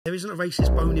There isn't a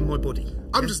racist bone in my body.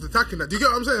 I'm just attacking that. Do you get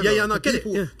what I'm saying? Yeah, no, I get it.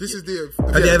 Yeah. This is the...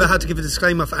 Have you ever had to give a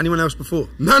disclaimer for anyone else before?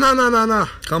 No.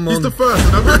 Come on. He's the first.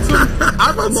 And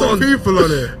I've had some people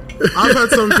on it. I've had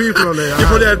some people on it. You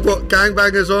probably had, what,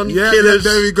 gangbangers on? Yeah, killers?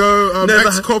 there we go.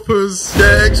 Ex-coppers.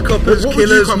 Yeah, ex-coppers,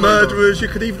 killers, under? murderers. You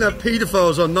could even have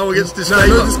paedophiles on. No one gets disclaimer.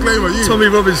 No disclaimer, you. Tommy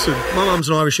Robinson. My mum's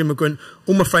an Irish immigrant.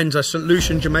 All my friends are St.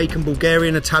 Lucian, Jamaican,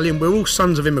 Bulgarian, Italian. We're all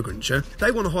sons of immigrants, yeah? They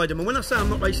want to hide them. And when I say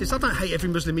I'm not racist, I don't hate every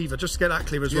Muslim either, just to get that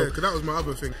clear as well. Yeah, because that was my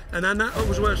other thing. And that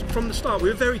was from the start. We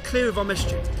were very clear of our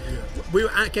messaging. Yeah. We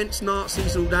were against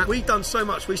Nazis and all that. We've done so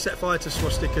much. We set fire to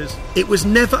swastikas. It was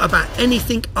never about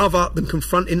anything other than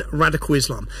confronting radical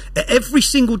Islam. At every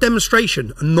single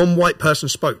demonstration, a non-white person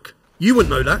spoke. You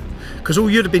wouldn't know that, because all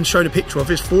you'd have been shown a picture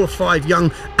of is 4 or 5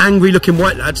 young, angry-looking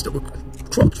white lads that were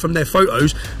cropped from their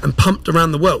photos and pumped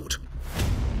around the world.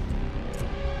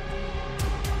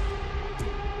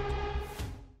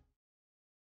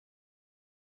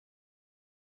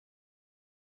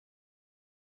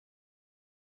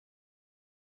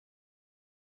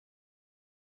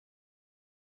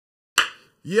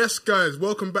 Yes, guys,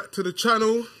 welcome back to the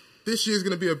channel. This year's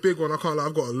going to be a big one. I can't lie,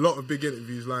 I've got a lot of big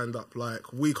interviews lined up,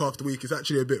 like week after week. It's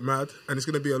actually a bit mad, and it's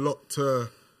going to be a lot to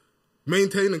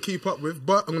maintain and keep up with,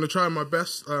 but I'm going to try my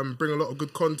best, bring a lot of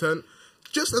good content.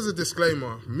 Just as a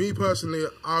disclaimer, me personally,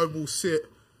 I will sit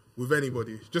with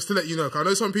anybody, just to let you know, because I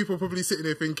know some people are probably sitting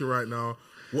there thinking right now,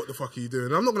 what the fuck are you doing?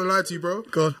 And I'm not going to lie to you, bro.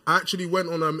 Go on. I actually went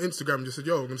on Instagram and just said,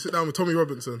 yo, I'm going to sit down with Tommy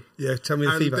Robinson. Yeah, tell me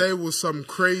the feedback. And there was some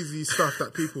crazy stuff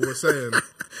that people were saying.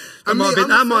 That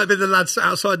might have been the lads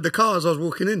outside the car as I was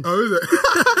walking in. Oh, is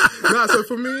it? Nah, so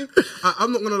for me,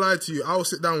 I'm not going to lie to you. I'll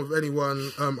sit down with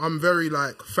anyone. I'm very,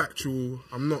 like, factual.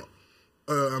 I'm not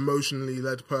an emotionally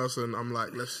led person. I'm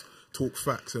like, let's talk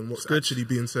facts and what's actually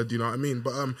being said, you know what I mean?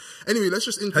 But anyway, let's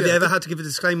just... Have you ever had to give a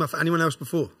disclaimer for anyone else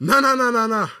before? No.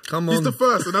 Come on. He's the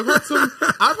first, and I've had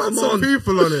some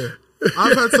people on it.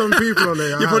 I've had some people on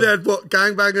there. You probably had, what,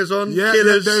 gangbangers on? Yeah,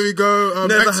 killers? Yeah, there we go.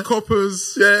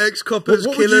 Ex-coppers. Yeah, ex-coppers,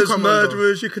 killers,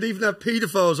 murderers. You could even have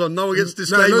paedophiles on. No one gets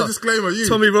disclaimer. No disclaimer, you.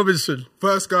 Tommy Robinson.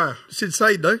 First guy. It's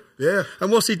insane, though. Yeah. And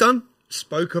what's he done?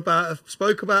 Spoke about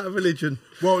a religion.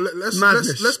 Well, let's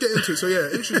get into it. So, yeah,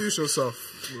 introduce yourself.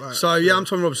 Like, so, yeah, I'm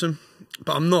Tommy Robinson,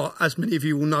 but I'm not, as many of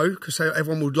you will know, because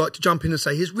everyone would like to jump in and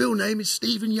say, his real name is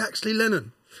Stephen Yaxley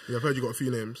Lennon. Yeah, I've heard you got a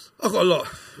few names. I've got a lot.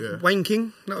 Yeah. Wayne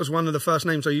King, that was one of the first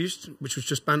names I used, which was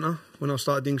just banter when I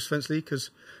started the English Defence League, because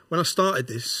when I started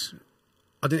this,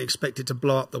 I didn't expect it to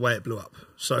blow up the way it blew up.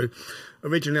 So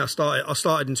originally I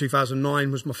started in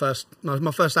 2009,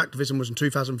 my first activism was in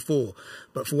 2004.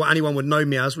 But for what anyone would know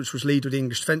me as, which was leader of the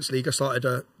English Defence League, I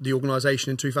started the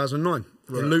organisation in 2009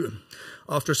 in Luton.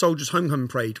 After a soldiers' homecoming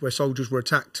parade where soldiers were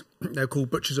attacked. They were called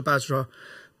Butchers of Basra,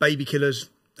 baby killers.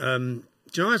 Do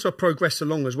you know, as I progressed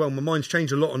along as well, my mind's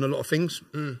changed a lot on a lot of things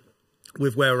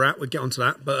with where we're at. We'll get onto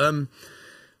that. But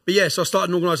yeah, so I started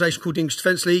an organisation called the English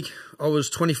Defence League. I was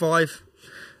 25.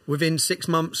 Within 6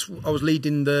 months, I was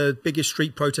leading the biggest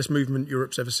street protest movement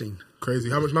Europe's ever seen.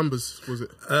 Crazy. How much numbers was it?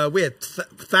 We had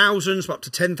thousands, up to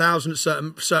 10,000 at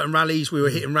certain rallies. We were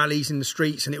hitting rallies in the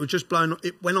streets, and it was just blown.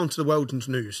 It went on to the world's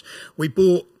news. We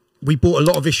brought a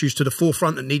lot of issues to the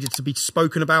forefront that needed to be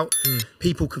spoken about.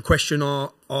 People can question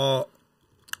our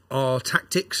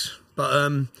tactics, but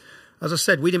as I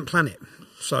said, we didn't plan it.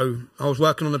 So I was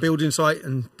working on a building site,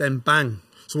 and then bang.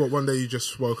 So what, one day you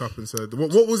just woke up and said, what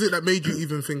was it that made you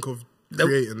even think of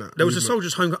creating that? There was a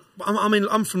soldiers' home. I mean,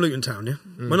 I'm from Luton town,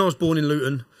 yeah? When I was born in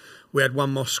Luton, we had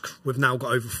one mosque. We've now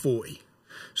got over 40.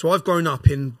 So I've grown up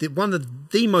in one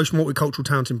of the most multicultural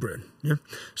towns in Britain, yeah?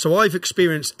 So I've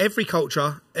experienced every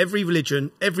culture, every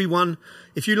religion, everyone.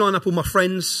 If you line up all my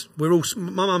friends, my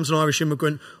mum's an Irish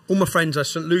immigrant. All my friends are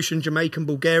St. Lucian, Jamaican,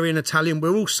 Bulgarian, Italian.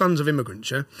 We're all sons of immigrants,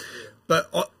 yeah?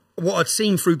 But what I'd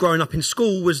seen through growing up in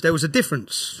school was there was a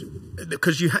difference,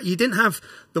 because you didn't have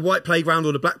the white playground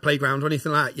or the black playground or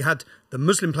anything like that. You had the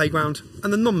Muslim playground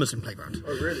and the non-Muslim playground.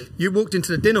 Oh, really? You walked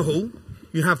into the dinner hall,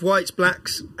 you have whites,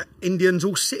 blacks, Indians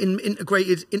all sitting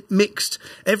integrated, mixed.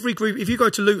 Every group, if you go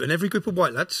to Luton, every group of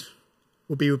white lads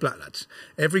will be with black lads.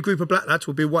 Every group of black lads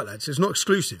will be with white lads. It's not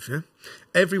exclusive, yeah?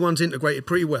 Everyone's integrated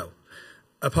pretty well,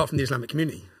 apart from the Islamic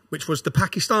community, which was the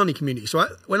Pakistani community. So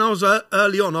when I was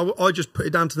early on, I just put it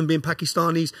down to them being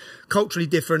Pakistanis, culturally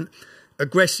different,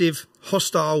 aggressive,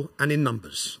 hostile, and in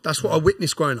numbers. That's what I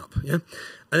witnessed growing up, yeah?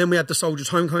 And then we had the soldiers'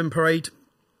 homecoming parade.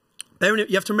 You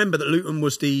have to remember that Luton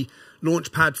was the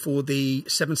launch pad for the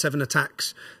 7/7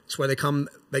 attacks. It's where they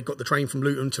got the train from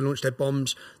Luton to launch their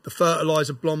bombs. The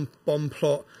fertiliser bomb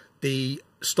plot, the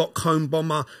Stockholm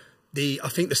bomber. I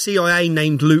think the CIA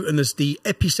named Luton as the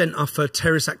epicenter for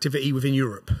terrorist activity within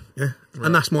Europe. Yeah, right.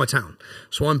 And that's my town.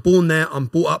 So I'm born there. I'm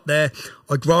brought up there.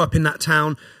 I grew up in that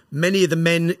town. Many of the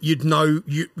men you'd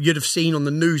have seen on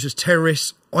the news as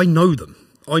terrorists, I know them.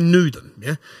 I knew them.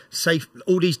 Yeah, say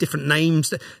all these different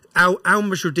names.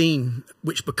 Al-Mujahideen,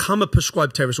 which become a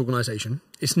prescribed terrorist organisation,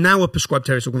 it's now a prescribed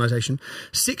terrorist organisation.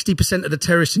 60% of the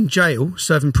terrorists in jail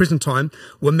serving prison time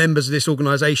were members of this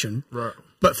organisation. Right.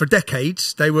 But for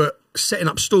decades, they were setting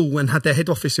up stall and had their head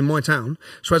office in my town.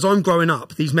 So as I'm growing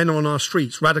up, these men are on our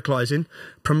streets radicalising,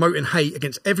 promoting hate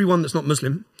against everyone that's not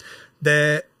Muslim.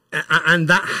 And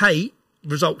that hate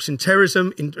results in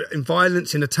terrorism, in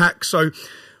violence, in attacks. So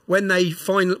when they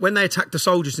attacked the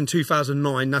soldiers in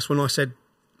 2009, that's when I said,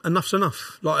 enough's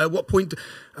enough. Like, at what point,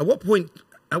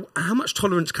 how much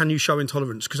tolerance can you show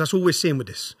intolerance? Because that's all we're seeing with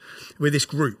this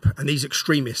group and these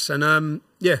extremists. And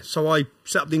so I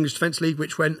set up the English Defence League,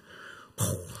 which went.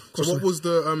 So what was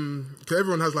the? Because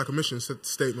everyone has like a mission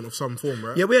statement of some form,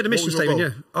 right? Yeah, we had a mission statement.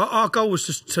 Yeah, our goal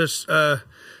was to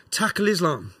tackle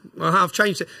Islam. I've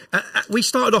changed it. We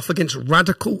started off against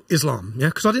radical Islam, yeah,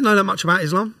 because I didn't know that much about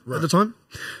Islam at the time.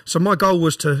 So my goal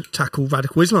was to tackle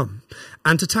radical Islam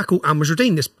and to tackle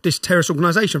Al-Mujahideen, this terrorist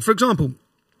organisation. For example,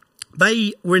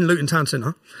 they were in Luton Town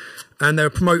Centre and they were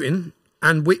promoting,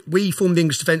 and we formed the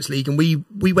English Defence League, and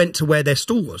we went to where their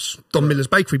stall was, Don Miller's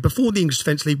Bakery. Before the English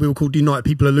Defence League, we were called the United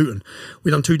People of Luton.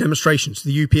 We'd done 2 demonstrations,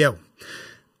 the UPL.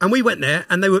 And we went there,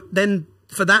 and they were then,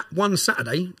 for that one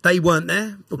Saturday, they weren't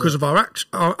there because of our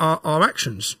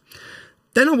actions.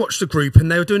 Then I watched the group,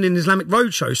 and they were doing an Islamic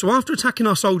roadshow. So after attacking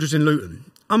our soldiers in Luton,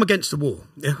 I'm against the war.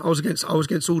 Yeah, I was against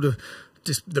all the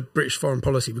British foreign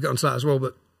policy. We'll get onto that as well,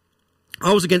 but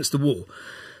I was against the war.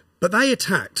 But they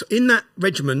attacked, in that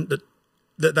regiment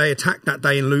that they attacked that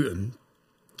day in Luton,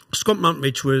 Scott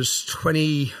Muntridge was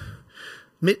early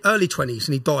 20s,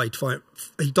 and he died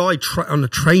on the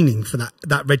training for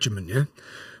that regiment, yeah?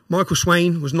 Michael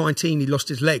Swain was 19, he lost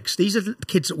his legs. These are the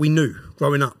kids that we knew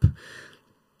growing up.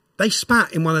 They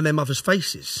spat in one of their mothers'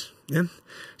 faces, yeah?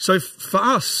 So for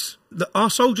us, our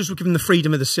soldiers were given the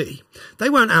freedom of the city. They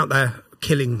weren't out there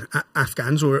killing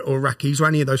Afghans or Iraqis or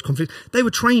any of those conflicts. They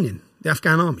were training the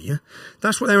Afghan army, yeah?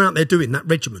 That's what they were out there doing, that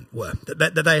regiment were,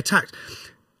 that they attacked.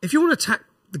 If you want to attack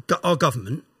our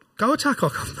government, go attack our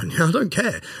government, yeah? I don't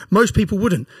care. Most people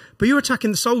wouldn't. But you're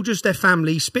attacking the soldiers, their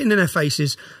families, spitting in their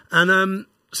faces, and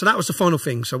so that was the final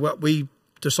thing. So we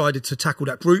decided to tackle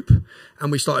that group,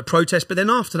 and we started protests. But then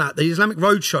after that, the Islamic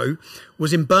Roadshow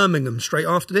was in Birmingham straight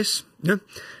after this, yeah?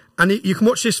 And you can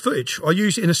watch this footage. I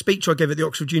used it in a speech I gave at the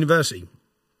Oxford University.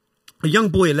 A young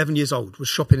boy, 11 years old, was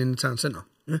shopping in the town centre.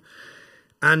 Yeah?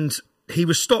 And he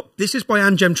was stopped. This is by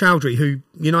Anjem Chowdhury, who,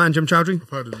 you know Anjem Chowdhury? I've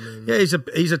heard of the name. Yeah,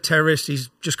 he's a terrorist. He's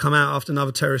just come out after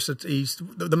another terrorist. He's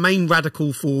the main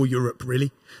radical for Europe,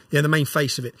 really. Yeah, the main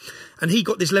face of it. And he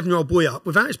got this 11-year-old boy up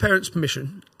without his parents'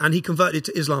 permission, and he converted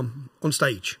to Islam on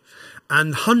stage.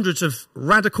 And hundreds of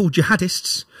radical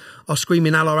jihadists are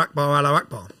screaming, Allah Akbar, Allah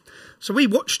Akbar. So we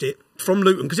watched it from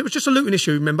Luton, because it was just a Luton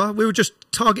issue, remember? We were just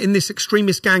targeting this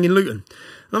extremist gang in Luton.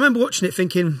 And I remember watching it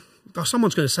thinking, oh,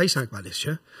 someone's going to say something about this,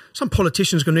 yeah? Some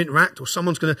politician's going to interact, or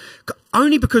someone's going to...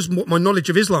 Only because what my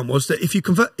knowledge of Islam was that if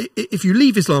you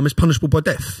leave Islam, it's punishable by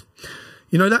death.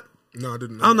 You know that? No, I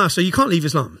didn't know. Oh, no, so you can't leave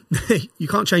Islam. You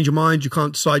can't change your mind. You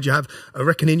can't decide you have a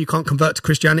reckoning. You can't convert to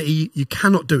Christianity. You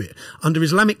cannot do it. Under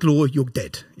Islamic law, you're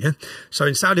dead, yeah? So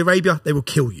in Saudi Arabia, they will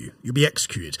kill you. You'll be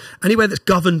executed. Anywhere that's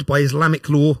governed by Islamic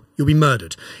law, you'll be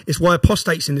murdered. It's why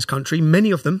apostates in this country,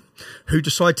 many of them, who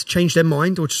decide to change their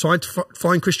mind or decide to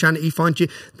find Christianity,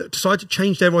 decide to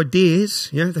change their ideas,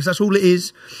 yeah? That's all it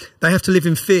is. They have to live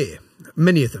in fear,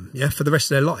 many of them, yeah, for the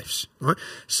rest of their lives, right?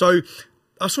 So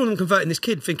I saw them converting this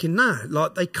kid thinking, nah,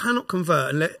 like they cannot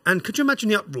convert. And could you imagine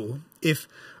the uproar if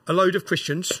a load of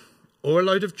Christians or a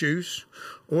load of Jews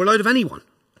or a load of anyone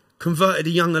converted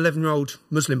a young 11-year-old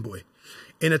Muslim boy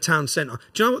in a town centre?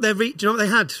 Do you know what they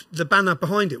had? The banner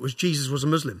behind it was Jesus was a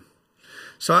Muslim.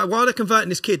 So while they're converting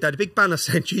this kid, they had a big banner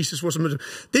saying Jesus was a Muslim.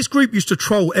 This group used to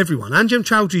troll everyone. Anjem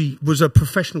Chowdhury was a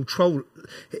professional troll.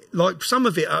 Like some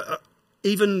of it,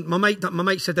 even my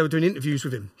mate said they were doing interviews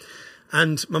with him.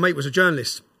 And my mate was a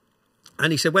journalist.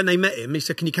 And he said, when they met him, he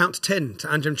said, can you count to 10 to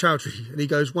Anjem Chowdhury? And he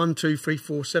goes, 1, 2, 3,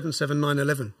 4, 7, 7, 9,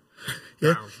 11.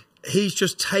 Yeah. Wow. He's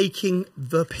just taking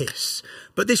the piss.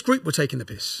 But this group were taking the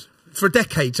piss. For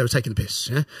decades, they were taking the piss.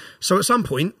 Yeah. So at some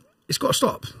point, it's got to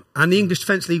stop. And the English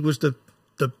Defence League was the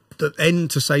the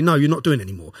end to say, no, you're not doing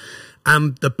anymore.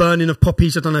 The burning of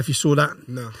poppies, I don't know if you saw that.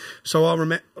 No. So our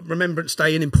Remembrance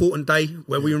Day, an important day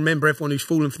where we remember everyone who's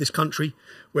fallen for this country,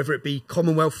 whether it be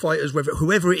Commonwealth fighters,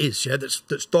 whoever it is,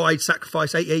 that's died,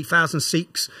 sacrificed, 88,000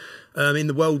 Sikhs in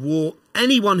the World War.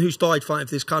 Anyone who's died fighting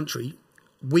for this country,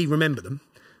 we remember them.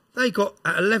 They got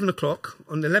at 11 o'clock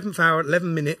on the 11th hour,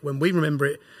 11 minute, when we remember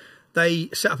it, they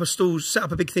set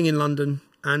up a big thing in London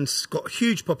and got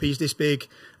huge poppies this big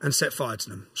and set fire to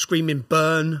them, screaming,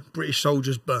 burn, British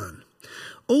soldiers, burn.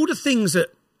 All the things that,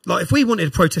 like, if we wanted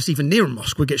to protest even near a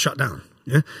mosque, we'd get shut down.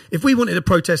 Yeah? If we wanted to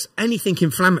protest anything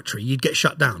inflammatory, you'd get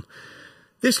shut down.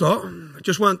 This lot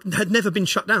just had never been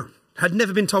shut down, had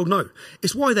never been told no.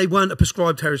 It's why they weren't a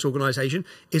prescribed terrorist organisation.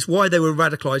 It's why they were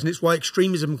radicalised, and it's why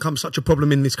extremism becomes such a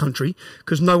problem in this country,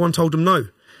 because no one told them no.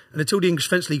 And until the English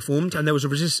Defence League formed and there was a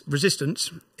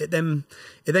resistance, it then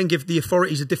gave the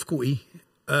authorities a difficulty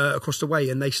across the way.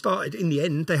 And they started, in the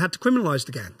end, they had to criminalise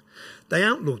the gang. They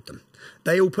outlawed them.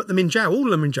 They all put them in jail. All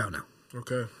of them are in jail now.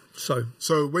 Okay.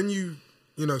 So when you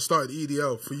started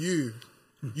EDL, for you,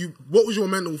 what was your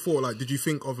mental thought? Like, did you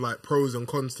think of like pros and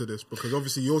cons to this? Because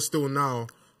obviously you're still now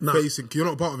facing, you're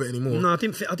not part of it anymore. No,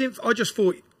 I just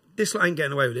thought, this lot ain't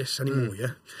getting away with this anymore,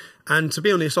 yeah? And to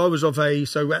be honest, I was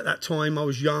so at that time I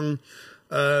was young.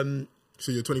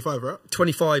 So you're 25, right?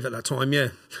 25 at that time, yeah.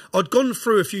 I'd gone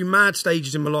through a few mad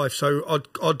stages in my life. So I'd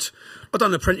done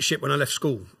an apprenticeship when I left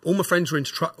school. All my friends were in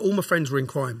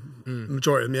crime, the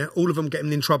majority of them, yeah. All of them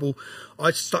getting in trouble. I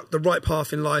stuck the right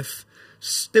path in life.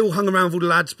 Still hung around with all the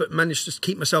lads, but managed to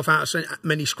keep myself out of so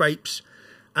many scrapes.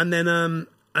 And then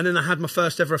I had my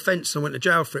first ever offence and I went to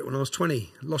jail for it when I was 20.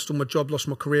 Lost all my job, lost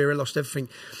my career, I lost everything.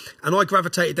 And I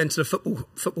gravitated then to the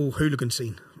football hooligan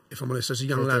scene, if I'm honest, as a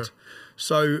young lad.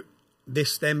 So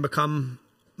this then become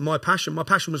my passion. My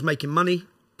passion was making money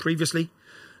previously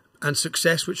and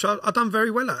success, which I'd done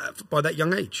very well at by that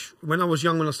young age. When I was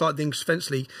young, when I started the English Defence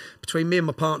League, between me and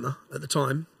my partner at the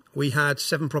time, we had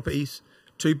 7 properties,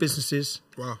 2 businesses.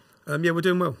 Wow. Yeah, we're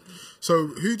doing well. So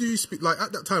who do you speak, like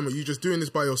at that time, are you just doing this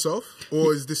by yourself?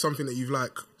 Or is this something that you've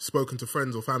like spoken to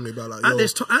friends or family about? Like, I'm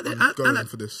going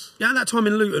for this. Yeah, at that time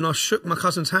in Luton, I shook my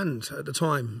cousin's hand at the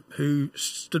time, who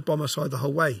stood by my side the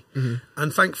whole way.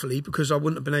 And thankfully, because I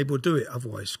wouldn't have been able to do it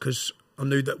otherwise, because I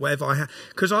knew that whatever I had,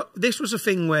 because this was a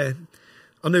thing where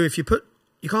I knew if you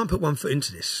can't put one foot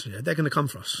into this. Yeah, they're going to come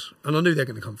for us. And I knew they're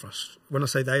going to come for us. When I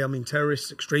say they, I mean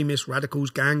terrorists, extremists,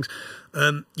 radicals, gangs.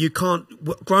 You can't...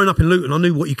 Growing up in Luton, I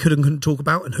knew what you could and couldn't talk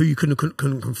about and who you couldn't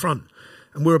confront.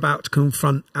 And we're about to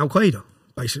confront Al-Qaeda,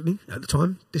 basically, at the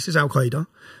time. This is Al-Qaeda,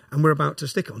 and we're about to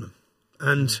stick it on them.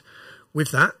 And with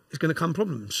that, it's going to come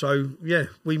problems. So, yeah,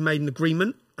 we made an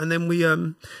agreement, and then we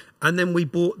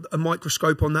bought a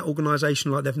microscope on that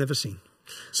organisation like they've never seen.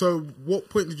 So, what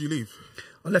point did you leave?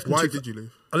 Why did you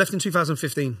leave? I left in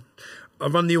 2015. I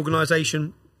run the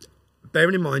organisation,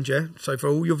 bearing in mind, yeah, so for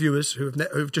all your viewers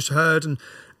who've just heard and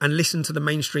listened to the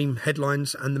mainstream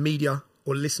headlines and the media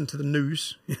or listened to the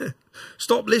news, yeah,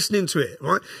 stop listening to it,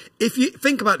 right? If you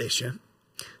think about this, yeah,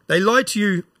 they lied to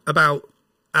you about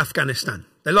Afghanistan.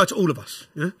 They lied to all of us,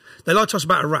 yeah? They lied to us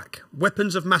about Iraq,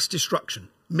 weapons of mass destruction,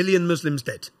 1 million Muslims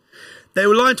dead. They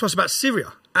were lying to us about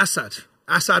Syria, Assad.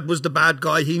 Assad was the bad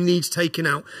guy, he needs taken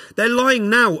out. They're lying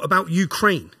now about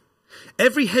Ukraine.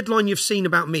 Every headline you've seen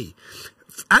about me.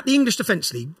 At the English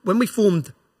Defence League, when we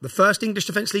formed the first English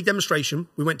Defence League demonstration,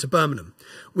 we went to Birmingham.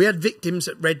 We had victims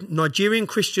that read, Nigerian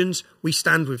Christians, we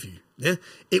stand with you. Yeah?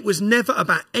 It was never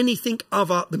about anything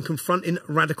other than confronting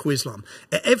radical Islam.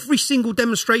 At every single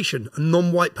demonstration, a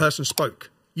non-white person spoke.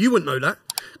 You wouldn't know that,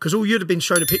 because all you'd have been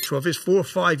shown a picture of is 4 or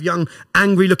 5 young,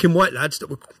 angry-looking white lads that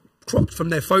were cropped from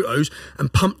their photos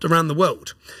and pumped around the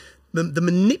world. The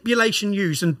manipulation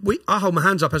used, and I hold my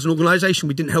hands up as an organisation,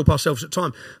 we didn't help ourselves at the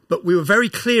time, but we were very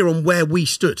clear on where we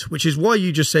stood, which is why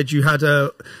you just said you had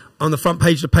on the front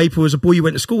page of the paper was a boy you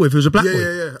went to school with who was a black boy.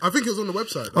 Yeah. I think it was on the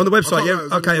website. On the website,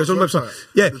 yeah. Okay, it was on the website.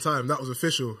 Yeah. At the time, that was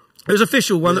official. It was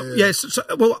official one. Yeah.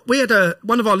 Well, we had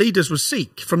one of our leaders was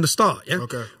Sikh from the start. Yeah.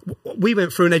 Okay. We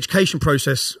went through an education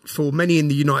process for many in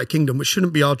the United Kingdom, which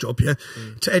shouldn't be our job. Yeah.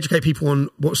 To educate people on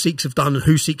what Sikhs have done and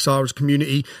who Sikhs are as a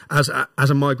community, as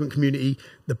a migrant community,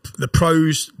 the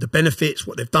pros, the benefits,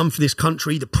 what they've done for this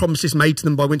country, the promises made to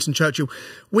them by Winston Churchill.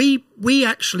 We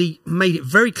actually made it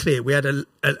very clear. We had a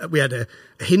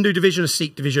Hindu division, a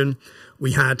Sikh division.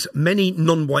 We had many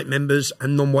non-white members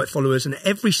and non-white followers, and at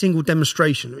every single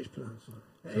demonstration, we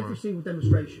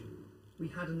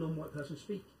had a non-white person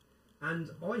speak.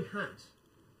 And I had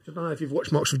I don't know if you've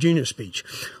watched my Oxford Union speech.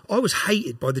 I was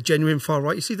hated by the genuine far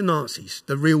right. You see the Nazis,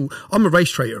 the real... I'm a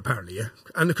race traitor, apparently, yeah?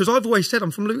 And because I've always said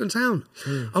I'm from Luton Town.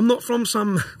 I'm not from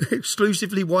some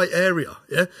exclusively white area,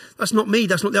 yeah? That's not me.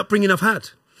 That's not the upbringing I've had.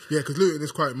 Yeah, because Luton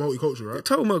is quite multicultural, right?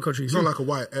 Total multicultural. It's not like a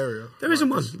white area. There isn't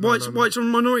one. Whites are a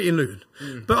minority in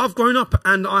Luton. But I've grown up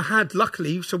and I had,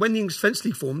 luckily, so when the English Defence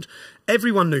League formed,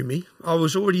 everyone knew me. I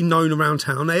was already known around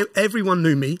town. Everyone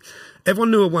knew me. Everyone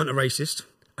knew I weren't a racist.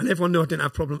 And everyone knew I didn't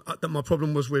have problem. That my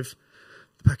problem was with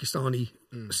the Pakistani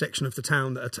section of the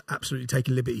town that are absolutely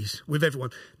taking liberties with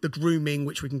everyone. The grooming,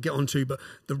 which we can get onto, but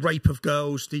the rape of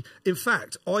girls. In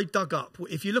fact, I dug up.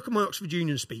 If you look at my Oxford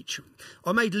Union speech,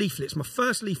 I made leaflets. My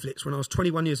first leaflets when I was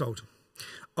 21 years old.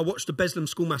 I watched the Beslan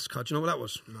school massacre. Do you know what that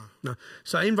was? No.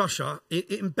 So in Russia,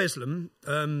 in Beslan,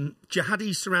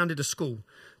 jihadis surrounded a school.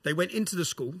 They went into the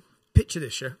school. Picture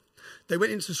this, yeah. They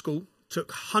went into the school,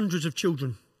 took hundreds of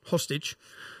children hostage.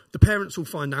 The parents will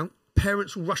find out.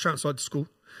 Parents will rush outside the school.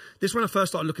 This is when I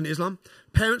first started looking at Islam.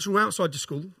 Parents were outside the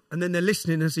school, and then they're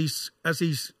listening as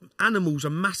these animals are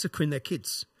massacring their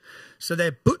kids. So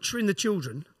they're butchering the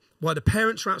children while the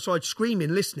parents are outside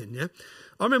screaming, listening. Yeah,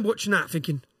 I remember watching that,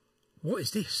 thinking, "What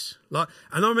is this?" And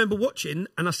I remember watching,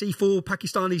 and I see 4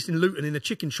 Pakistanis in Luton in a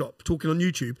chicken shop talking on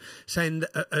YouTube, saying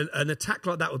that an attack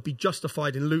like that would be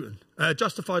justified in Luton,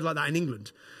 justified like that in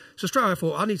England. So straight away I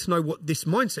thought, I need to know what this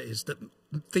mindset is that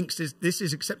thinks this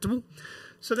is acceptable.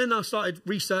 So then I started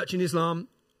researching Islam,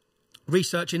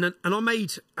 and I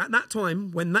made, at that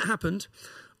time, when that happened,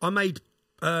 I made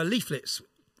leaflets,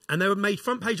 and they were made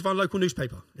front page of our local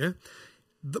newspaper, yeah?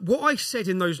 What I said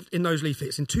in those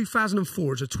leaflets in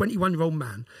 2004 as a 21-year-old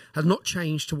man has not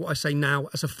changed to what I say now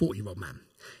as a 40-year-old man.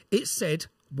 It said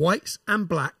whites and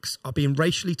blacks are being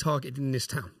racially targeted in this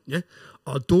town. Yeah,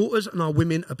 our daughters and our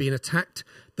women are being attacked.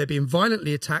 They're being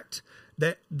violently attacked.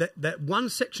 That one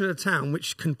section of the town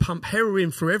which can pump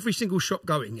heroin through every single shop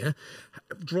going, yeah,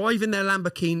 driving their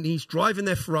Lamborghinis, driving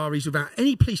their Ferraris without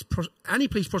any police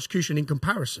prosecution in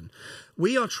comparison.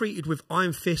 We are treated with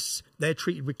iron fists. They're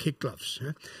treated with kid gloves,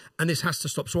 yeah? And this has to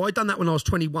stop. So I done that when I was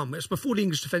 21. It was before the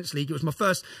English Defence League. It was my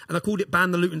first, and I called it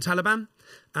Ban the Luton Taliban.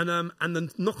 And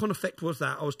the knock-on effect was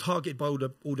that I was targeted by all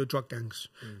the drug gangs.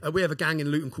 We have a gang in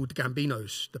Luton called the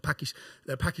Gambinos, the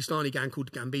Pakistani gang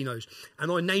called the Gambinos,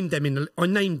 and I named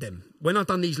them. When I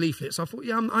done these leaflets, I thought,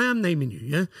 yeah, I am naming you.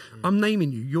 Yeah, I'm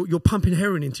naming you. You're pumping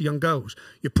heroin into young girls.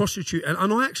 You're prostituting,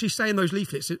 and I actually say in those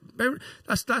leaflets,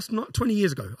 that's not 20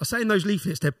 years ago. I say in those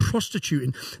leaflets, they're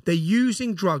prostituting. They're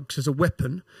using drugs as a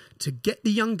weapon to get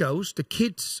the young girls, the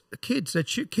kids, they're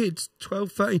kids,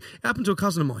 12, 13. It happened to a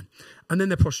cousin of mine. And then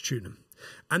they're prostituting them.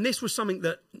 And this was something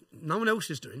that no one else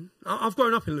is doing. I've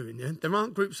grown up in Luton, yeah? There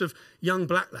aren't groups of young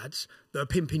black lads that are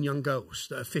pimping young girls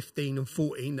that are 15 and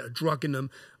 14, that are drugging them.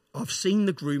 I've seen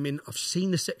the grooming. I've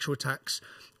seen the sexual attacks.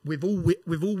 We've all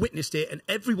witnessed it, and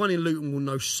everyone in Luton will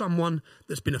know someone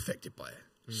that's been affected by it.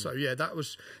 So yeah, that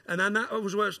was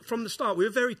where, from the start, we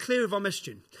were very clear of our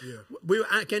messaging. Yeah. We were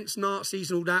against Nazis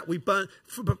and all that. We burnt,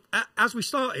 as we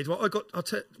started, I got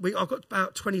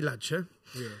about 20 lads, yeah?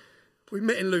 Yeah. We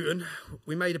met in Luton.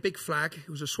 We made a big flag. It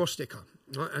was a swastika,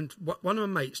 right? And one of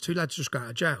my mates, 2 lads just got out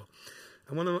of jail,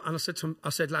 and I said to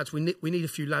them, lads, we need a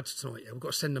few lads tonight. Yeah? We've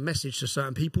got to send a message to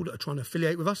certain people that are trying to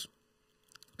affiliate with us.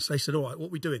 So they said, all right, what are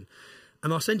we doing?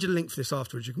 And I'll send you the link for this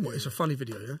afterwards. You can watch. It's a funny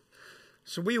video, yeah.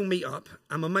 So we all meet up,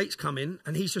 and my mate's come in,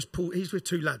 and he's with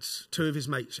 2 lads, 2 of his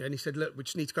mates, yeah? And he said, look, we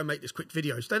just need to go make this quick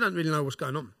video. So they don't really know what's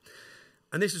going on.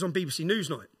 And this is on BBC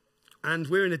Newsnight. And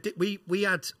we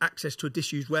had access to a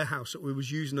disused warehouse that we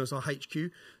was using as our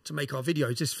HQ to make our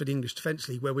videos. This is for the English Defence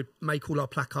League, where we'd make all our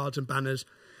placards and banners.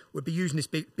 We'd be using this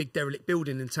big derelict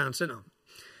building in town centre.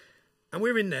 And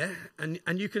we're in there, and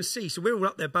you can see, so we're all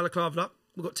up there, balaclava up.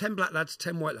 We've got 10 black lads,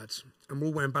 10 white lads, and we're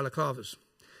all wearing balaclavas.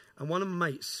 And one of my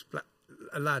mates,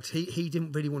 a lad, he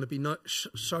didn't really want to be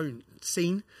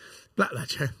seen. Black lad,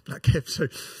 yeah, black Kev. So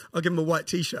I'll give him a white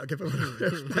T-shirt. I'll give him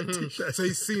a black T-shirt. So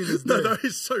he's seen as no,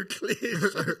 it's so clear.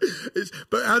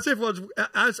 But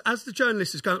as the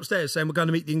journalist is going upstairs saying we're going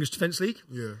to meet the English Defence League.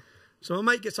 Yeah. So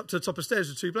my mate gets up to the top of the stairs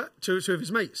with two of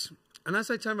his mates, and as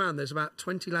they turn around, there's about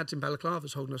 20 lads in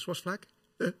balaclavas holding a swash flag.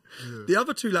 Yeah. The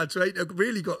other 2 lads who ain't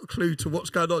really got a clue to what's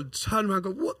going on turn around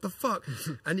and go, what the fuck?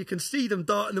 And you can see them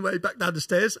darting their way back down the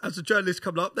stairs. As the journalists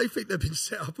come up, they think they've been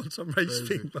set up on some race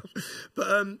thing.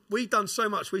 But we've done so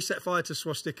much. We set fire to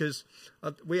swastikas.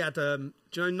 We had, do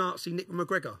you know Nazi Nick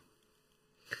McGregor?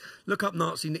 Look up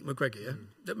Nazi Nick McGregor,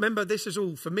 yeah? Remember, this is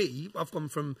all, for me, I've gone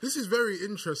from... This is very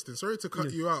interesting. Sorry to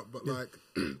cut you out, but like,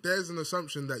 there's an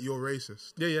assumption that you're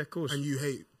racist. Yeah, of course. And you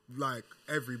hate...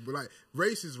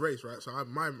 race is race, right? So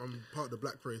I'm part of the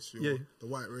black race, the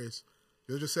white race.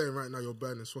 You're just saying right now you're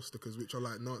burning swastikas, which are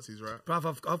like Nazis, right? Bruv,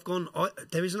 I've gone.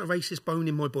 there isn't a racist bone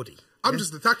in my body. I'm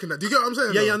just attacking that. Do you get what I'm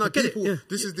saying? Yeah, though? yeah, no, I get people, it. Yeah.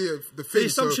 This is the thing. The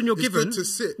assumption you're given. It's good to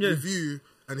sit, review,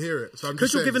 and hear it. So I'm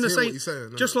Because just you're given the saying,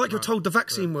 same. Just like you're told the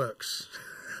vaccine works.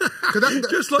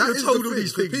 Just like that you're is told the all thing,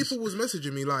 these 'cause things. People was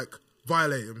messaging me like,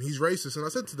 violate him, he's racist. And I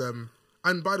said to them,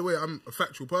 and by the way, I'm a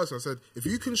factual person. I said, if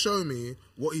you can show me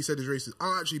what he said is racist,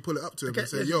 I'll actually pull it up to him and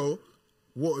say, yo,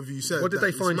 what have you said? What did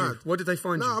they find you? What did they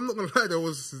find you? No, I'm not going to lie, there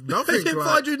was nothing. They didn't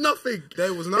find you nothing.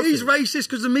 There was nothing. He's racist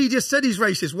because the media said he's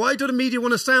racist. Why do the media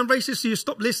want to sound racist? So you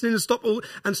stop listening and stop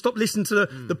listening to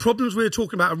the problems we're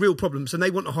talking about are real problems, and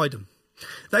they want to hide them.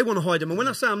 They want to hide them. And when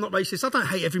I say I'm not racist, I don't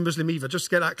hate every Muslim either, just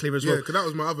to get that clear as well. Yeah, because that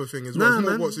was my other thing as well.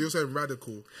 Nah, man. What, so you're saying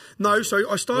radical? No, so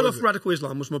I started off radical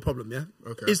Islam was my problem, yeah?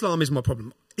 Okay. Islam is my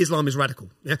problem. Islam is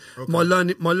radical, yeah? Okay. My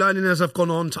learning as I've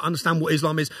gone on to understand what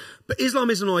Islam is. But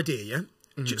Islam is an idea, yeah?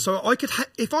 Mm-hmm. So I could,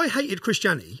 if I hated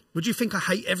Christianity, would you think I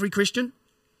hate every Christian?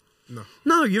 No.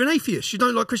 No, you're an atheist. You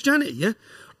don't like Christianity, yeah?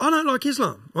 I don't like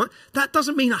Islam, right? That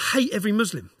doesn't mean I hate every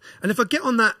Muslim. And if I get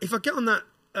on that,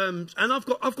 and I've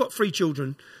got 3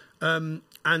 children, and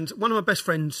one of my best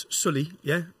friends, Sully,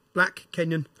 yeah, black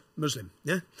Kenyan Muslim,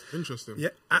 yeah, Interesting. yeah,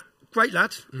 great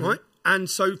lad, right? And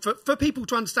so for people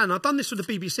to understand, I've done this with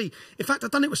the BBC. In fact, I've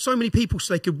done it with so many people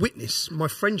so they could witness my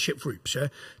friendship groups, yeah,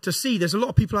 to see there's a lot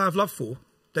of people I have love for.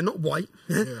 They're not white.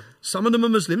 Yeah? Yeah. Some of them are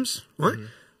Muslims, right?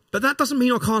 But that doesn't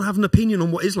mean I can't have an opinion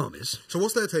on what Islam is. So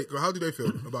what's their take? How do they feel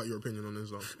about your opinion on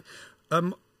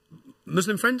Islam?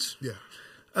 Muslim friends? Yeah.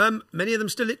 Many of them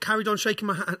still carried on shaking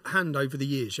my hand over the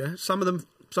years. Yeah, some of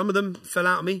them fell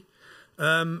out of me.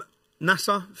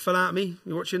 NASA fell out of me.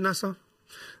 You watching NASA?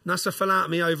 NASA fell out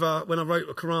of me over when I wrote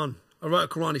a Quran. I wrote a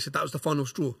Quran. He said that was the final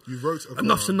straw. You wrote a Quran?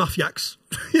 Enough's enough, yaks.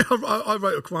 Yeah, I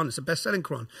wrote a Quran. It's a best-selling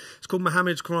Quran. It's called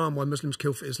Muhammad's Quran: Why Muslims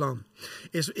Kill for Islam.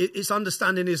 It's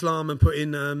understanding Islam and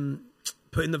putting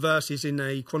the verses in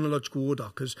a chronological order.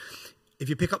 Because if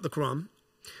you pick up the Quran,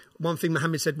 one thing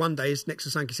Muhammad said one day is next to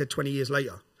something he said 20 years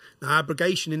later. Now,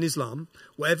 abrogation in Islam,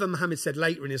 whatever Muhammad said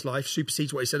later in his life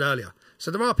supersedes what he said earlier.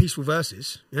 So there are peaceful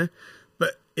verses, yeah?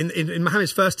 But in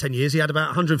Muhammad's first 10 years, he had about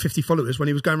 150 followers when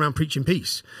he was going around preaching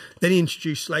peace. Then he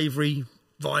introduced slavery,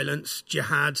 violence,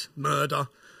 jihad, murder,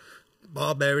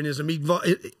 barbarianism,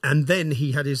 and then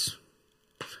he had his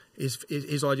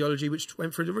ideology, which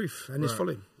went through the roof, and his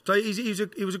following. So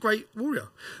he was a great warrior.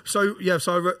 So, yeah,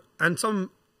 so I wrote, and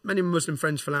many Muslim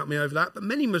friends fell out me over that, but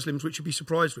many Muslims, which you'd be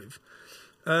surprised with,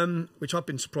 which I've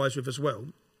been surprised with as well,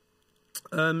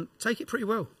 take it pretty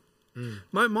well.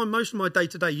 Most of my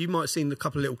day-to-day, you might have seen a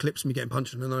couple of little clips of me getting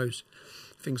punched in the nose,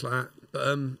 things like that.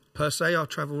 But per se, I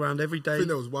travel around every day. I think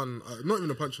there was one, not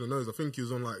even a punch in the nose, I think you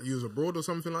was abroad or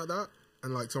something like that,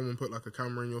 and like someone put like a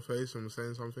camera in your face and was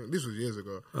saying something. This was years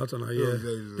ago. I don't know, yeah.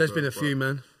 There's been a few,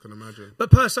 man. I can imagine. But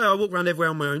per se, I walk around everywhere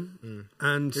on my own.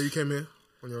 And yeah, you came here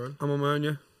on your own? I'm on my own,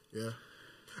 yeah. Yeah.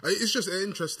 It's just an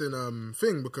interesting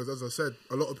thing because, as I said,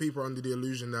 a lot of people are under the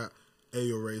illusion that, A,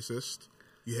 you're racist,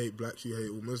 you hate blacks, you hate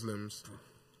all Muslims.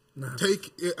 No.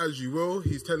 Take it as you will.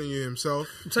 He's telling you himself.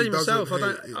 I'm telling myself.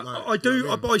 I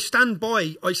do. But I stand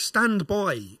by. I stand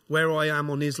by where I am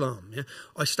on Islam. Yeah,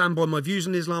 I stand by my views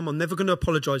on Islam. I'm never going to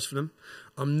apologise for them.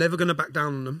 I'm never going to back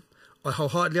down on them. I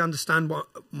wholeheartedly understand what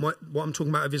I'm talking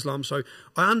about of Islam. So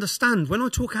I understand when I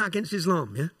talk out against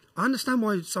Islam. Yeah, I understand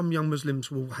why some young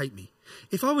Muslims will hate me.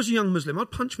 If I was a young Muslim,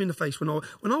 I'd punch me in the face when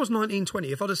I was 19,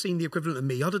 20. If I'd have seen the equivalent of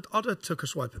me, I'd have took a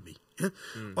swipe at me. Yeah?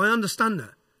 I understand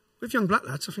that. With young black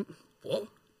lads, I think, what?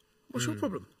 What's your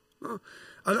problem? Oh.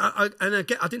 I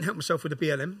didn't help myself with the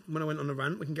BLM when I went on the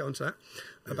rant. We can get onto that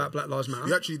about Black Lives Matter.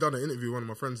 You actually done an interview with one of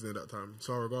my friends near that time,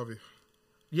 Sarah Garvey.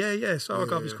 Yeah, Sarah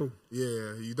Garvey's cool.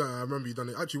 Yeah, you done. I remember you done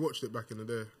it. I actually watched it back in the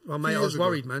day. Well, mate, I was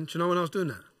worried, man. Do you know when I was doing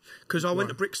that? Because I went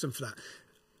to Brixton for that.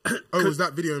 Oh, was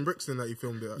that video in Brixton that you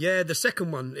filmed it at? Yeah, the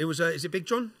second one. It was. Is it Big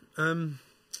John?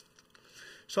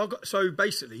 So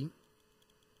basically,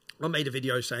 I made a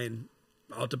video saying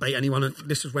I'll debate anyone. And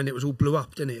this is when it was all blew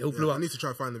up, didn't it? It all blew up. I need to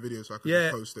try to find the video so I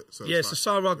can post it. So so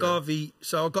Sarah Garvey.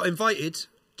 So I got invited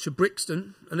to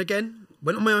Brixton, and again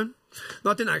went on my own. No,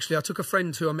 I didn't actually. I took a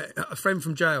friend who I met, a friend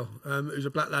from jail, who's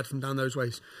a black lad from down those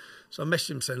ways. So I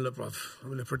messaged him saying, "Look, bruv,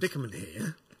 I'm in a predicament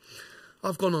here.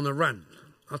 I've gone on a rant.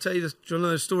 I'll tell you this. Do you know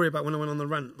the story about when I went on the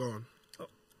rant? Go on."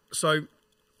 So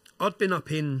I'd been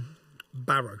up in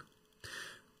Barrow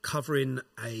covering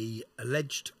a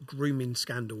alleged grooming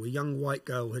scandal. A young white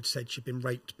girl had said she'd been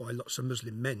raped by lots of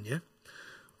Muslim men, yeah?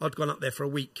 I'd gone up there for a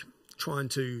week trying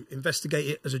to investigate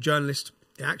it as a journalist.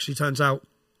 It actually turns out,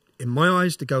 in my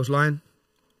eyes, the girl's lying.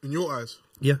 In your eyes?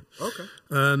 Yeah. Okay.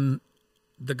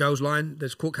 The girl's lying.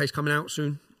 There's a court case coming out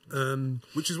soon.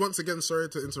 Which is, once again, sorry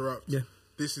to interrupt. Yeah.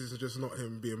 this is just not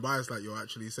him being biased. Like you're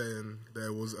actually saying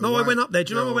there was. No, I went up there.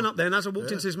 Do you know I went up there? And as I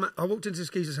walked into this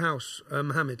geezer's house,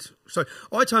 Mohammed. So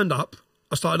I turned up.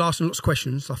 I started asking lots of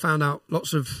questions. I found out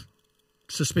lots of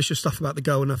suspicious stuff about the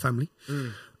girl and her family.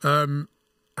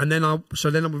 And then I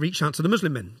reached out to the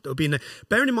Muslim men that would be in there.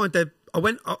 Bearing in mind,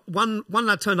 one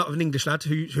lad turned up with an English lad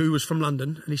who was from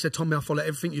London, and he said, "Tommy, I follow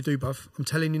everything you do, bruv. I'm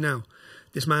telling you now,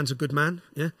 this man's a good man.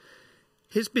 Yeah,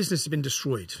 his business has been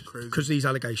destroyed because of these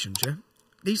allegations. Yeah,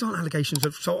 these aren't allegations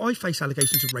of. So I face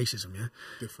allegations of racism.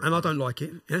 Yeah, and I don't like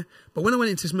it. Yeah, but when I went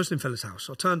into this Muslim fella's house,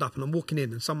 I turned up and I'm walking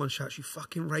in, and someone shouts, "You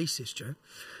fucking racist, yeah,"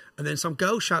 and then some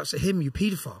girl shouts at him, "You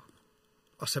paedophile."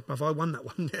 I said, bruv, I won that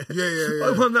one. Yeah.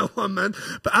 I won that one, man.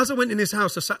 But as I went in his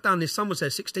house, I sat down, his son was there,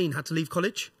 16, had to leave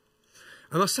college.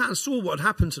 And I sat and saw what had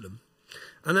happened to them.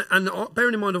 And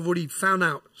bearing in mind, I've already found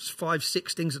out 5,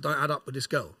 6 things that don't add up with this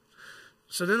girl.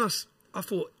 So then I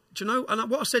thought, do you know, and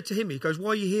what I said to him, he goes, "Why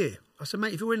are you here?" I said,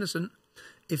 "Mate, if you're innocent,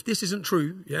 if this isn't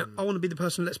true, I want to be the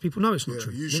person that lets people know it's not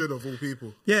true." You should, of all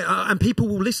people. Yeah, and people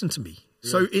will listen to me.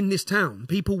 So in this town,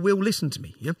 people will listen to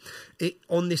me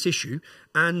on this issue.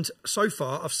 And so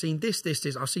far, I've seen this.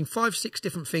 I've seen 5, 6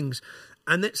 different things.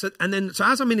 And then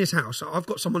as I'm in his house, I've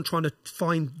got someone trying to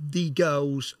find the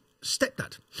girl's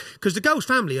stepdad. Because the girl's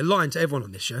family are lying to everyone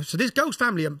on this, yeah? So this girl's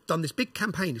family have done this big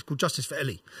campaign. It's called Justice for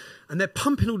Ellie. And they're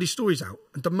pumping all these stories out.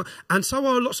 And so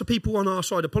are lots of people on our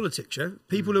side of politics, yeah?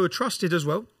 People who are trusted as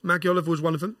well. Maggie Oliver was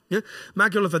one of them, yeah?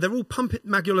 Maggie Oliver, they're all pumping.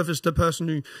 Maggie Oliver's the person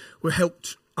who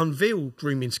helped unveil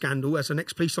grooming scandal as an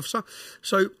ex-police officer.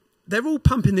 So they're all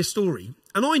pumping this story.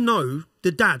 And I know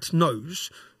the dad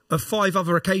knows of 5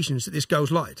 other occasions that this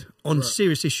girl's lied on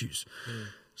serious issues.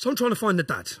 So I'm trying to find the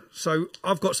dad. So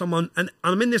I've got someone, and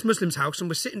I'm in this Muslim's house, and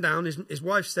we're sitting down. His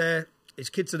wife's there, his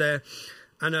kids are there,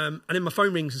 and then my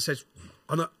phone rings and says,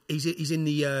 he's in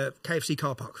the KFC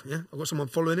car park. Yeah, I've got someone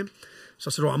following him. So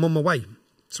I said, "Right, I'm on my way."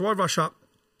 So I rush up,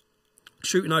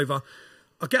 shooting over.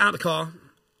 I get out of the car,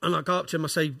 and I go up to him. I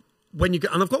say, "When you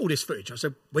get," and I've got all this footage. I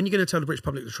said, "When are you going to tell the British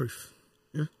public the truth?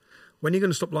 Yeah, when are you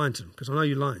going to stop lying to them? Because I know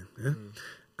you're lying." Yeah,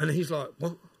 and he's like,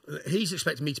 "What?" He's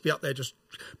expecting me to be up there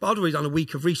but I'd already done a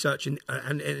week of research and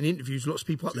interviews lots of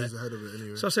people up there. Ahead of it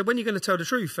anyway. So I said, "When are you going to tell the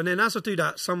truth?" And then as I do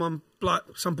that, some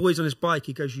boy's on his bike.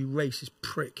 He goes, "You racist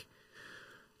prick."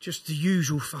 Just the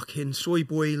usual fucking soy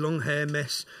boy, long hair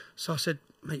mess. So I said,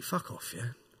 "Mate, fuck off,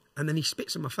 yeah." And then he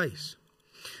spits in my face.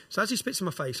 So as he spits in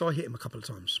my face, I hit him a couple of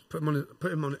times. Put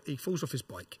him on. He falls off his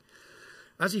bike.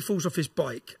 As he falls off his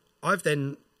bike, I've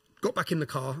then got back in the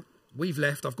car. We've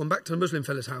left. I've gone back to the Muslim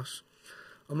fella's house.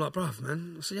 I'm like, "Bruv,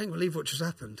 man," I said, "You ain't gonna believe what just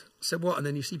happened." I said, "What?" And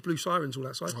then you see blue sirens all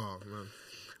outside. Oh, man.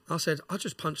 I said, "I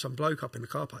just punched some bloke up in the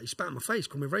car park. He spat in my face,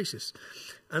 called me racist."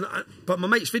 But my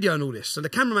mate's videoing all this. So the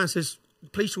cameraman says,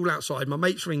 "Police are all outside." My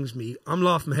mate rings me. I'm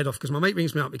laughing my head off because my mate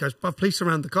rings me up. He goes, "Bruv, police are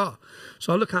around the car."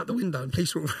 So I look out the window and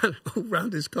police are all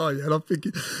around his car. Yeah, and I'm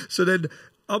thinking, so then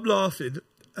I'm laughing.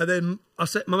 And then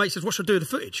my mate says, "What should I do with the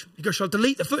footage?" He goes, "Shall I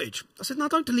delete the footage?" I said, "No,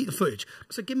 don't delete the footage."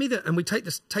 I said, "Give me the," and we take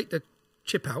the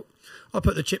chip out. I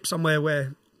put the chip somewhere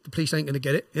where the police ain't going to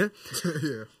get it, yeah?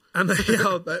 Yeah. And,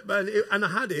 and I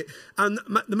had it. And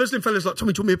the Muslim fella's like,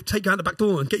 "Tommy, do you want me to take you out the back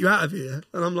door and get you out of here?"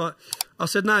 And I'm like, I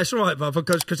said, "No, it's all right, brother,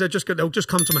 because they'll just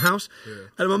come to my house." Yeah.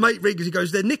 And my mate rings, he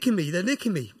goes, "They're nicking me.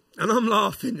 And I'm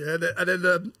laughing, yeah? And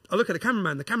then I look at the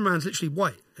cameraman. The cameraman's literally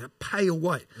white, yeah? Pale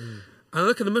white. And I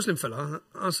look at the Muslim fella,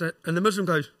 I said, and the Muslim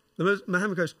goes,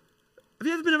 Mohammed goes, "Have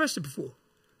you ever been arrested before?"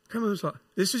 The cameraman's like,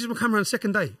 "This is my cameraman's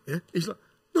second day, yeah?" He's like,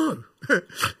 "No."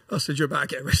 I said, "You're about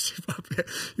to get arrested, puppy.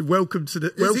 You're welcome to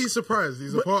the..." Is he surprised?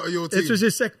 He's a part of your team. This was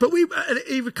his second. But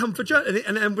he would come for joke,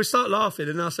 and we start laughing,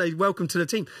 and I say, "Welcome to the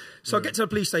team." So I get to the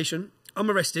police station. I'm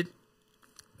arrested.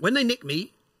 When they nick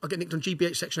me, I get nicked on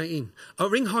GBH Section 18. I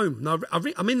ring home. No,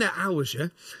 I'm in there hours, yeah?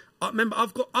 I remember,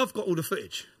 I've got all the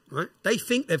footage, right? They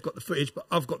think they've got the footage, but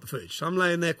I've got the footage. So I'm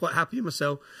laying there quite happy in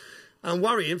myself. I'm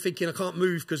worrying, thinking I can't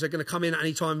move because they're going to come in at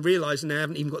any time, realising they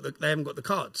haven't got the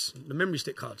cards, the memory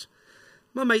stick cards.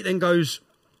 My mate then goes,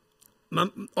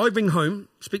 I ring home,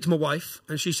 speak to my wife,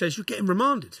 and she says, "You're getting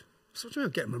remanded." I said, "What do you mean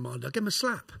I'm getting remanded? I give him a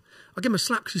slap. I give him a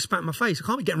slap because he spat in my face. I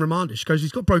can't be getting remanded." She goes,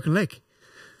 "He's got a broken leg."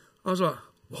 I was like,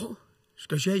 "What?" She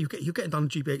goes, "Yeah, you're getting done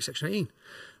GBH Section 18.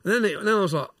 And then I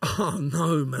was like, "Oh,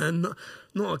 no, man.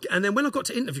 Not." And then when I got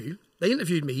to interview, they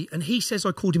interviewed me, and he says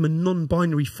I called him a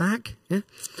non-binary fag. Yeah?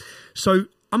 So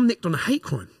I'm nicked on a hate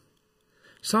crime.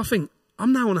 So I think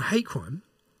I'm now on a hate crime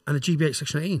and a GBH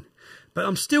Section 18. But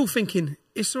I'm still thinking,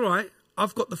 it's all right.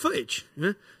 I've got the footage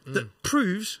that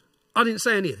proves I didn't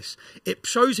say any of this. It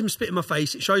shows him spit in my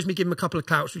face. It shows me giving him a couple of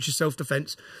clouts, which is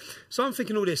self-defence. So I'm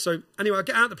thinking all this. So anyway, I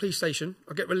get out of the police station.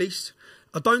 I get released.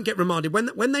 I don't get remanded.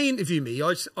 When they interview me,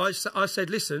 I said,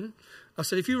 listen, I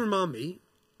said, if you remand me,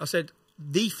 I said,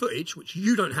 the footage, which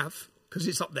you don't have, because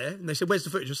it's up there, and they said, where's the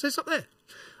footage? I said, it's up there.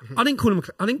 I didn't call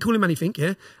him anything,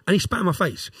 yeah? And he spat in my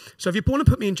face. So if you want to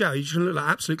put me in jail, you're just going to look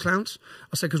like absolute clowns.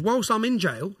 I said, because whilst I'm in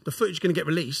jail, the footage is going to get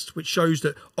released, which shows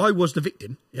that I was the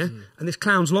victim, yeah? And this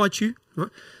clown's lied to you, right?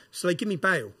 So they give me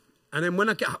bail. And then when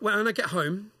I get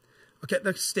home, I get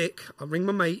the stick, I ring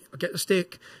my mate, I get the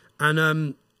stick,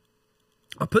 and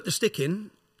I put the stick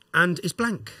in, and it's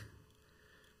blank.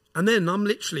 And then I'm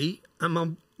literally,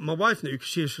 and my wife knew, because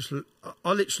she was just,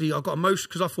 I got emotional,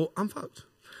 because I thought, I'm fucked.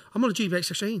 I'm on a GBH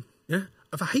Section 18, yeah,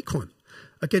 of a hate crime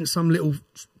against some little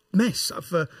mess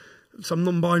for some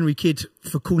non-binary kid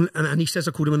for calling, and he says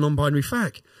I called him a non-binary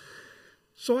fag.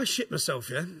 So I shit myself,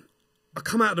 yeah. I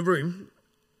come out of the room.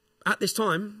 At this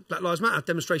time, Black Lives Matter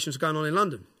demonstrations are going on in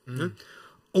London. Yeah?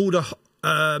 All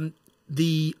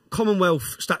the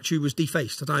Commonwealth statue was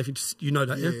defaced. I don't know if you know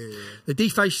that, yeah? They're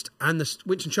defaced, and the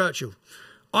Winston Churchill.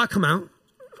 I come out,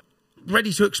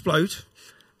 ready to explode.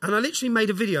 And I literally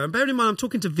made a video. And bear in mind, I'm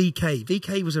talking to VK.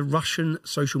 VK was a Russian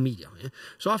social media. Yeah?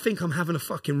 So I think I'm having a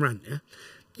fucking rant. Yeah?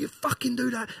 You fucking do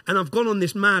that. And I've gone on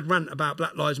this mad rant about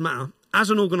Black Lives Matter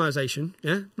as an organisation.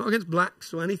 Yeah, not against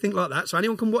blacks or anything like that. So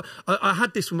anyone can watch. I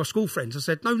had this with my school friends. I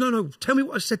said, no. Tell me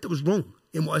what I said that was wrong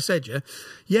in what I said.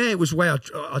 Yeah, it was the way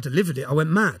I delivered it. I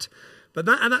went mad. But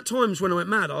at that time when I went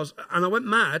mad, I went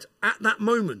mad at that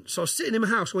moment. So I was sitting in my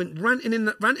house, I went ranting in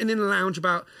the lounge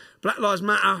about Black Lives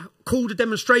Matter, called a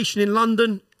demonstration in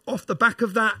London. Off the back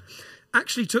of that,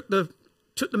 actually took the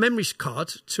memory card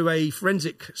to a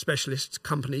forensic specialist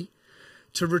company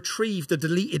to retrieve the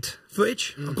deleted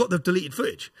footage. I've got the deleted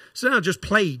footage. So then I just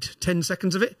played 10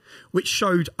 seconds of it, which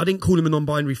showed I didn't call him a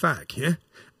non-binary fag, yeah?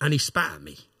 And he spat at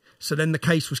me. So then that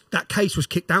case was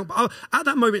kicked out. But at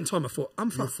that moment in time, I thought,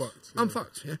 I'm fucked. I'm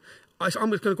fucked, yeah. I'm just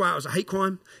going to go out as a hate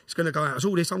crime. It's going to go out as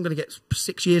all this. I'm going to get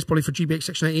 6 years probably for GBH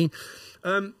Section 18.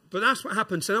 But that's what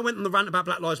happened. So I went on the rant about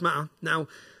Black Lives Matter. Now,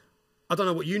 I don't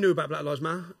know what you knew about Black Lives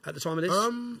Matter at the time of this.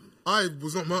 I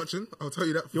was not marching. I'll tell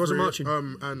you that. You wasn't marching.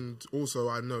 And also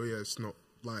I know, yeah, it's not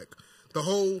like the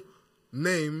whole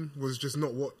name was just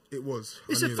not what it was.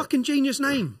 It's a fucking genius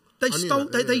name. They stole.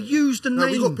 They used the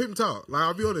name. We got pimped out. Like,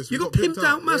 I'll be honest. You got pimped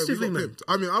out massively, man.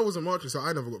 I mean, I wasn't marching, so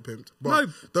I never got pimped. But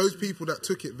those people that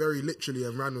took it very literally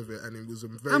and ran with it, and it was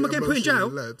very and we're getting put in jail.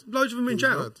 Loads of them in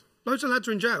jail. Loads of lads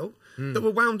are in jail that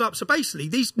were wound up. So basically,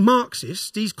 these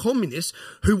Marxists, these communists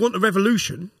who want a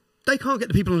revolution, they can't get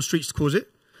the people on the streets to cause it.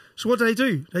 So what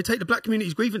do? They take the black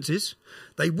community's grievances,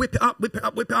 they whip it up,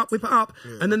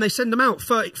 and then they send them out.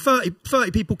 30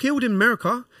 people killed in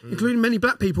America, including many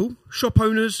black people, shop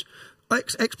owners,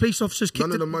 ex-police officers.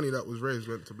 None of the money that was raised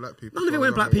went to black people. None of it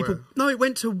went to black people. No, it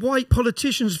went to white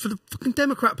politicians for the fucking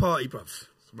Democrat Party, bruv.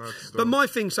 But my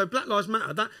thing, so Black Lives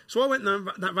Matter, so I went on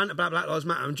that rant about Black Lives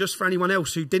Matter, and just for anyone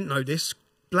else who didn't know this,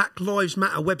 Black Lives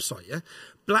Matter website, yeah?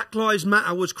 Black Lives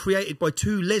Matter was created by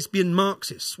 2 lesbian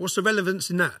Marxists. What's the relevance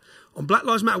in that? On Black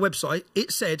Lives Matter website,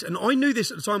 it said, and I knew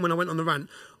this at the time when I went on the rant,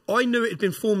 I knew it had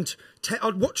been formed,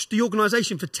 I'd watched the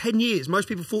organisation for 10 years. Most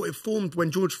people thought it formed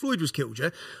when George Floyd was killed,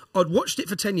 yeah? I'd watched it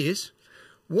for 10 years.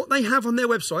 What they have on their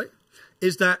website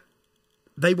is that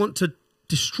they want to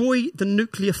destroy the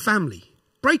nuclear family.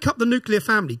 Break up the nuclear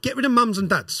family. Get rid of mums and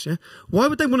dads. Yeah? Why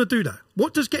would they want to do that?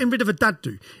 What does getting rid of a dad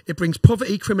do? It brings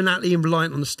poverty, criminality, and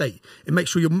reliant on the state. It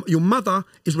makes sure your mother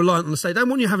is reliant on the state. They don't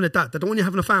want you having a dad. They don't want you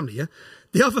having a family. Yeah.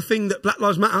 The other thing that Black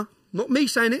Lives Matter, not me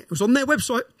saying it, it was on their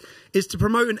website, is to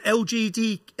promote an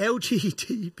LGBTQ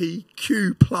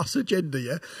plus agenda.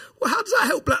 Yeah. Well, how does that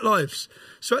help Black lives?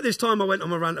 So at this time, I went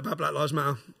on a rant about Black Lives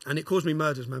Matter, and it caused me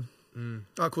murders, man.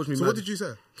 That caused me. So what did you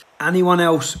say? Anyone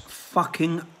else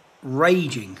fucking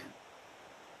raging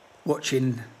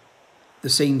watching the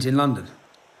scenes in London?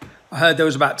 I heard there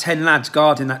was about 10 lads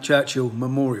guarding that Churchill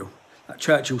memorial, that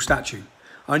Churchill statue,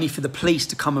 only for the police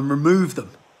to come and remove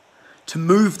them, to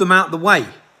move them out the way,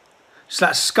 so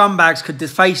that scumbags could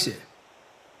deface it.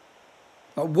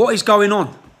 Like, what is going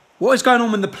on? What is going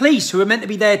on when the police, who are meant to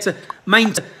be there to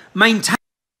maintain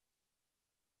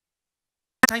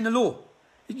the law,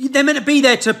 they're meant to be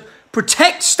there to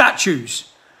protect statues,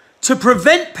 to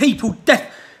prevent people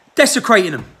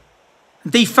desecrating them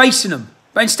and defacing them.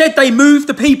 But instead they move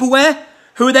the people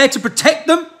who are there to protect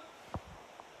them.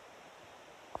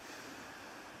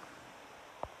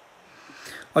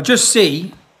 I just see, I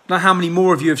don't know how many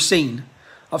more of you have seen,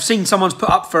 I've seen someone's put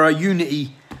up for a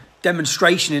unity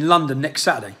demonstration in London next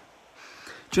Saturday.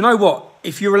 Do you know what?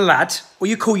 If you're a lad, or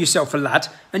you call yourself a lad,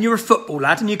 and you're a football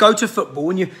lad, and you go to football,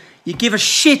 and you give a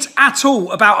shit at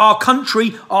all about our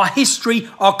country, our history,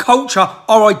 our culture,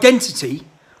 our identity,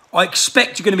 I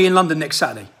expect you're going to be in London next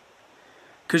Saturday.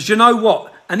 Because you know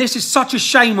what? And this is such a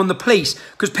shame on the police.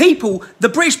 Because people, the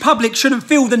British public shouldn't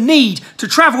feel the need to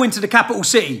travel into the capital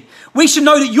city. We should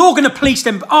know that you're going to police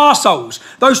them arseholes.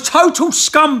 Those total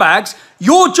scumbags.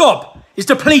 Your job is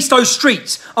to police those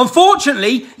streets.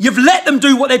 Unfortunately, you've let them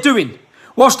do what they're doing.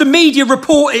 Whilst the media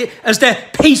report it as they're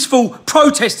peaceful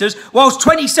protesters, whilst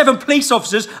 27 police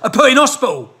officers are put in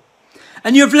hospital.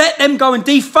 And you've let them go and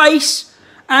deface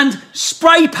and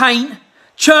spray paint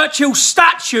Churchill's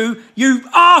statue, you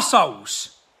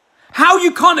arseholes. How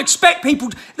you can't expect people...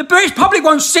 The British public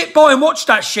won't sit by and watch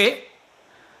that shit.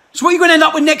 So what you're going to end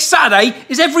up with next Saturday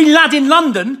is every lad in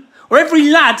London, or every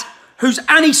lad who's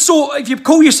any sort, if you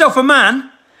call yourself a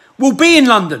man, will be in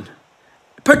London,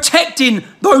 protecting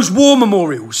those war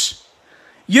memorials.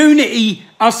 Unity,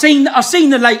 I've seen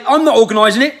the late... I'm not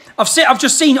organising it. I've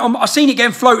seen it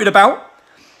getting floated about.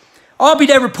 I'll be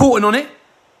there reporting on it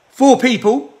for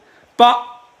people. But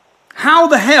how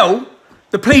the hell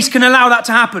the police can allow that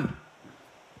to happen?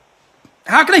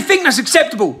 How can they think that's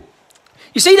acceptable?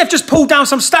 You see, they've just pulled down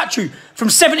some statue from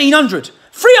 1700,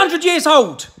 300 years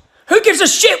old. Who gives a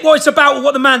shit what it's about or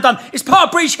what the man done? It's part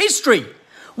of British history.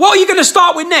 What are you going to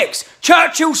start with next?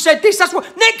 Churchill said this, that's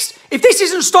what... Next, if this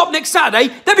isn't stopped next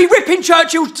Saturday, they'll be ripping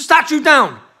Churchill's statue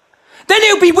down. Then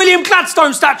it'll be William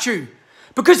Gladstone's statue.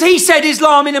 Because he said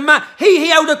Islam in a man... He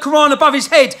held a Quran above his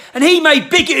head and he made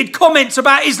bigoted comments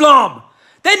about Islam.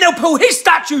 Then they'll pull his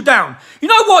statue down. You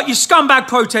know what, you scumbag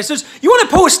protesters? You want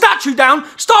to pull a statue down?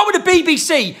 Start with the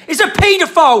BBC. It's a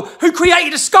paedophile who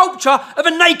created a sculpture of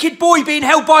a naked boy being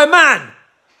held by a man.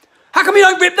 How come you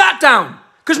don't rip that down?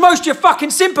 Because most of you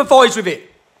fucking sympathise with it.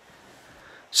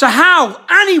 So how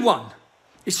anyone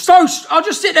is so... I'll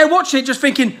just sit there watching it just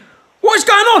thinking, what is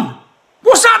going on?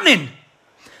 What's happening?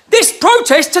 This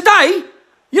protest today,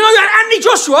 you know, Anthony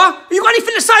Joshua, you got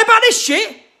anything to say about this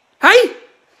shit? Hey?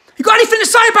 You got anything to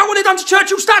say about what they've done to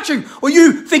Churchill's statue? Or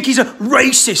you think he's a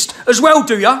racist as well,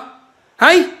 do you?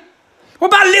 Hey? What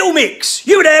about Little Mix?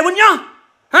 You were there, weren't you?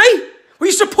 Hey? Will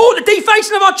you support the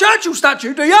defacing of our Churchill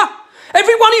statue, do you?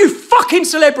 Every one of you fucking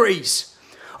celebrities.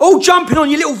 All jumping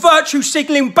on your little virtue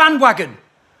signalling bandwagon.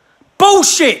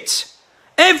 Bullshit.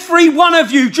 Every one of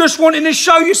you just wanting to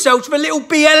show yourselves with a little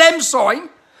BLM sign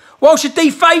whilst you're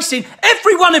defacing.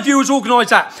 Every one of you has organised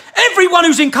that. Everyone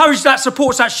who's encouraged that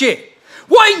supports that shit.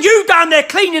 Why ain't you down there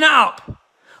cleaning it up?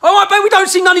 All right, but we don't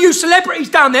see none of you celebrities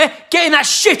down there getting that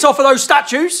shit off of those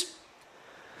statues.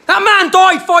 That man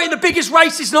died fighting the biggest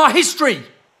racists in our history.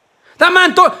 That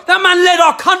man led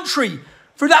our country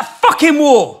through that fucking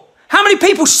war. How many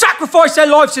people sacrificed their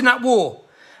lives in that war?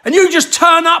 And you just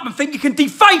turn up and think you can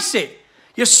deface it.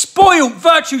 You spoiled,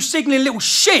 virtue signalling little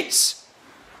shits.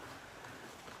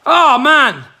 Oh,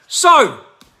 man. So,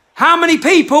 how many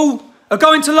people are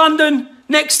going to London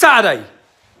next Saturday?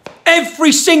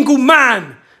 Every single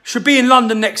man should be in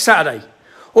London next Saturday.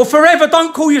 Or forever,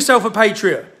 don't call yourself a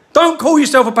patriot. Don't call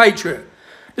yourself a patriot.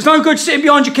 There's no good sitting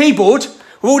behind your keyboard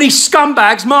where all these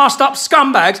scumbags, masked up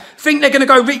scumbags, think they're going to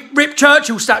go rip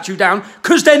Churchill's statue down,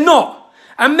 because they're not.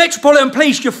 And Metropolitan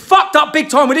Police, you're fucked up big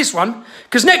time with this one,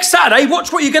 because next Saturday,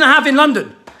 watch what you're going to have in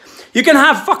London. You're going to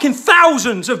have fucking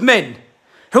thousands of men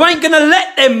who ain't going to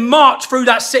let them march through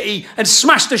that city and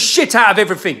smash the shit out of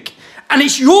everything. And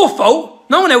it's your fault,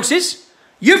 no one else's.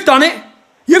 You've done it.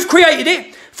 You've created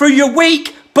it through your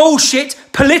weak, bullshit,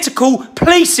 political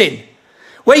policing.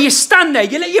 Where you stand there,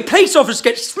 you let your police officers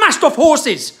get smashed off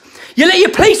horses. You let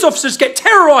your police officers get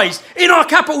terrorised in our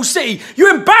capital city.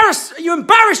 You embarrass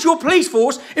your police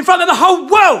force in front of the whole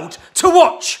world to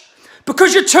watch.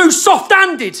 Because you're too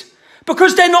soft-handed.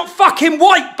 Because they're not fucking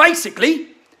white, basically.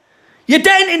 You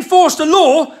then enforce the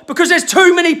law because there's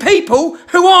too many people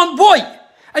who aren't white.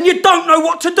 And you don't know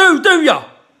what to do you?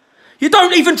 You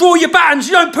don't even draw your batons.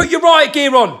 You don't put your riot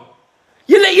gear on.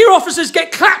 You let your officers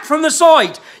get clapped from the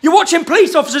side. You're watching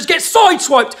police officers get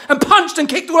sideswiped and punched and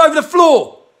kicked all over the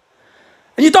floor.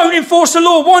 And you don't enforce the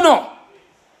law. Why not?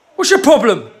 What's your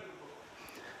problem?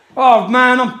 Oh,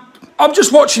 man, I'm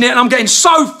just watching it and I'm getting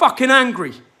so fucking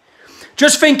angry.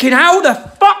 Just thinking, how the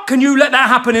fuck can you let that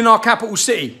happen in our capital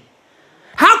city?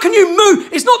 How can you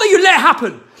move? It's not that you let it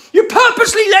happen. You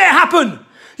purposely let it happen.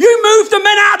 You moved the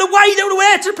men out of the way that were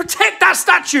there to protect that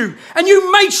statue. And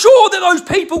you made sure that those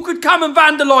people could come and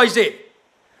vandalise it.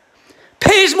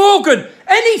 Piers Morgan,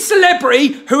 any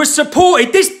celebrity who has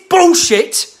supported this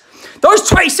bullshit, those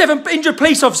 27 injured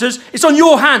police officers, it's on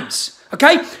your hands,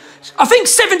 okay? I think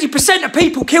 70% of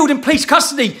people killed in police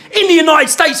custody in the United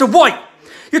States are white.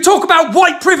 You talk about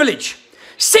white privilege.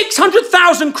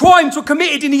 600,000 crimes were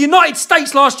committed in the United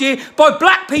States last year by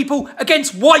black people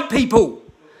against white people.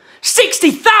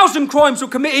 60,000 crimes were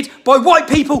committed by white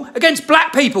people against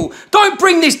black people. Don't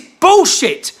bring this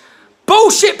bullshit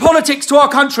politics to our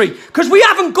country, because we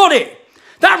haven't got it.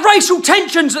 That racial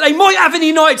tensions that they might have in the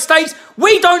United States,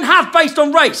 we don't have based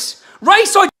on race.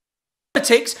 Race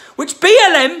politics, which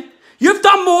BLM, you've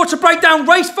done more to break down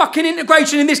race fucking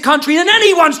integration in this country than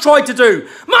anyone's tried to do.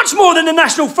 Much more than the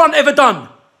National Front ever done.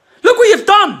 Look what you've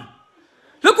done.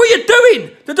 Look what you're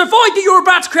doing. The divide that you're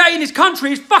about to create in this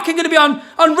country is fucking going to be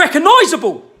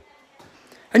unrecognisable.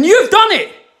 And you've done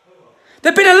it.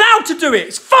 They've been allowed to do it.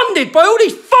 It's funded by all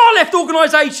these far-left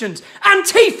organisations,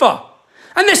 Antifa.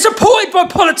 And they're supported by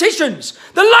politicians.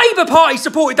 The Labour Party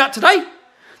supported that today.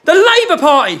 The Labour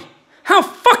Party. How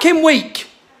fucking weak.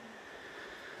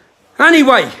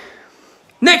 Anyway,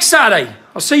 next Saturday,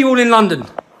 I'll see you all in London.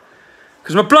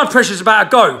 Because my blood pressure's about to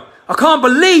go. I can't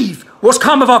believe what's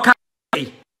come of our country.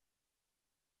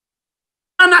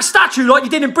 And that statue like you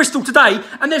did in Bristol today,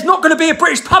 and there's not going to be a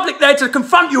British public there to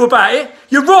confront you about it.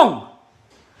 You're wrong.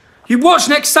 You watch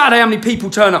next Saturday how many people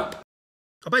turn up.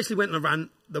 I basically went on a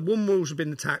rant. The One Walls have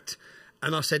been attacked,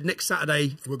 and I said next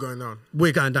Saturday We're going down.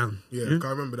 we're going down. Yeah, I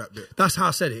remember that bit. That's how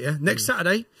I said it. Yeah, next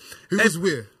Saturday. Who was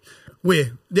we're?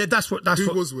 We're. Yeah, that's what.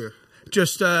 Who was we're?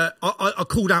 Just I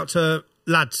called out to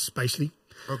lads basically.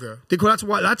 Okay. Did call out to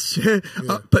white lads,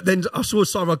 but then I saw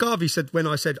Sarah Garvey said when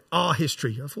I said our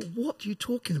history. I thought, what are you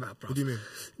talking about, bro? What do you mean?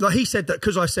 Like he said that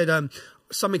because I said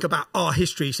something about our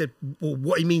history. He said, well,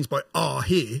 what he means by our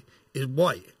here is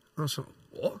white. I was like,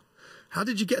 what? How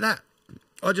did you get that?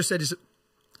 I just said,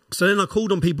 so then I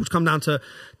called on people to come down to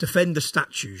defend the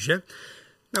statues. Yeah.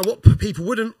 Now, what people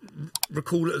wouldn't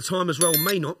recall at the time as well,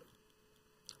 may not,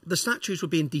 the statues were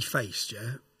being defaced.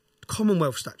 Yeah.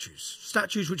 Commonwealth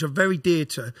statues which are very dear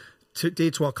to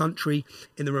our country,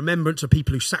 in the remembrance of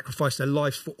people who sacrificed their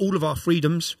lives for all of our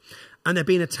freedoms, and they're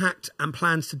being attacked and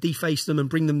plans to deface them and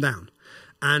bring them down.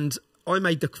 And I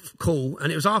made the call,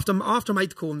 and it was after I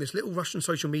made the call on this little Russian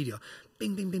social media,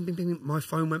 bing, bing, bing, bing, bing, my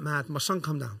phone went mad. My son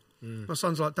come down. My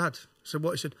son's like, Dad. I said,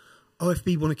 what? He said,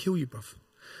 OFB want to kill you, bruv.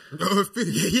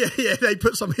 OFB? Yeah, they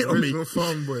put some hit on me.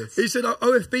 Farm boys. He said,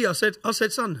 OFB. I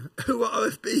said, son, who are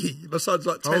OFB? My son's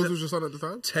like 10. How old was your son at the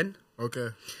time? 10. Okay.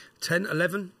 10,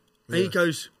 11. And he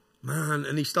goes, man,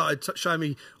 and he started showing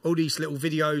me all these little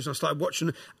videos, and I started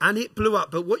watching, and it blew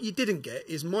up. But what you didn't get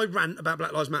is my rant about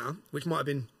Black Lives Matter, which might have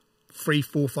been 3,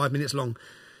 4, 5 minutes long.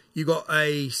 You got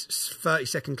a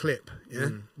 30-second clip,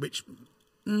 which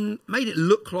made it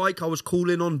look like I was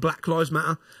calling on Black Lives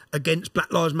Matter, against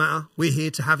Black Lives Matter. We're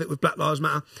here to have it with Black Lives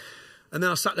Matter. And then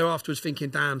I sat there afterwards thinking,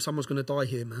 damn, someone's going to die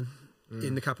here, man,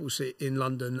 in the capital city, in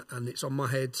London, and it's on my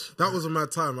head. That was a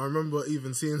mad time. I remember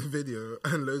even seeing the video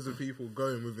and loads of people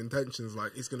going with intentions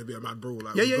like it's going to be a mad brawl,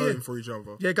 like going for each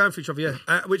other. Yeah, going for each other,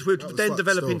 which would then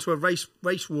develop into a race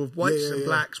war of whites and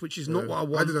blacks, which is not what I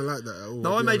want. I didn't like that at all.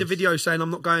 No, I made a video saying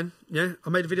I'm not going. Yeah, I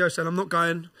made a video saying I'm not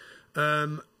going.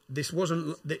 This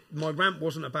wasn't, my rant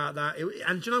wasn't about that.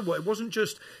 And do you know what? It wasn't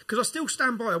just, because I still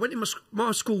stand by. I went in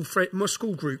my school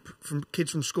group from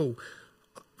kids from school.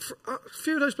 A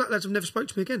few of those black lads have never spoke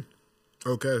to me again.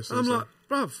 Okay. So I'm like,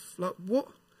 bruv, like what?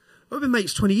 I've been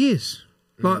mates 20 years.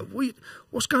 Like,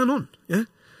 what's going on? Yeah?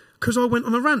 Because I went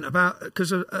on a rant about,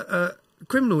 because a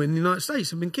criminal in the United States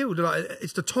had been killed. Like,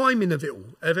 it's the timing of it all,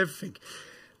 of everything.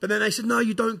 But then they said, no,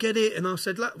 you don't get it. And I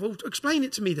said, well, explain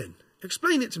it to me then.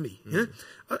 Explain it to me, yeah.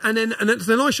 And then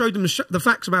I showed them the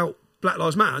facts about Black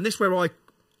Lives Matter, and this is where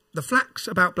the facts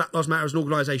about Black Lives Matter as an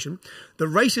organisation, the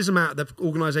racism out of the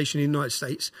organisation in the United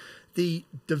States, the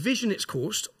division it's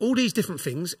caused, all these different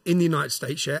things in the United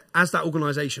States, yeah, as that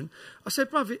organisation. I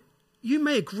said, bruv, you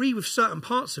may agree with certain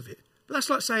parts of it, but that's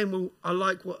like saying, well, I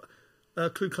like what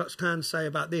Ku Klux Klan say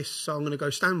about this, so I'm going to go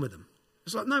stand with them.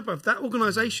 It's like, no, bruv, that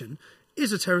organisation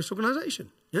is a terrorist organisation.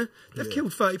 Yeah, they've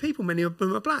killed 30 people. Many of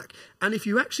them are black. And if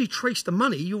you actually trace the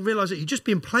money, you'll realise that you've just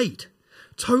been played,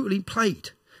 totally played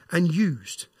and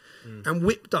used and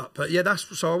whipped up. But yeah,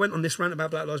 so I went on this rant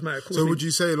about Black Lives Matter. So would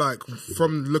you say, like,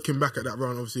 from looking back at that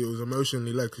rant, obviously it was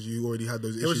emotionally led because you already had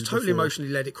those issues. It was totally before.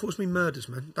 emotionally led. It caused me murders,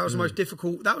 man. That was the most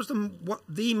difficult. That was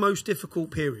the most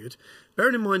difficult period.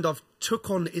 Bearing in mind, I've took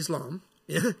on Islam.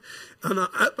 Yeah, and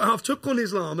I've took on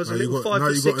Islam as a little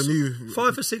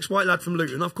 5'6" white lad from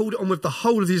Luton. I've called it on with the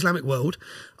whole of the Islamic world.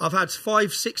 I've had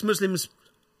 5-6 Muslims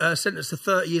sentenced to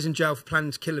 30 years in jail for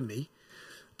planning to kill me.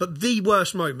 But the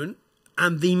worst moment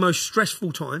and the most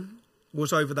stressful time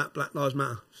was over that Black Lives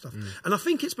Matter stuff. And I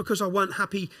think it's because I weren't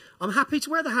happy. I'm happy to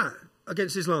wear the hat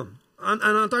against Islam, and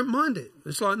I don't mind it.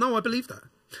 It's like, no, I believe that.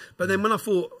 But then when I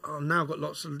thought, oh, now I've got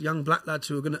lots of young black lads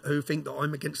who think that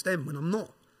I'm against them when I'm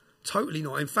not. Totally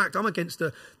not. In fact, I'm against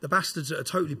the bastards that are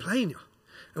totally playing you.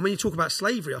 And when you talk about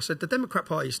slavery, I said the Democrat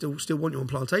Party still want you on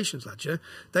plantations, lads. Yeah,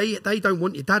 they don't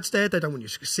want your dads there. They don't want you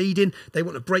succeeding. They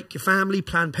want to break your family.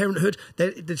 Planned Parenthood.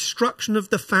 The destruction of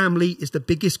the family is the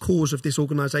biggest cause of this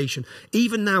organisation.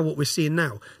 Even now, what we're seeing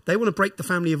now, they want to break the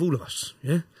family of all of us.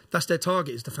 Yeah, that's their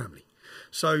target, is the family.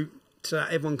 So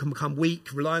everyone can become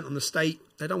weak, reliant on the state.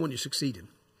 They don't want you succeeding.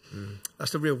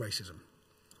 That's the real racism.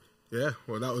 Yeah,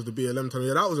 well, that was the BLM time.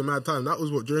 Yeah, that was a mad time. That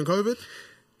was what, during COVID?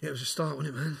 Yeah, it was a start,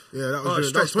 wasn't it, man? Yeah, that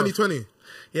was 2020.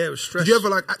 Yeah, it was stressful. Did you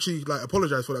ever actually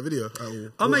apologise for that video at all?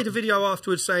 I made a video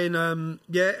afterwards saying,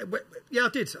 yeah, I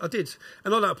did,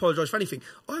 and I don't apologise for anything.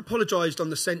 I apologised on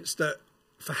the sense that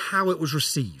for how it was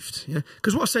received. Yeah,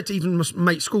 because what I said to even my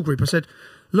mate school group, I said,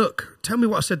 look, tell me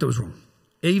what I said that was wrong.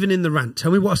 Even in the rant,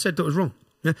 tell me what I said that was wrong.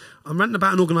 Yeah, I'm ranting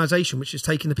about an organisation which is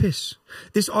taking the piss.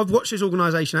 I've watched this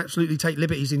organisation absolutely take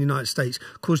liberties in the United States,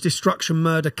 cause destruction,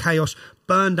 murder, chaos,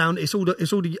 burn down. It's all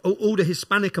the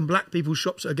Hispanic and black people's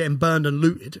shops that are getting burned and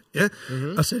looted. Yeah,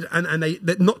 I said, and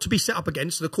they're not to be set up again.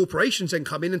 So the corporations then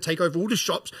come in and take over all the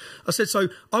shops. I said, so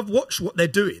I've watched what they're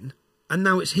doing, and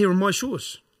now it's here on my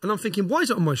shores. And I'm thinking, why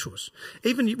is it on my shores?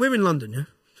 Even we're in London, yeah,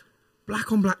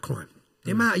 black on black crime.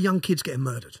 The amount of young kids getting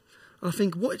murdered. And I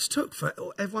think what it's took for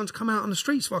everyone to come out on the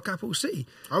streets for our capital city.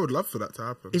 I would love for that to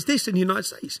happen. Is this in the United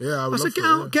States? Yeah, I would love said,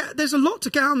 for it, yeah. There's a lot to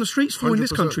get out on the streets for in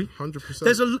this country.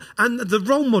 100%. And the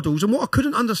role models, and what I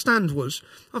couldn't understand was,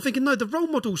 I'm thinking, no, the role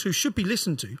models who should be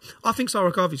listened to, I think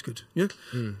Sarah Garvey's good. Yeah,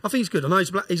 I think he's good. I know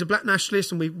he's a black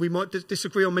nationalist, and we might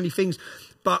disagree on many things.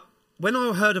 But when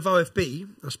I heard of OFB,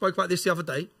 I spoke about this the other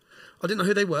day, I didn't know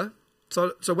who they were.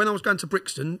 So when I was going to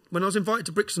Brixton, when I was invited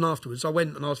to Brixton afterwards, I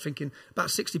went and I was thinking, about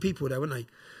 60 people were there, weren't they?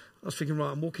 I was thinking,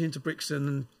 right, I'm walking into Brixton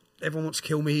and everyone wants to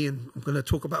kill me and I'm going to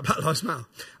talk about Black Lives Matter.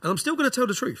 And I'm still going to tell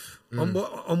the truth on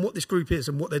what this group is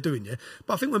and what they're doing, yeah?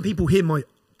 But I think when people hear my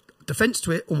defence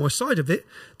to it or my side of it,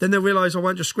 then they'll realise I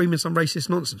won't just screaming some racist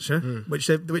nonsense, yeah? Which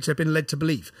they've been led to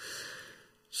believe.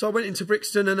 So I went into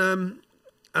Brixton and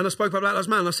I spoke about Black Lives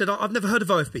Matter and I said, I've never heard of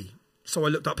OFB. So I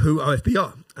looked up who OFB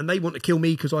are. And they want to kill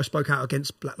me because I spoke out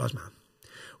against Black Lives Matter.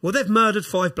 Well, they've murdered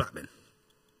 5 black men.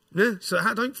 Yeah, so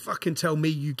don't fucking tell me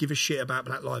you give a shit about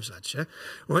black lives, lads, yeah?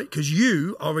 Right? Because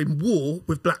you are in war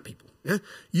with black people, yeah?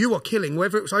 You are killing,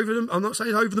 whether it was over them, I'm not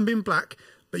saying over them being black,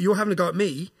 but you're having a go at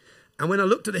me. And when I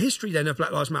looked at the history then of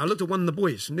Black Lives Matter, I looked at one of the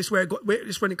boys, and this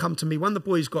is when it come to me. One of the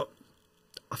boys got,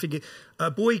 I think,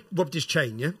 a boy robbed his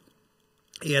chain, yeah?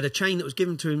 He had a chain that was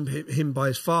given to him by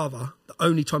his father, the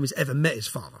only time he's ever met his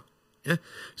father, yeah?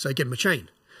 So he gave him a chain.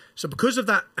 So because of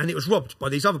that, and it was robbed by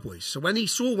these other boys. So when he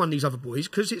saw one of these other boys,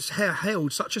 because it's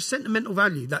held such a sentimental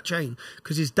value, that chain,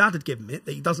 because his dad had given it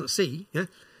that he doesn't see, yeah,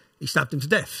 he stabbed him to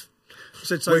death.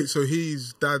 Wait, so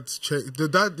his dad's chain,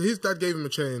 his dad gave him a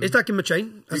chain. His dad gave him a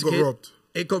chain. He got robbed.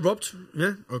 It got robbed,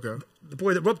 yeah. Okay. The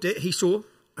boy that robbed it, he saw,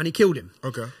 and he killed him.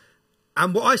 Okay.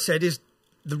 And what I said is,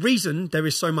 the reason there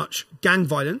is so much gang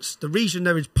violence, the reason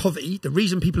there is poverty, the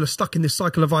reason people are stuck in this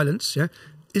cycle of violence, yeah,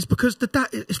 is because the dad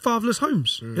is fatherless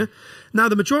homes. Yeah. Now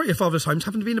the majority of fatherless homes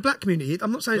happen to be in the black community.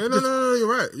 I'm not saying no,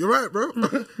 you're right, bro.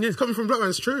 It's coming from black man.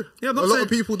 It's true. Yeah, a lot of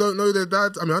people don't know their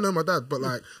dads. I mean, I know my dad, but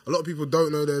like a lot of people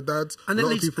don't know their dads. And a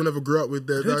lot of people never grew up with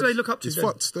their dads. Who do they look up to? It's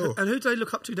fucked still. And who do they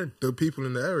look up to then? The people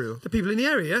in the area. The people in the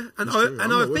area, yeah. And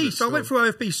OFB. So I went through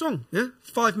OFB's song. Yeah,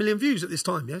 5 million views at this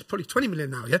time. Yeah, it's probably 20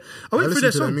 million now. Yeah, I went through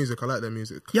their song. Their music. I like their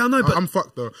music. Yeah, I know, but I'm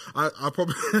fucked though. I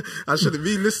probably I shouldn't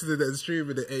be listening to it and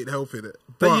streaming it. Ain't helping it.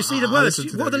 But you see the words.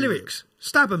 What are the lyrics?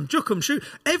 Stab them, juke them, shoot.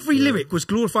 Every lyric was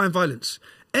glorifying violence.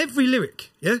 Every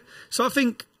lyric, yeah? So I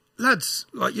think, lads,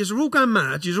 like, you're all going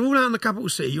mad. You're all out in the capital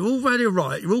city. You're all ready to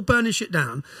riot. You're all burning shit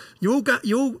down. You're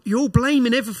all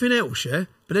blaming everything else, yeah?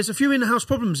 But there's a few in-the-house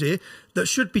problems here that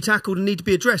should be tackled and need to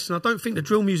be addressed. And I don't think the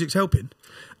drill music's helping.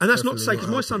 And that's not to say, because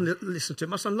my son listens to it.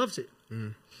 My son loves it.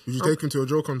 Would you take him to a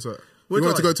drill concert? You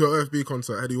want to go to an OFB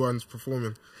concert, Heady One's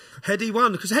performing. Heady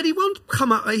One, because Heady One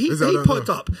come up, he piped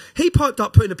up. He piped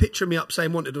up putting a picture of me up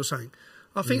saying wanted or something.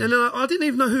 I think, and then I didn't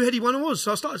even know who Heady One was,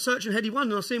 so I started searching Heady One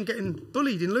and I see him getting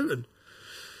bullied in Luton.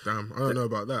 Damn, I don't know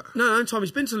about that. No, the only time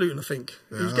he's been to Luton, I think.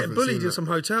 Yeah, he was getting bullied in some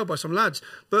hotel by some lads.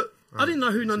 But I didn't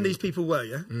know who none of these people were,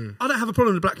 yeah? I don't have a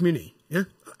problem with the black community, yeah?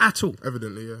 At all.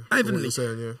 Evidently, yeah. Evidently. What you're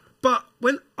saying, yeah. But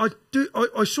when I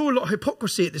saw a lot of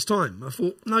hypocrisy at this time. I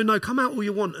thought, no, come out all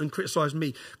you want and criticise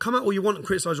me. Come out all you want and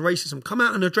criticise racism. Come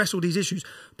out and address all these issues.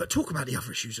 But talk about the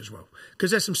other issues as well. Because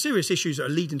there's some serious issues that are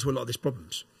leading to a lot of these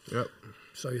problems. Yep.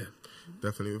 So, yeah.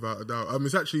 Definitely, without a doubt.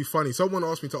 It's actually funny. Someone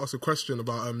asked me to ask a question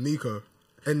about Nico.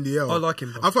 NDL. I like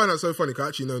him, bro. I find that so funny because I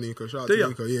actually know Nico. Shout out to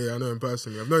Nico. Yeah, I know him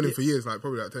personally. I've known him for years, like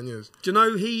probably like 10 years. Do you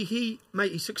know,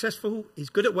 mate, he's successful.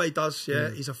 He's good at what he does, yeah.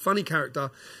 He's a funny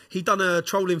character. He done a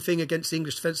trolling thing against the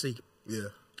English Defence League. Yeah.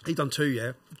 He done 2,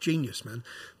 yeah. Genius, man.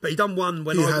 But he done one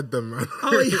when He had them, man.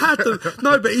 Oh, he had them.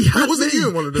 No, but he had wasn't me. you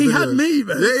in one of the He videos? had me,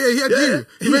 man. Yeah, he had you.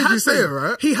 He made you say it,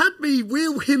 right? He had me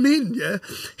wheel him in, yeah.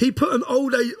 He put an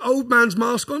old man's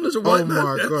mask on as a white man.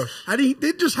 Oh, my gosh. And he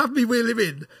did just have me wheel him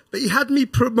in, but he had me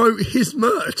promote his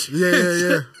merch.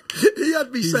 Yeah. He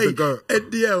had me He's say the goat.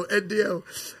 NDL.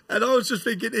 And I was just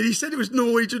thinking, and he said it was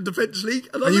Norwegian Defence League.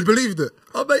 And you believed it?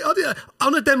 I did.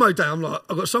 On a demo day, I'm like,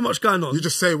 I've got so much going on. You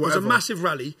just say whatever. It was a massive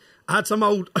rally. I had some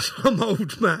old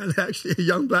man, actually a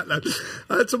young black lad.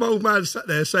 I had some old man sat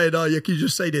there saying, "Oh, yeah, can you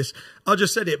just say this?" I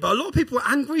just said it, but a lot of people were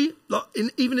angry. Like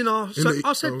even in our,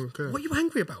 I said, "What are you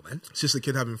angry about, man?" It's just a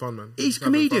kid having fun, man. He's a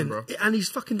comedian, and he's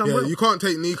fucking done well. You can't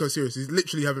take Nico serious. He's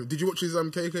literally having. Did you watch his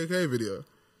KKK video?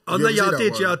 Oh, no, yeah, I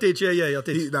did. I did.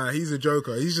 He's a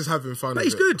joker. He's just having fun. But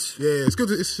he's good. Yeah, it's good.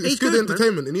 It's good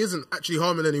entertainment, and he isn't actually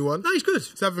harming anyone. No, he's good.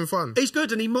 He's having fun. He's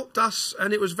good, and he mocked us,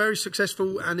 and it was very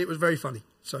successful, and it was very funny.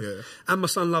 So, yeah. And my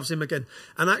son loves him again.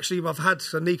 And actually, I've had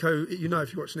Nico. You know,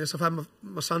 if you're watching this, I've had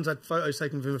my son's had photos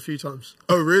taken of him a few times.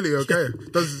 Oh, really? Okay.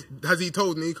 Has he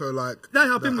told Nico like?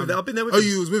 No, I've been there with him. Oh,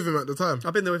 you was with him at the time.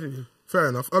 I've been there with him. Fair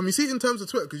enough. You see, in terms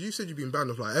of Twitter, because you said you've been banned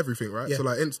of like everything, right? Yeah. So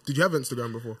like, did you have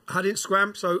Instagram before? I had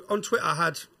Instagram. So on Twitter, I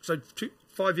had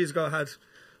 5 years ago, I had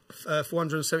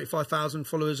 475,000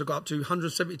 followers. I got up to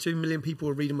 172 million people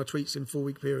were reading my tweets in a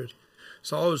 4-week period.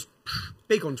 So I was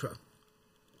big on Twitter.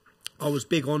 I was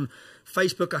big on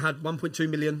Facebook. I had 1.2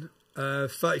 million.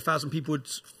 30,000 people would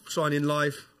sign in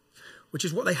live, which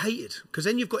is what they hated, because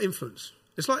then you've got influence.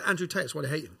 It's like Andrew Tate. That's why they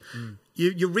hate him.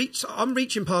 I'm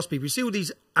reaching past people. You see all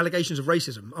these allegations of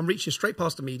racism. I'm reaching straight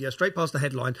past the media, straight past the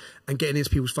headline, and getting into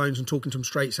people's phones and talking to them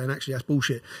straight, saying, actually, that's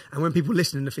bullshit. And when people are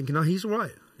listening, they're thinking, oh, he's all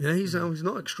right. Yeah, he's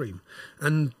not extreme.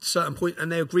 And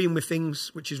they're agreeing with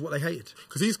things, which is what they hated.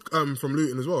 Because he's from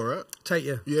Luton as well, right? Tate,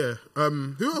 yeah. Yeah.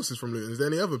 Who else is from Luton? Is there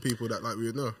any other people that like we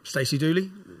would know? Stacey Dooley.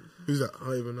 Who's that? I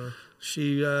don't even know.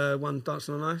 She won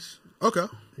Dancing on Ice. Okay.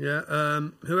 Yeah.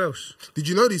 Who else? Did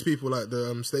you know these people like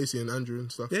the Stacey and Andrew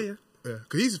and stuff? Yeah. Yeah.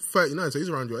 Because he's 39, so he's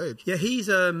around your age. Yeah, he's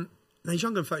younger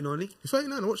than 39, isn't he? He's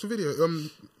 39. I watched the video.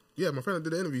 Yeah, my friend that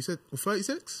did the interview said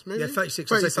 36, maybe? Yeah, 36.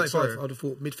 36, I'd say 35. sorry. I'd have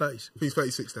thought mid-30s. He's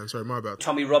 36 then, sorry, my bad.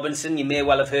 Tommy Robinson, you may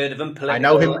well have heard of him. I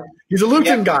know him. He's a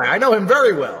Luton guy. I know him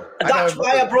very well. That's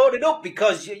why I brought it up,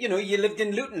 because, you know, you lived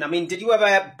in Luton. I mean, did you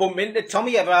ever bump into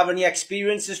Tommy? Ever have any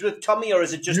experiences with Tommy, or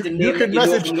is it just a name? You can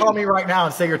message Tommy right now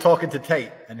and say you're talking to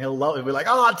Tate, and he'll be like,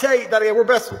 oh, Tate, we're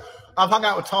best. I've hung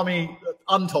out with Tommy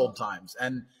untold times.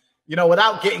 And, you know,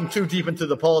 without getting too deep into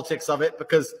the politics of it,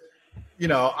 because, you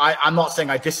know, I'm not saying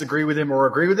I disagree with him or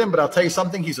agree with him, but I'll tell you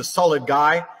something. He's a solid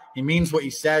guy. He means what he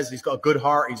says. He's got a good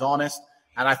heart. He's honest.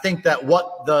 And I think that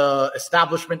what the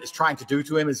establishment is trying to do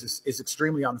to him is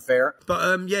extremely unfair.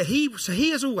 But, yeah, he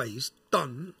has always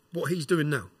done what he's doing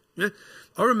now. Yeah?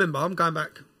 I remember, I'm going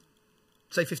back,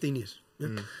 say, 15 years.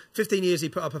 Yeah? 15 years, he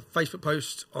put up a Facebook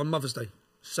post on Mother's Day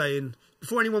saying,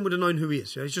 before anyone would have known who he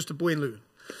is, he's just a boy in Luton.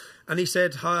 And he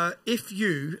said, if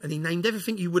you, and he named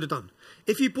everything you would have done.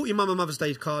 If you bought your mum a Mother's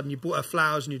Day card and you bought her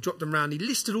flowers and you dropped them around, he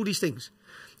listed all these things.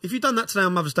 If you'd done that today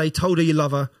on Mother's Day, told her you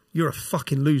love her, you're a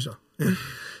fucking loser. Yeah?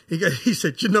 He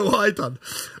said, do you know what I done?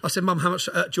 I said, Mum, how much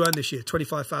do you earn this year?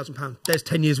 £25,000. There's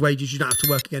 10 years' wages. You don't have to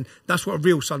work again. That's what a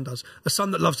real son does. A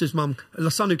son that loves his mum, a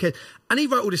son who cares. And he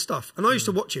wrote all this stuff. And I used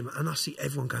to watch him, and I see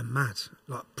everyone going mad,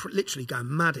 like literally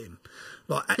going mad at him.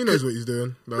 Like, he knows what he's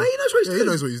doing. No. He knows what he's doing. He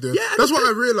knows what he's doing. Yeah, that's what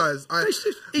I realised.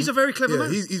 He's a very clever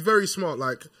man. He's very smart.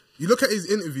 Like, you look at his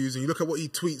interviews and you look at what he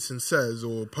tweets and says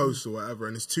or posts or whatever,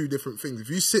 and it's two different things. If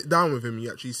you sit down with him and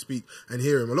you actually speak and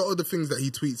hear him, a lot of the things that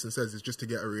he tweets and says is just to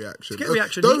get a reaction.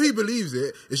 Though he believes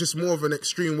it, it's just more of an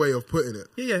extreme way of putting it.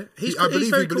 Yeah. I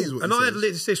believe he believes what he says. And I had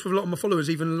this with a lot of my followers,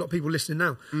 even a lot of people listening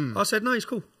now. I said, no, he's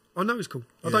cool. I know he's cool.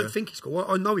 I don't think he's cool.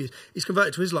 I know he is. He's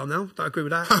converted to Islam now. Don't agree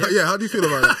with that. Yeah, how do you feel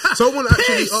about that? Someone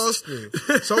actually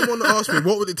asked me,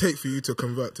 what would it take for you to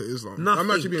convert to Islam? Nothing.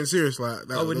 I'm actually being serious like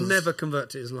that. I would never convert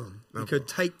to Islam. You could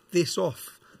take this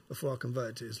off before I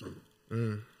converted to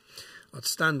Islam. I'd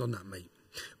stand on that, mate.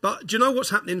 But do you know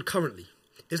what's happening currently?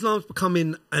 Islam's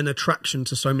becoming an attraction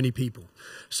to so many people.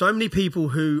 So many people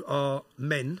who are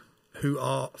men, who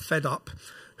are fed up,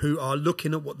 who are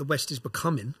looking at what the West is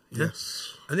becoming. Yeah?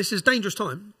 Yes. And this is a dangerous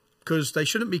time, because they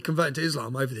shouldn't be converted to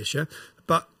Islam over this, yeah?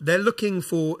 But they're looking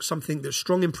for something that's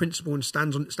strong in principle and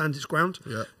stands its ground,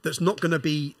 that's not going to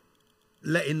be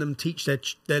letting them teach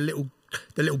their little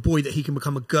boy that he can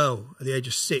become a girl at the age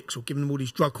of 6, or giving them all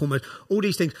these drug hormones, all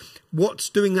these things. What's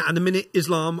doing that at the minute?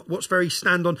 Islam. What's very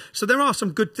stand on? So there are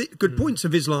some good points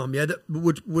of Islam, yeah, that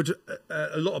would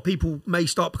a lot of people may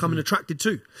start becoming attracted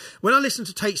to. When I listened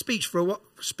to Tate speak for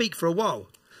a while,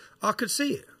 I could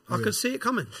see it. I could see it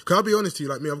coming. Can I be honest with you?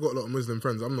 Like me, I've got a lot of Muslim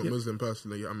friends. I'm not Muslim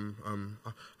personally. I don't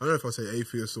know if I say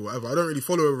atheist or whatever. I don't really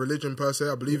follow a religion per se.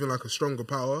 I believe in like a stronger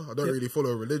power. I don't really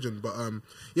follow a religion, but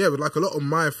but like a lot of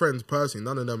my friends personally,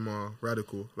 none of them are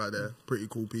radical. Like they're pretty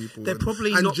cool people. They're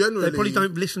probably not. Generally, they probably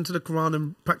don't listen to the Quran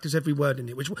and practice every word in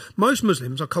it. Which most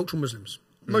Muslims are cultural Muslims.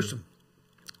 Most of them.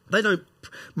 They don't.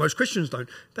 Most Christians don't.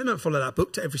 They don't follow that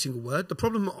book to every single word. The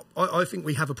problem, I think,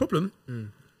 we have a problem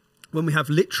when we have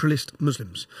literalist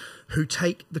Muslims who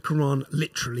take the Quran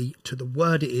literally to the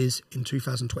word it is in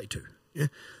 2022. Yeah,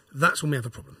 that's when we have a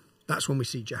problem. That's when we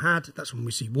see jihad. That's when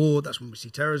we see war. That's when we see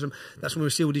terrorism. That's when we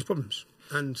see all these problems.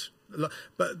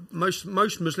 But most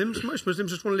Muslims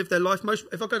just want to live their life.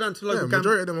 If I go down to the local,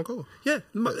 majority of them are cool. Yeah,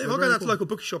 if I go down to the local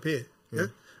bookie shop here,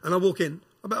 and I walk in,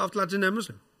 I bet half the lads in there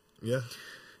Muslim. Yeah.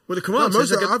 Well, the Quran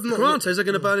says they're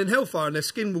going to burn in hellfire and their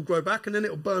skin will grow back and then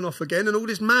it'll burn off again and all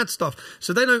this mad stuff.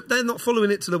 So they're not following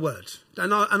it to the word.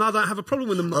 And I don't have a problem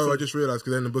with them not I just realised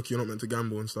because in the book you're not meant to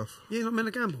gamble and stuff. Yeah, you're not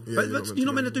meant to gamble. Yeah, you're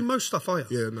not meant to do most stuff, are you?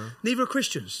 Yeah, no. Neither are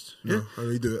Christians. No, and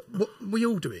we do it. We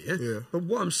all do it, yeah? Yeah. But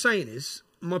what I'm saying is,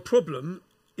 my problem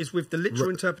is with the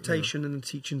literal interpretation and the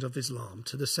teachings of Islam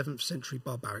to the 7th century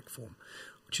barbaric form,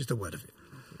 which is the word of it.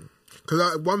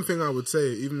 Because one thing I would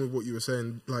say, even with what you were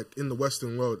saying, like in the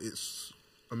Western world, it's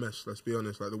a mess. Let's be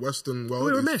honest. Like the Western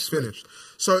world is finished. Man.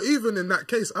 So even in that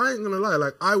case, I ain't gonna lie.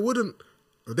 Like I wouldn't.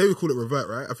 They would call it revert,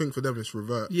 right? I think for them it's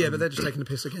revert. Yeah, but they're just taking the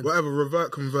piss again. Whatever,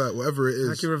 revert, convert, whatever it is.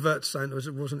 Like you revert to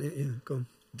something, wasn't it? Yeah, go on.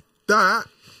 That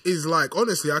is like,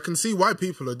 honestly, I can see why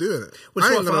people are doing it. Well,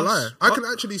 I ain't gonna lie. I can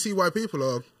actually see why people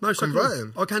are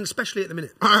converting. I can, especially at the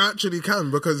minute. I actually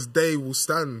can, because they will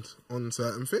stand on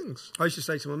certain things. I used to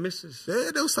say to my missus, yeah,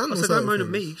 they'll stand on certain things. I said, don't moan at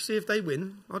me. See if they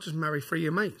win, I'll just marry 3 of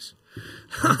your mates.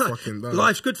 I'm fucking done.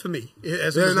 Life's good for me.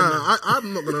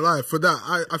 I'm not gonna lie. For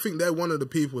that, I think they're one of the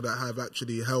people that have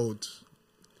actually held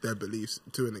their beliefs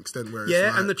to an extent where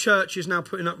it's and the church is now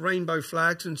putting up rainbow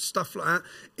flags and stuff like that.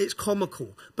 It's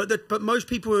comical. But most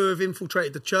people who have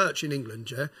infiltrated the church in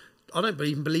England, I don't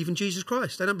even believe in Jesus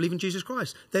Christ. They don't believe in Jesus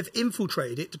Christ. They've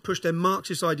infiltrated it to push their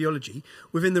Marxist ideology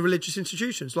within the religious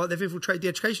institutions. Like they've infiltrated the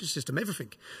education system,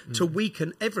 everything, to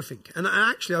weaken everything. And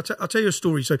actually, I'll tell you a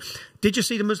story. So, did you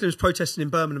see the Muslims protesting in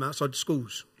Birmingham outside the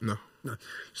schools? No.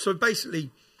 So basically,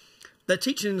 they're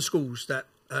teaching in the schools that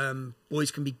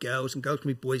boys can be girls and girls can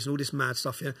be boys and all this mad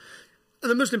stuff, yeah. And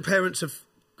the Muslim parents have,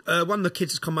 one of the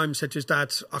kids has come home and said to his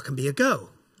dad, I can be a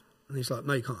girl. And he's like,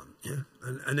 no, you can't, yeah.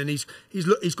 And then he's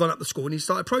gone up the school and he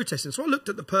started protesting. So I looked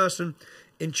at the person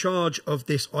in charge of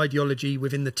this ideology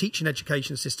within the teaching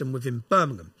education system within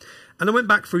Birmingham. And I went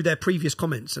back through their previous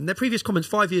comments. And their previous comments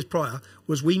 5 years prior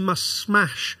was, we must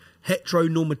smash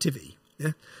heteronormativity.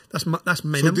 Yeah, that's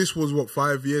men. So this was what,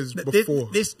 5 years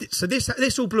before?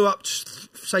 This all blew up,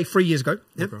 say 3 years ago.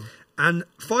 Yeah? Okay. And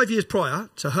 5 years prior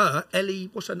to her,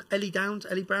 Ellie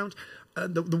Brown,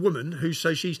 the woman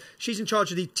she's in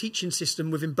charge of the teaching system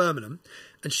within Birmingham,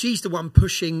 and she's the one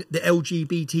pushing the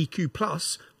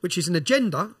LGBTQ+, which is an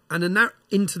agenda and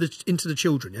into the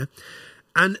children. Yeah,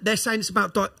 and they're saying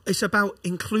it's about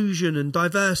inclusion and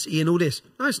diversity and all this.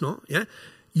 No, it's not. Yeah,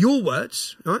 your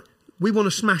words, right? We want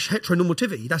to smash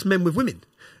heteronormativity. That's men with women.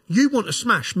 You want to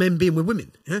smash men being with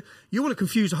women. Yeah? You want to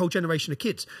confuse a whole generation of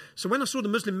kids. So when I saw the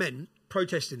Muslim men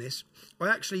protesting this, I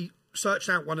actually searched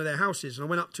out one of their houses and I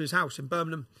went up to his house in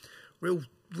Birmingham,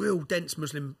 real dense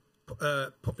Muslim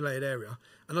populated area.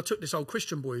 And I took this old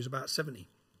Christian boy who's about 70.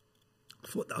 I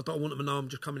thought, I don't want him to know I'm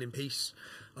just coming in peace.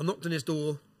 I knocked on his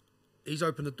door. He's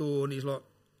opened the door and he's like,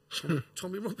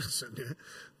 Tommy Robinson, yeah?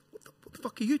 What the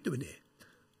fuck are you doing here?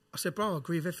 I said, bro, I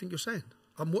agree with everything you're saying.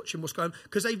 I'm watching what's going on.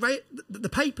 Because the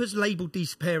papers labelled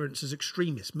these parents as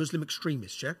extremists, Muslim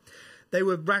extremists, yeah? They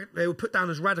were put down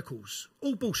as radicals.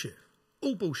 All bullshit.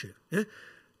 All bullshit, yeah?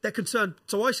 They're concerned.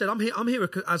 So I said, I'm here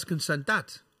as a concerned dad.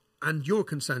 And you're a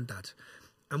concerned dad.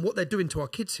 And what they're doing to our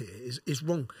kids here is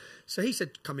wrong. So he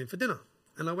said, come in for dinner.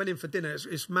 And I went in for dinner.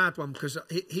 It's a mad one because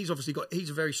he's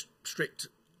a very strict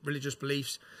religious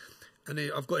beliefs. And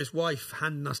I've got his wife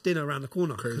handing us dinner around the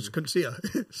corner because I couldn't see her.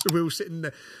 So we were all sitting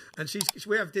there. And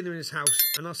we have dinner in his house.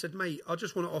 And I said, mate, I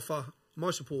just want to offer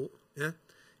my support, yeah,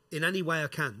 in any way I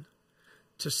can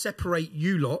to separate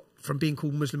you lot from being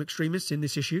called Muslim extremists in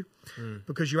this issue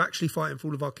because you're actually fighting for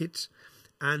all of our kids.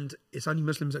 And it's only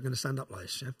Muslims that are going to stand up like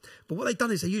this, yeah? But what they've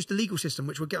done is they used the legal system,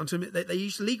 which we'll get onto. They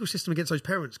used the legal system against those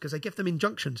parents because they give them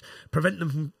injunctions, prevent them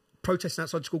from protesting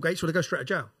outside school gates or they go straight to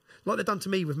jail. Like they've done to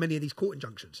me with many of these court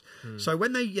injunctions. So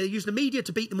when they use the media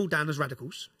to beat them all down as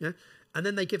radicals, yeah, and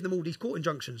then they give them all these court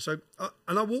injunctions. So,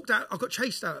 and I walked out, I got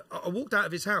chased out. I walked out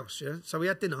of his house, yeah. So we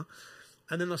had dinner,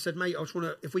 And then I said, mate,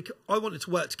 I wanted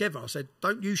to work together. I said,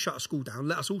 don't you shut a school down.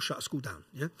 Let us all shut a school down.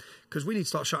 Yeah. Because we need to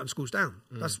start shutting schools down.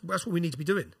 That's what we need to be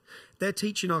doing. They're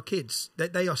teaching our kids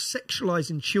that they are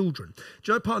sexualising children.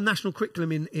 Do you know part of national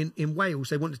curriculum in Wales,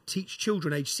 they want to teach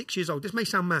children aged 6 years old. This may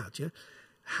sound mad, yeah?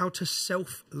 How to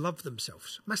self-love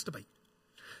themselves. Masturbate.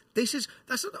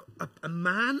 That's a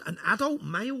man, an adult,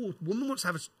 male or woman wants to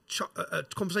have a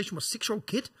conversation with a 6-year-old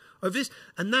kid over this.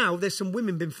 And now there's some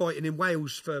women been fighting in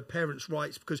Wales for parents'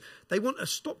 rights because they want to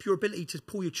stop your ability to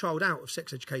pull your child out of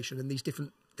sex education and these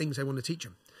different things they want to teach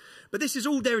them. But this is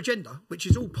all their agenda, which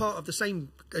is all part of the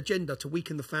same agenda to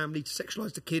weaken the family, to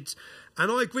sexualise the kids. And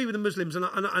I agree with the Muslims.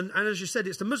 And as you said,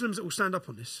 it's the Muslims that will stand up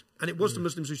on this. And it was the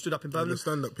Muslims who stood up in Birmingham. The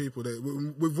stand-up people,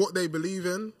 with what they believe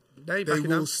in, they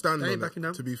will stand on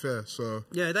it, to be fair. So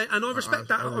yeah, and I respect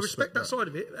that. I respect that side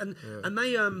of it. And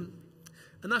they and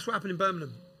that's what happened in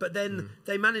Birmingham. But then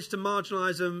they managed to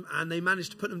marginalise them and they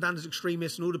managed to put them down as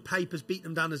extremists, and all the papers beat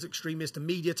them down as extremists. The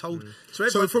media told.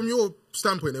 So from your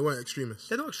standpoint, they weren't extremists?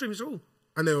 They're not extremists at all.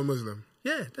 And they were Muslim?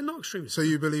 Yeah, they're not extremists. So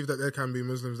you believe that there can be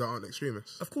Muslims that aren't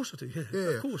extremists? Of course I do,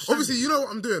 yeah. Of course. Obviously, you know what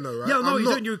I'm doing though, right? Yeah, I know what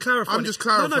you're doing. You're clarifying. I'm just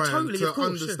clarifying totally, to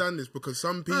understand this, because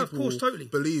some people totally.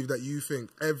 believe that you think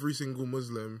every single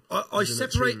Muslim I is an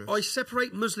extremist. I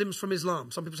separate Muslims from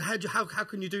Islam. Some people say, how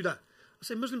can you do that? I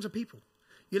say Muslims are people.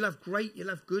 You'll have great, you'll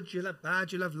have good, you'll have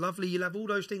bad, you'll have lovely, you'll have all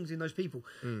those things in those people.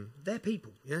 They're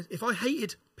people. Yeah. If I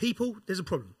hated people, there's a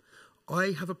problem.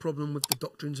 I have a problem with the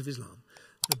doctrines of Islam,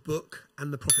 the book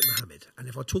and the Prophet Muhammad. And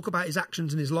if I talk about his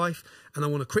actions in his life and I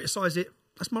want to criticise it,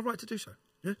 that's my right to do so.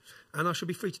 Yeah? And I should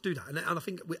be free to do that. And I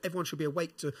think everyone should be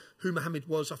awake to who Muhammad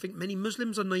was. I think many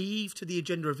Muslims are naive to the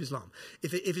agenda of Islam.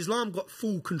 If Islam got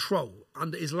full control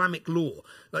under Islamic law,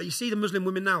 like you see the Muslim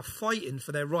women now fighting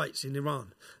for their rights in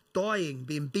Iran, dying,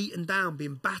 being beaten down,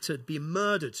 being battered, being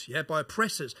murdered, yeah, by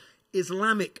oppressors,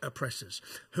 Islamic oppressors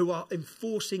who are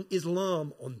enforcing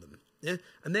Islam on them, yeah,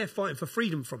 and they're fighting for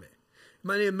freedom from it.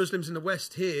 Many of Muslims in the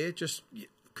West here, just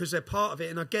because they're part of it,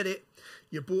 and I get it,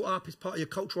 you're brought up, it's part of your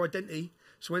cultural identity,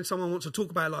 so when someone wants to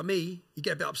talk about it like me, you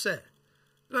get a bit upset.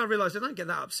 But I realise I don't get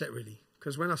that upset really,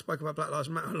 because when I spoke about Black Lives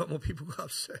Matter, a lot more people got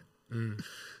upset.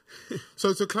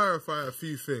 So to clarify a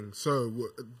few things, so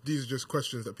these are just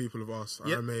questions that people have asked.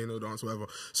 Yep. I may know the answer, whatever.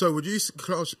 So would you,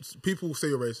 people say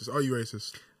you're racist. Are you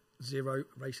racist? Zero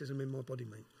racism in my body,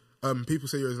 mate. People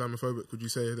say you're Islamophobic. Would you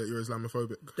say that you're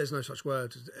Islamophobic? There's no such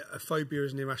word. A phobia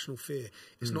is an irrational fear.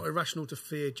 It's not irrational to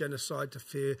fear genocide, to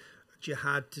fear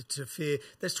jihad, to fear.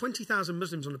 There's 20,000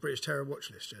 Muslims on the British terror watch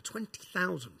list. Yeah?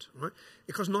 20,000, right?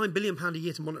 It costs £9 billion a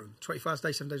year to monitor them, 25 hours a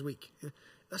day, 7 days a week. Yeah?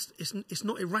 It's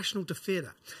not irrational to fear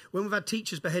that. When we've had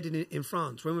teachers beheaded in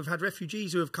France, when we've had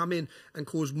refugees who have come in and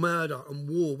caused murder and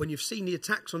war, when you've seen the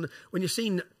attacks when you've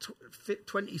seen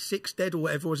 26 dead or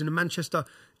whatever was in the Manchester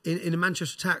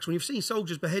attacks, when you've seen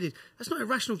soldiers beheaded, that's not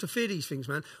irrational to fear these things,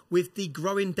 man. With the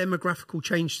growing demographical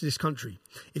change to this country,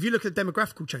 if you look at the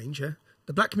demographical change, yeah,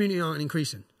 the black community aren't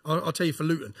increasing. I'll tell you for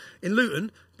Luton. In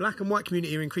Luton, black and white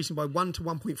community are increasing by 1 to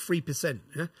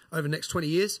 1.3% over the next 20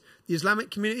 years. The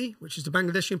Islamic community, which is the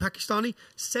Bangladeshi and Pakistani,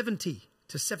 70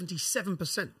 to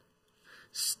 77%.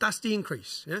 That's the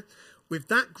increase. Yeah? With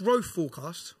that growth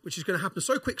forecast, which is going to happen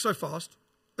so quick, so fast,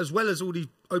 as well as all the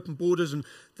open borders and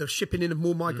the shipping in of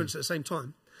more migrants at the same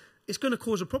time, it's going to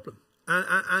cause a problem.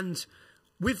 And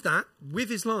with that,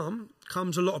 with Islam,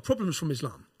 comes a lot of problems from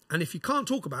Islam. And if you can't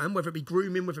talk about them, whether it be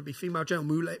grooming, whether it be female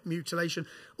genital mutilation,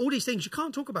 all these things you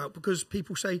can't talk about because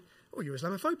people say, oh, you're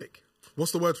Islamophobic.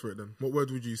 What's the word for it then? What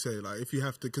word would you say? Like, if you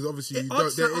have to, because obviously you have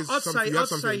something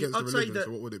against the religion,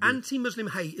 so what would it be? Anti-Muslim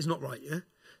hate is not right, yeah?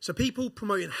 So people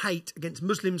promoting hate against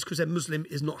Muslims because they're Muslim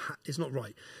is not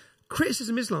right.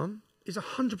 Criticism of Islam is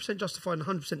 100% justified and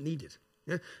 100% needed.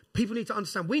 Yeah? People need to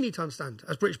understand, we need to understand,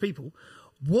 as British people,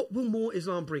 what will more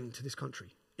Islam bring to this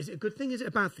country? Is it a good thing? Is it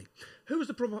a bad thing? Who was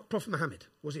the Prophet Muhammad?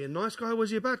 Was he a nice guy or was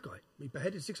he a bad guy? He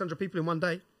beheaded 600 people in one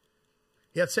day.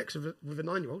 He had sex with a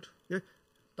 9-year-old. Yeah?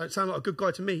 Don't sound like a good guy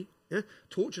to me. Yeah?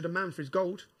 Tortured a man for his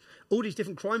gold. All these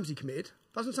different crimes he committed.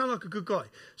 Doesn't sound like a good guy.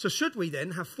 So should we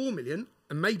then have 4 million,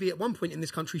 and maybe at one point in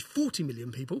this country 40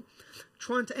 million people,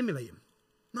 trying to emulate him?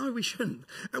 No, we shouldn't.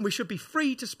 And we should be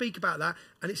free to speak about that,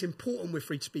 and it's important we're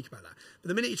free to speak about that. But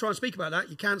the minute you try and speak about that,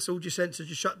 you're cancelled, you're censored,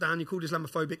 you're shut down, you're called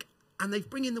Islamophobic, and they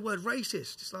bring in the word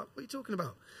racist. It's like, what are you talking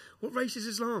about? What race is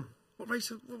Islam? What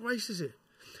race is it?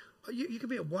 You could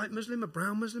be a white Muslim, a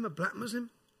brown Muslim, a black Muslim.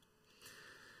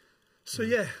 So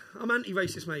yeah, I'm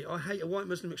anti-racist, mate. I hate a white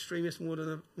Muslim extremist more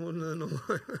than a normal.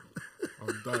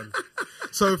 I'm done.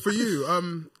 So for you,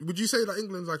 would you say that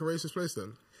England's like a racist place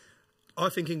then? I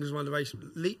think England's one of the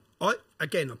racist.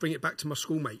 I bring it back to my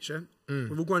schoolmates, yeah?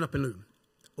 We've all grown up in Luton.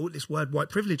 all this word white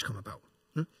privilege come about.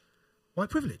 White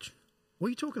privilege? What are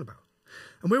you talking about?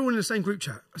 And we're all in the same group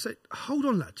chat. I said, hold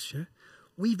on, lads. Yeah?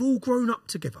 We've all grown up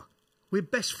together. We're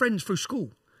best friends through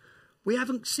school. We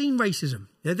haven't seen racism.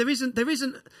 Yeah, there isn't.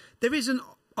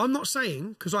 I'm not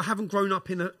saying, because I haven't grown up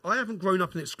in an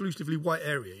exclusively white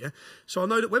area. Yeah, so I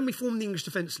know that when we formed the English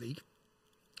Defence League,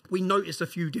 we noticed a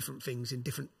few different things in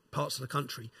different parts of the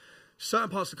country. Certain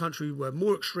parts of the country were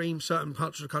more extreme. Certain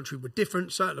parts of the country were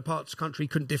different. Certain parts of the country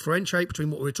couldn't differentiate between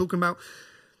what we were talking about.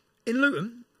 In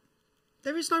Luton,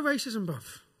 there is no racism,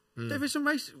 bruv. There isn't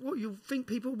racism. What, you think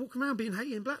people walking around being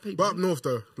hating black people? But up north,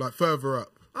 though, like further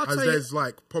up, I'll tell there's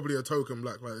like probably a token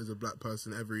black, like there's a black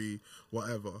person every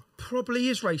whatever. Probably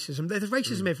is racism. There's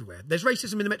racism everywhere. There's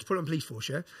racism in the Metropolitan Police Force,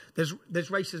 yeah? There's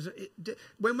racism.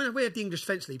 When we had the English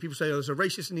Defence League, people say, oh, there's a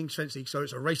racist in the English Defence League, so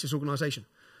it's a racist organisation.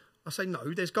 I say,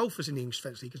 no, there's golfers in the English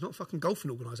Defence League. It's not a fucking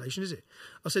golfing organisation, is it?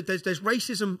 I said, there's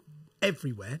racism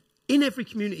everywhere, in every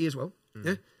community as well,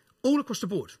 yeah? All across the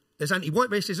board. There's anti-white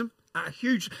racism at a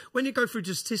huge... When you go through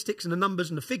the statistics and the numbers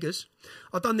and the figures,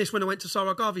 I've done this when I went to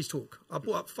Sarah Garvey's talk. I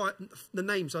brought up the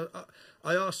names.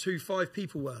 I asked who 5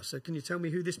 people were. So can you tell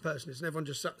me who this person is? And everyone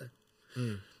just sat there.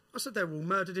 I said they were all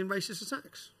murdered in racist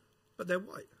attacks, but they're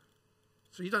white.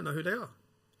 So you don't know who they are.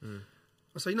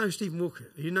 I say, you know who Stephen Walker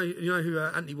is? You know who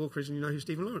Anthony Walker is, and you know who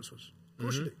Stephen Lawrence was? Of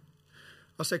course you do.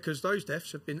 I said, because those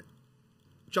deaths have been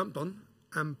jumped on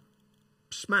and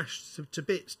smashed to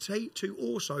bits to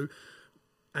also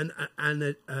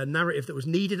a narrative that was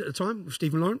needed at the time with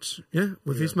Stephen Lawrence,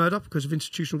 with his murder because of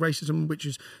institutional racism, which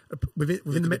is within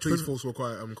the police force were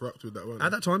quite corrupt with that, weren't they?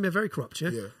 At that time, they're very corrupt,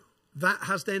 yeah. That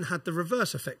has then had the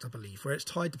reverse effect, I believe, where it's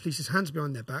tied the police's hands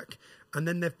behind their back, and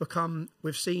then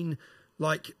we've seen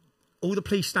like all the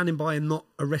police standing by and not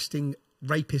arresting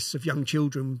rapists of young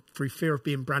children through fear of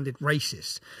being branded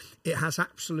racist. It has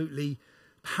absolutely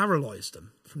paralysed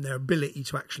them from their ability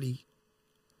to actually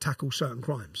tackle certain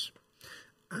crimes.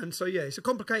 And so, yeah, it's a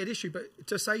complicated issue, but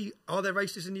to say, are there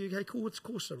racists in the UK? Of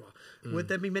course there are. Would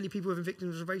there be many people who have been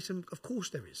victims of racism? Of course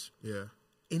there is. Yeah.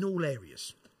 In all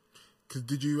areas. Cause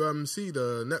did you see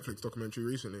the Netflix documentary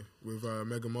recently with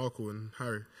Meghan Markle and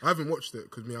Harry? I haven't watched it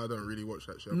because I don't really watch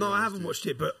that show. No, I haven't watched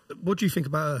it, but what do you think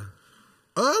about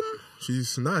her?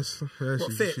 She's nice. Yeah,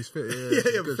 she's fit.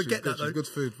 Yeah, forget that though. She's good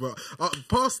food. But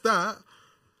past that,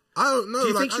 I don't know. Do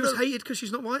you think she was hated because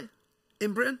she's not white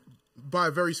in Britain? By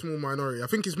a very small minority. I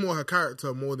think it's more her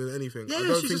character more than anything. Yeah, I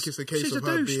don't think it's a case of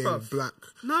her being black.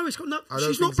 No, it's got no.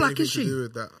 She's not black, is she? To do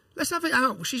with that. Let's have it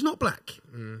out. She's not black,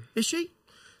 is she?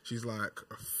 She's like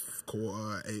a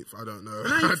quarter, eighth. I don't know.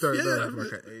 I don't know.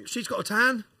 Like an eighth. She's got a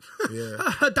tan. Yeah.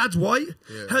 Her dad's white.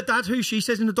 Yeah. Her dad, who she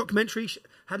says in the documentary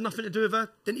had nothing to do with her.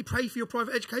 Didn't he pray for your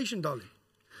private education, darling?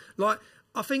 Like,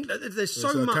 I think that there's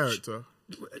so much. Character.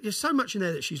 There's so much in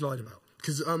there that she's lied about.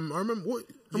 Because I remember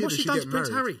what she done to Prince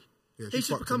Harry. Yeah, he's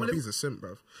a simp,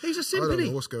 bruv. He's a simp, I don't isn't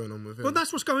know what's going on with him. Well,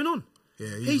 that's what's going on.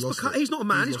 Yeah, he's not a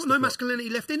man. He's got no masculinity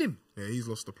left in him. Yeah, he's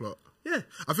lost the plot. Yeah,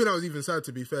 I think that was even sad,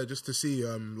 to be fair, just to see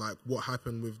like what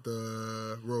happened with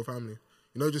the royal family.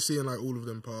 You know, just seeing like all of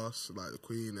them pass, like the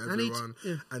Queen, everyone,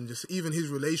 and just even his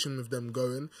relation with them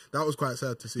going. That was quite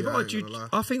sad to see. Yeah,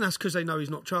 I think that's because they know he's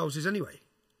not Charles's anyway.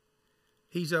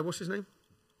 He's what's his name?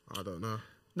 I don't know.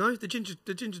 No, the ginger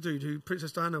dude who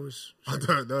Princess Diana was. I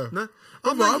don't know. No,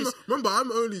 remember,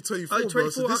 I'm only 24, bro.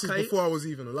 So this is before I was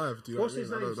even alive. Do you what's know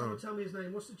his name? Someone tell me his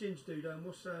name. What's the ginger dude?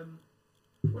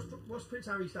 What's Prince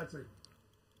Harry's dad's name?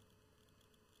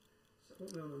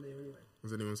 What we on there anyway?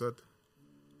 Has anyone said?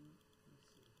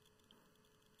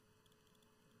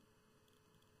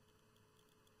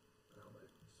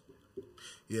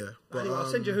 Yeah, but anyway,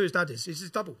 I'll send you who his dad is. It's his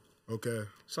double. Okay.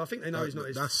 So I think they know he's not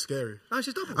his... That's scary. No, it's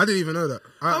his double. I didn't even know that.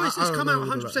 It's come out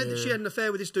 100% that she had an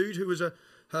affair with this dude who was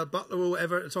her butler or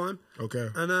whatever at the time. Okay.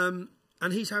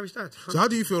 And he's Harry's dad. 100%. So how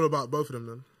do you feel about both of them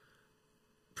then?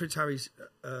 Prince Harry's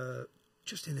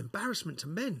just an embarrassment to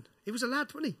men. He was a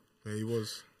lad, wasn't he? Yeah, he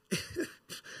was.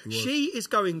 She is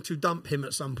going to dump him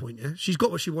at some point, yeah? She's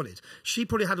got what she wanted. She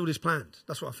probably had all this planned.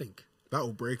 That's what I think. That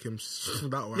will break him.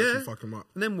 That will actually fuck him up.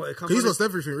 And then what? He's lost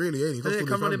everything, really, ain't he? And then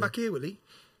come running back here, will he?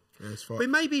 Yeah, it's fucked. But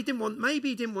maybe he didn't want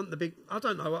the big... I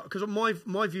don't know, because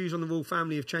my views on the royal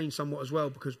family have changed somewhat as well,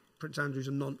 because Prince Andrew's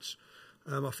a nonce.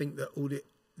 I think that all the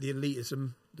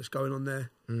elitism that's going on there.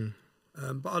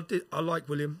 But I like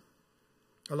William.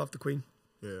 I love the Queen.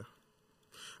 Yeah.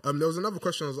 There was another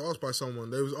question I was asked by someone.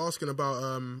 They was asking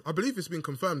about, I believe it's been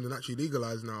confirmed and actually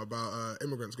legalised now, about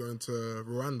immigrants going to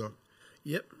Rwanda.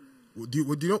 Yep. Do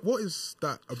you know what is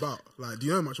that about? Like, do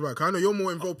you know much about it? 'Cause I know you're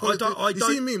more involved. I You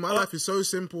see me, my life is so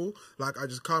simple. Like, I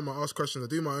just come, I ask questions, I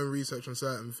do my own research on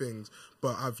certain things.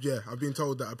 But I've been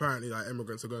told that apparently like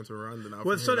immigrants are going to Rwanda now.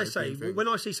 Well, so they say. When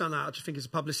I see something like that, I just think it's a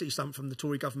publicity stunt from the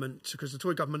Tory government, because the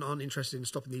Tory government aren't interested in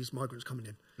stopping these migrants coming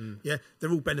in. Yeah, they're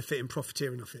all benefiting,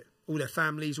 profiteering off it. All their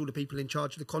families, all the people in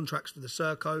charge of the contracts for the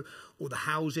Serco, all the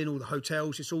housing, all the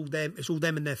hotels. It's all them. It's all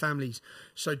them and their families.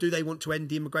 So, do they want to end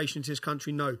the immigration into this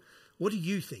country? No. What do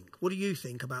you think? What do you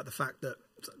think about the fact that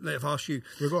they've asked you?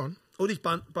 Yeah, go on. All these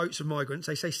boats of migrants.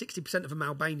 They say 60% of them are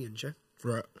Albanians. Yeah,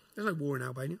 Right. there's no war in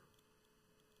Albania.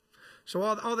 So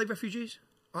are they refugees?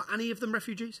 Are any of them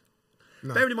refugees?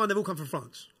 No. Bearing in mind they've all come from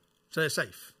France, so they're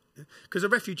safe. Because a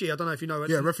refugee, I don't know if you know.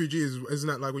 Yeah, refugees, isn't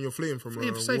that like when you're fleeing from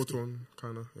a safety. war-torn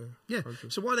kind of Yeah. country?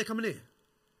 So why are they coming here?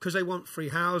 Because they want free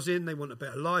housing, they want a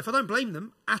better life. I don't blame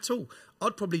them at all.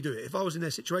 I'd probably do it if I was in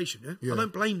their situation. Yeah? I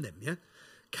don't blame them. Yeah.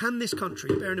 Can this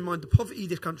country, bearing in mind the poverty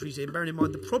this country's in, bearing in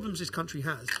mind the problems this country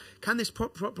has, can this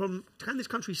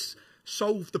country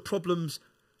solve the problems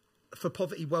for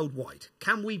poverty worldwide?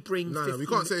 Can we bring? No, we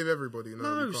can't save everybody.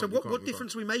 No. So what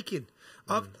difference are we making?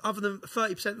 Other than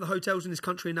 30% of the hotels in this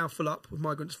country are now full up with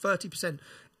migrants. 30%.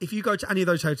 If you go to any of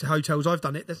those hotels, I've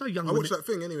done it. There's no young. I watched that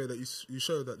thing anyway that you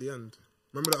showed at the end.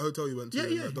 Remember that hotel you went to?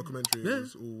 Yeah. That documentary. Yeah. It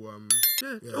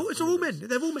was all. It's all men.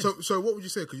 They're all men. So what would you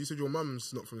say? Because you said your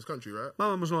mum's not from this country, right? My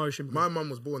mum was an Irish immigrant. My mum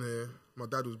was born here. My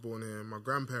dad was born here. My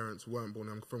grandparents weren't born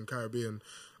here. I'm from Caribbean.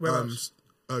 Where else?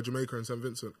 Jamaica and St.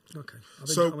 Vincent. Okay.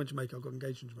 I went to Jamaica. I got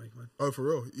engaged in Jamaica, man. Oh, for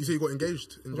real? You say you got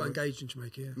engaged in Jamaica? I got engaged in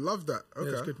Jamaica, yeah. Love that. Okay.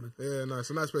 Yeah, it's good, man. Yeah, nice.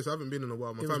 A nice place. I haven't been in a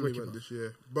while. My It was family wicked, went man. this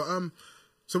year. But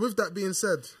so with that being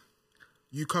said,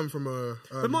 you come from a...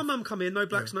 When my mum come here, no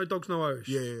blacks, no dogs, no Irish.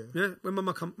 Yeah. When my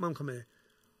mum come here,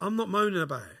 I'm not moaning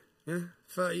about it. Yeah.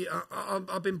 30.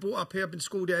 I've been brought up here. I've been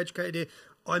schooled here, educated here.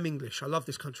 I'm English. I love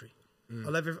this country. I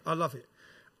love it.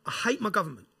 I hate my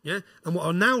government. Yeah. And what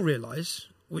I now realise,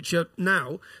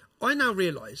 I now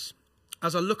realise,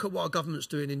 as I look at what our government's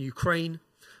doing in Ukraine,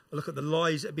 I look at the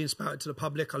lies that are being spouted to the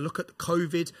public, I look at the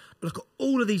COVID, I look at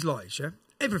all of these lies, yeah,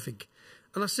 everything.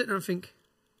 And I sit there and think,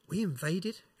 we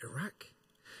invaded Iraq?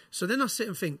 So then I sit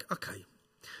and think, okay,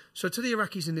 so to the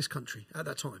Iraqis in this country at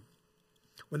that time,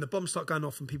 when the bombs start going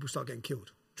off and people start getting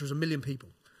killed, which was 1 million people,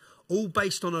 all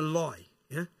based on a lie,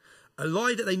 yeah? A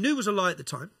lie that they knew was a lie at the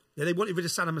time. Yeah, they wanted rid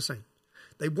of Saddam Hussein.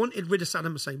 They wanted rid of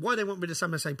Saddam Hussein. Why they want rid of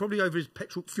Saddam Hussein? Probably over his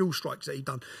petrol fuel strikes that he'd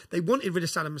done. They wanted rid of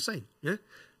Saddam Hussein. Yeah,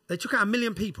 they took out 1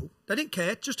 million people. They didn't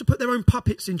care, just to put their own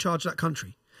puppets in charge of that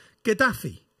country.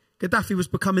 Gaddafi was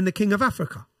becoming the king of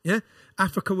Africa. Yeah,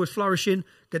 Africa was flourishing.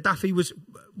 Gaddafi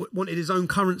wanted his own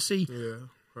currency. Yeah,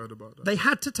 heard about that. They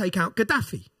had to take out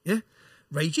Gaddafi. Yeah,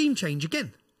 regime change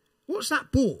again. What's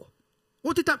that brought?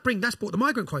 What did that bring? That's brought the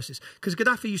migrant crisis, because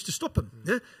Gaddafi used to stop them.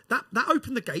 Yeah? That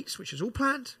opened the gates, which is all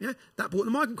planned. Yeah? That brought the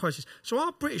migrant crisis. So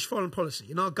our British foreign policy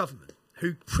and our government,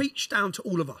 who preach down to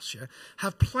all of us, yeah,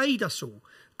 have played us all,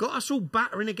 got us all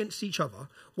battering against each other,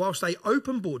 whilst they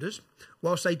open borders,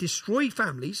 whilst they destroy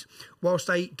families, whilst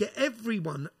they get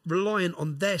everyone reliant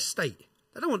on their state.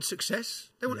 They don't want success.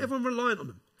 They want everyone reliant on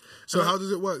them. So how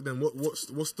does it work then? What's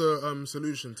the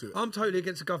solution to it? I'm totally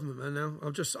against the government, man. Now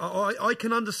I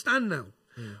can understand now.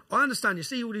 I understand. You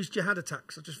see all these jihad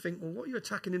attacks. I just think, well, what are you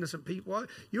attacking innocent people? Why?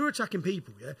 You're attacking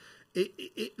people. Yeah,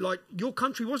 like your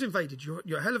country was invaded. You're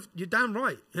damn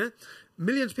right. Yeah,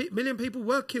 million people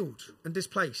were killed and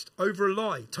displaced over a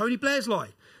lie. Tony Blair's lie.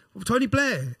 Well, Tony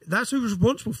Blair, that's who's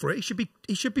responsible for it.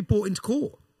 He should be brought into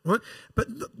court, right? But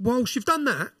whilst you've done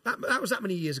that was that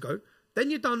many years ago. Then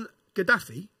you've done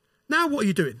Gaddafi. Now what are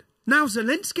you doing? Now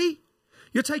Zelensky?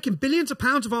 You're taking billions of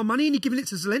pounds of our money and you're giving it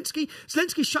to Zelensky?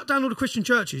 Zelensky shut down all the Christian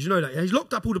churches, you know that, yeah? He's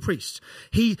locked up all the priests.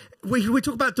 We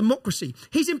talk about democracy.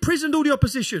 He's imprisoned all the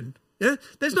opposition. Yeah?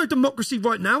 There's no democracy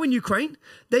right now in Ukraine.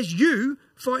 There's you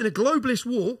fighting a globalist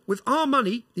war with our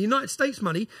money, the United States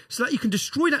money, so that you can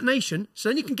destroy that nation, so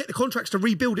then you can get the contracts to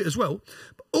rebuild it as well.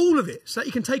 But all of it so that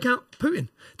you can take out Putin.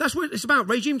 That's what it's about,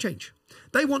 regime change.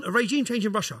 They want a regime change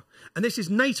in Russia. And this is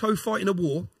NATO fighting a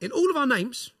war in all of our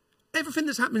names, everything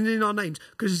that's happening in our names,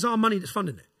 because it's our money that's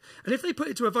funding it. And if they put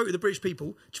it to a vote of the British people,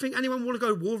 do you think anyone want to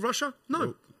go to war with Russia? No,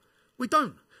 nope. We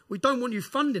don't. We don't want you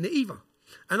funding it either.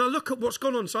 And I look at what's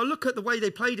gone on. So I look at the way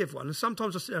they played everyone. And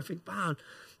sometimes I sit there and think, man,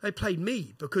 they played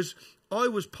me, because I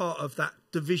was part of that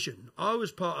division. I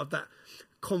was part of that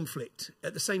conflict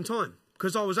at the same time,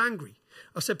 because I was angry.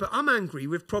 I said, but I'm angry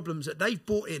with problems that they've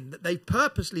brought in, that they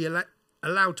purposely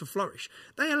allowed to flourish.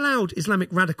 They allowed Islamic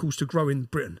radicals to grow in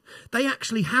Britain. They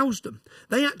actually housed them.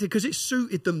 They acted because it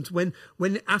suited them to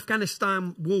when the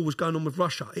Afghanistan war was going on with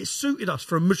Russia. It suited us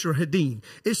for a mujahideen.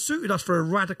 It suited us for a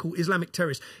radical Islamic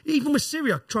terrorist. Even with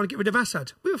Syria trying to get rid of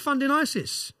Assad, we were funding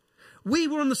ISIS. We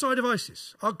were on the side of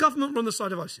ISIS. Our government were on the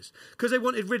side of ISIS because they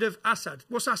wanted rid of Assad.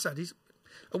 What's Assad? He's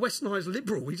a westernised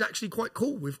liberal. He's actually quite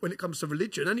cool when it comes to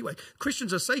religion. Anyway,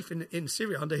 Christians are safe in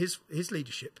Syria under his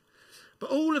leadership.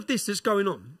 But all of this that's going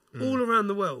on all around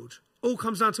the world all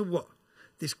comes down to what?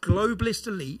 This globalist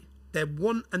elite, their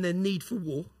want and their need for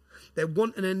war, their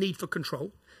want and their need for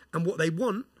control, and what they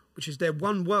want, which is their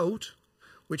one world,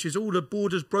 which is all the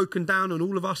borders broken down and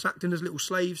all of us acting as little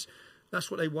slaves. That's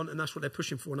what they want and that's what they're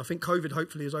pushing for. And I think COVID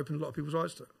hopefully has opened a lot of people's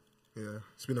eyes to it. Yeah,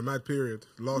 it's been a mad period.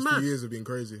 The last few years have been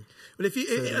crazy. But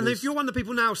if you're one of the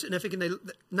people now sitting there thinking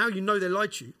now you know they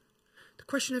lied to you,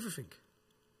 question everything.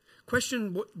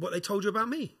 Question what they told you about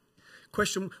me.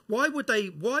 Question why would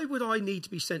I need to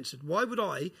be censored? Why would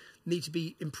I need to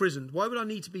be imprisoned? Why would I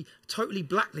need to be totally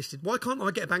blacklisted? Why can't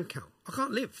I get a bank account? I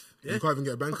can't live. Yeah? You can't even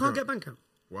get a bank account? I can't get a bank account.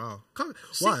 Wow.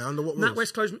 Why? Under what rules?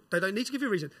 NatWest closed. They don't need to give you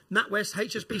a reason. NatWest,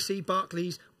 HSBC,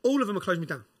 Barclays, all of them are closing me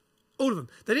down. All of them.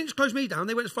 They didn't just close me down.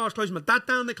 They went as far as closing my dad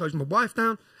down. They closed my wife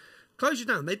down. Close you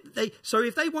down. So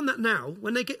if they want that now,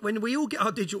 when we all get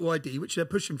our digital ID, which they're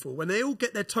pushing for, when they all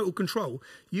get their total control,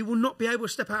 you will not be able to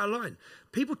step out of line.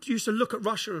 People used to look at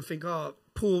Russia and think, China,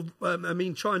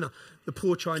 the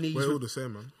poor Chinese. We're all the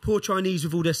same, man. Poor Chinese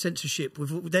with all their censorship.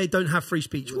 They don't have free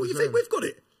speech. What do you think? We've got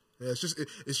it. Yeah,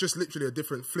 it's just literally a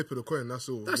different flip of the coin. That's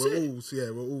all.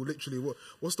 We're all literally.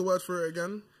 What's the word for it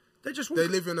again? They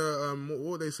live in a what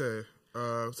would they say?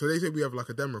 So they say we have like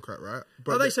a Democrat, right?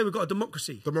 But they say we've got a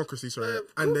democracy. Democracy, sorry.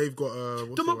 And they've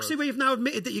got democracy. We've now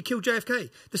admitted that you killed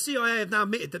JFK. The CIA have now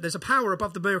admitted that there's a power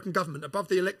above the American government, above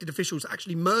the elected officials, that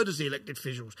actually murders the elected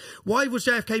officials. Why was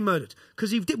JFK murdered? Because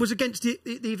he was against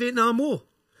the Vietnam War.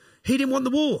 He didn't want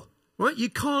the war, right? You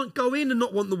can't go in and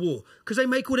not want the war because they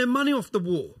make all their money off the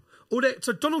war.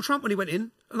 So Donald Trump, when he went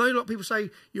in, I know a lot of people say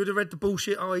you would have read the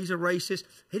bullshit, oh, he's a racist.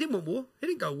 He didn't want war. He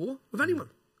didn't go to war with anyone.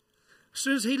 As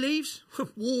soon as he leaves,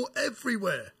 war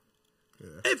everywhere.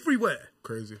 Yeah. Everywhere.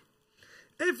 Crazy.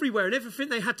 Everywhere. And everything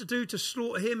they had to do to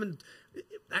slaughter him and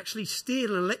actually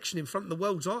steal an election in front of the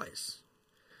world's eyes.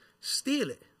 Steal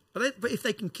it. But if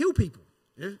they can kill people,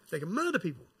 if they can murder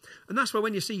people. And that's why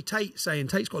when you see Tate saying,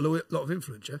 Tate's got a lot of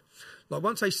influence, yeah? Like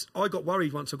I got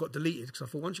worried once I got deleted because I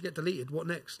thought, once you get deleted, what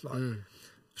next?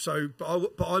 So,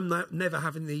 but I'm never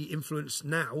having the influence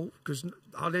now because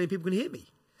hardly any people can hear me.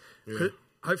 Yeah.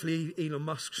 Hopefully Elon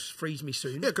Musk frees me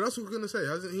soon. Yeah, because that's what I was going to say.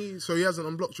 Hasn't he? So he hasn't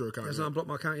unblocked your account. He hasn't unblocked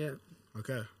my account yet.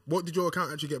 Okay. What did your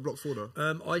account actually get blocked for,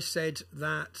 though? I said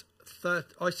that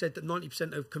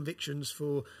 90% of convictions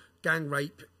for gang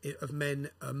rape of men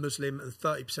are Muslim and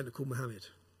 30% are called Mohammed.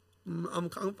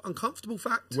 Uncomfortable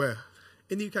fact. Where?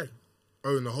 In the UK.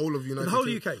 Oh, in the whole of United States?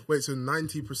 In the whole UK. Wait, so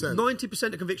 90%?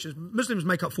 90% of convictions. Muslims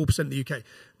make up 4% of the UK.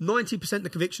 90%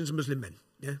 of convictions are Muslim men.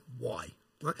 Yeah? Why?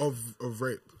 Right? Of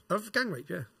rape? Of gang rape,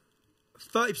 yeah.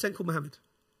 30% called Mohammed.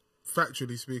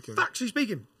 Factually speaking? Factually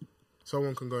speaking.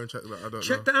 Someone can go and check that. I don't know.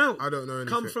 Check that out. I don't know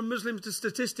anything. Come from Muslims to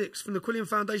statistics from the Quillian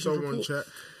Foundation report. Someone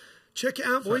check it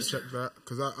out, boys. Check that,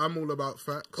 because I'm all about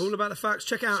facts. All about the facts.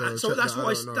 Check it out. So that's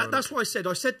what I said.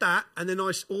 I said that, and then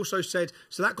I also said,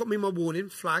 so that got me my warning,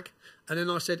 flag, and then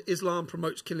I said Islam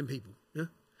promotes killing people. Yeah.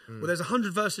 Well, there's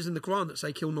 100 verses in the Quran that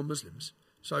say kill non-Muslims.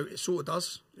 So it sort of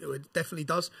does. It definitely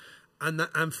does.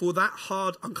 And for that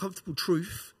hard, uncomfortable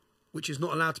truth, which is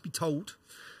not allowed to be told,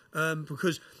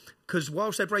 because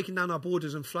whilst they're breaking down our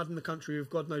borders and flooding the country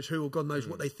with God knows who or God knows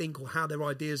what they think or how their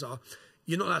ideas are,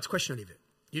 you're not allowed to question any of it.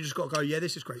 You just got to go, yeah,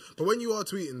 this is great. But when you are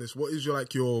tweeting this, what is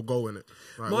your goal in it?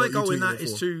 Like, my goal in that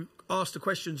is to ask the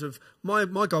questions of, my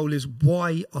goal is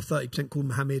why are 30% called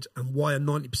Muhammad and why are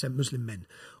 90% Muslim men?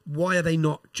 Why are they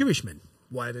not Jewish men?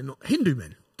 Why are they not Hindu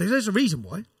men? There's a reason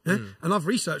why. Yeah? And I've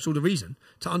researched all the reason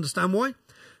to understand why.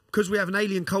 Because we have an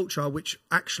alien culture which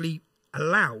actually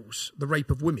allows the rape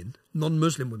of women,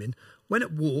 non-Muslim women, when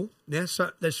at war. Yeah,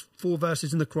 so there's 4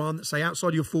 verses in the Quran that say outside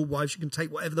of your 4 wives, you can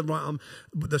take whatever the right arm,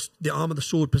 the arm of the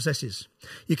sword possesses.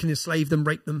 You can enslave them,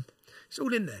 rape them. It's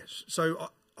all in there. So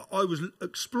I was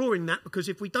exploring that because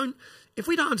if we don't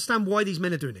understand why these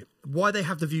men are doing it, why they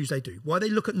have the views they do, why they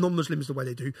look at non-Muslims the way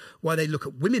they do, why they look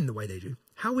at women the way they do,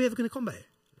 how are we ever going to combat it?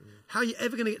 How are you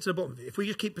ever going to get to the bottom of it? If we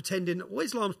just keep pretending,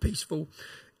 Islam's peaceful,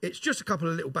 it's just a couple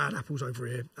of little bad apples over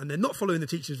here, and they're not following the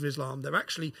teachings of Islam. They're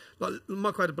actually, like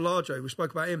Michael Adebolajo, we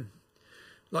spoke about him.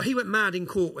 Like, he went mad in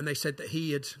court when they said that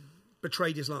he had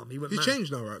betrayed Islam. He's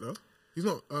changed now, right, though? He's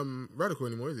not radical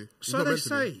anymore, is he? So they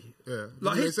say. Yeah.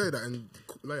 Like they say that. And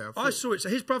later. I saw it. So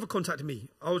his brother contacted me.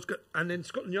 And then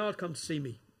Scotland Yard come to see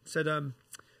me. Said,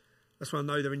 that's when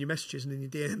I know they're in your messages and in your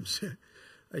DMs.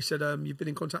 They said, you've been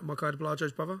in contact with Michael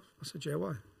Adebolajo's brother? I said, yeah,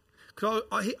 why? Because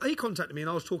he contacted me and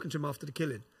I was talking to him after the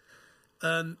killing.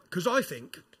 Because I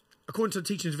think, according to the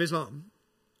teachings of Islam,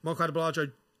 Michael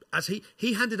Adebolajo,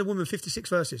 he handed a woman 56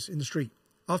 verses in the street.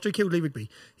 After he killed Lee Rigby,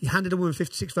 he handed a woman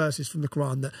 56 verses from the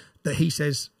Quran that he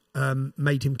says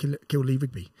made him kill Lee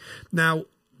Rigby. Now,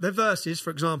 the verses,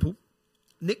 for example,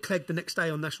 Nick Clegg the next day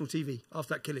on national TV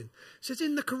after that killing says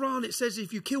in the Quran it says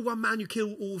if you kill one man you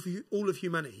kill all of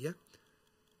humanity. Yeah.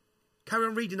 Carry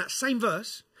on reading that same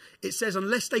verse. It says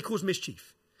unless they cause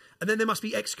mischief, and then they must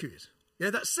be executed. Yeah,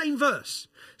 that same verse.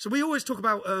 So we always talk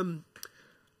about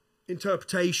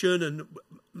interpretation and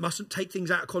mustn't take things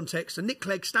out of context. And Nick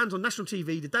Clegg stands on national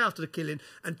TV the day after the killing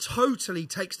and totally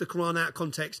takes the Quran out of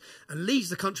context and leads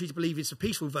the country to believe it's a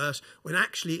peaceful verse when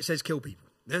actually it says kill people.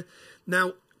 Yeah?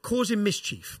 Now, causing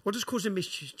mischief. What does causing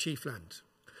mischief land?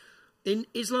 In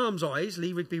Islam's eyes,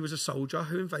 Lee Rigby was a soldier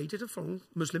who invaded a foreign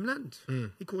Muslim land.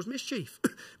 He caused mischief.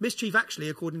 Mischief, actually,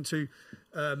 according to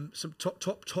some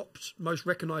top most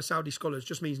recognised Saudi scholars,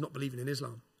 just means not believing in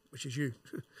Islam, which is you.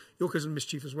 You're causing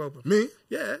mischief as well. Bro. Me?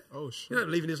 Yeah. Oh, shit. You don't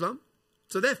believe in Islam.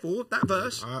 So therefore, that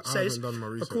verse says,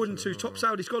 according to top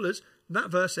Saudi scholars, that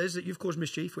verse says that you've caused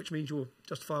mischief, which means you're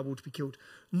justifiable to be killed.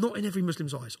 Not in every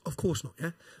Muslim's eyes, of course not,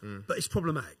 yeah? But it's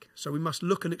problematic. So we must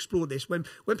look and explore this. When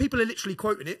people are literally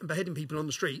quoting it and beheading people on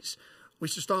the streets, we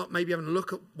should start maybe having a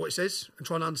look at what it says and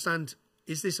trying to understand,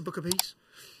 is this a book of peace?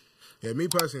 Yeah, me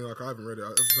personally, like, I haven't read it.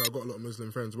 I've got a lot of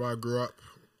Muslim friends where I grew up.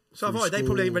 So have I. They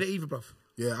probably ain't read it either, bruv.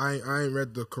 Yeah, I ain't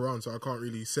read the Quran, so I can't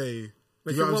really say.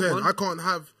 But You know what I'm saying? one, I can't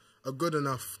have a good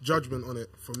enough judgment on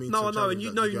it for me. No, to I know, and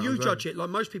you judge judge it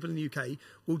like most people in the UK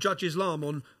will judge Islam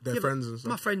on Their friends and stuff.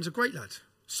 My friend's a great lad.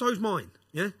 So's mine.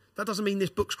 Yeah, that doesn't mean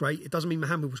this book's great. It doesn't mean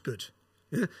Muhammad was good.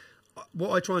 Yeah, what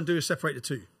I try and do is separate the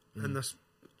two, and that's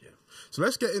So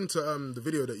let's get into the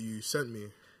video that you sent me.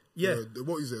 Yeah.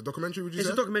 What is it? A documentary? Would you It's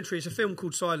say? a documentary. It's a film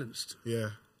called Silenced,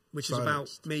 Yeah. which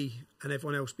Silenced. is about me and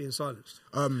everyone else being silenced.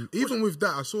 Even with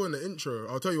that, I saw in the intro.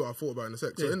 I'll tell you what I thought about in a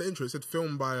sec. So Yeah. in the intro, it said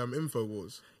filmed by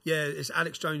Infowars. Yeah, it's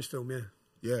Alex Jones' film. Yeah.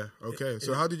 Yeah. Okay.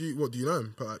 So how did you? What do you know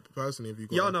him personally? Have you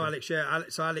got? Yeah, I know Alex. Yeah,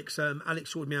 Alex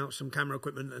sorted me out some camera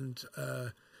equipment and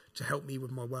to help me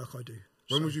with my work I do.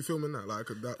 When was you filming that? Like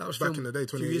that was back filmed in the day, a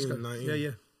few years 2018, ago. 19.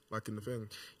 Yeah. Like in the thing.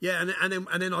 Yeah,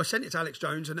 and then I sent it to Alex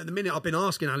Jones, and at the minute I've been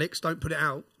asking Alex, don't put it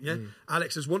out. Yeah,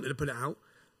 Alex has wanted to put it out,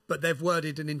 but they've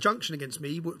worded an injunction against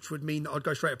me, which would mean that I'd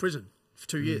go straight to prison for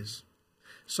 2 years.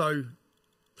 So,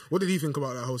 What did he think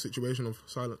about that whole situation of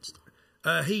Silenced?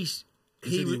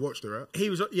 he watched it, right? He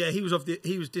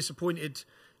was disappointed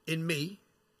in me,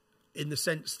 in the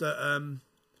sense that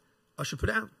I should put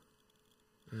it out.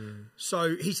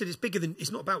 So he said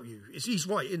it's not about you. He's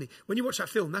right, isn't he? When you watch that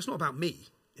film, that's not about me.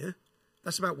 Yeah,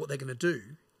 that's about what they're going to do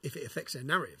if it affects their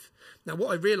narrative. Now,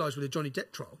 what I realised with the Johnny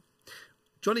Depp trial,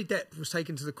 Johnny Depp was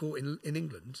taken to the court in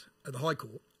England at the High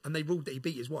Court, and they ruled that he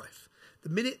beat his wife. The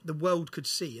minute the world could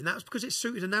see, and that's because it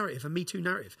suited a narrative, a Me Too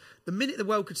narrative. The minute the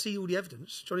world could see all the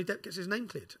evidence, Johnny Depp gets his name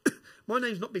cleared. My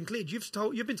name's not been cleared. You've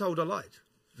been told I lied.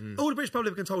 All the British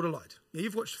public have been told I lied. Yeah,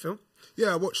 you've watched the film.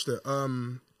 Yeah, I watched it.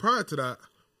 Prior to that,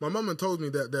 my mum had told me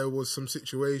that there was some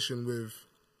situation with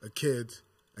a kid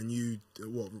and you,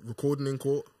 recording in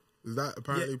court? Is that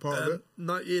apparently part of it?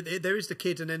 No, yeah, there is the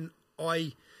kid, and then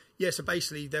so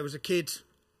basically there was a kid,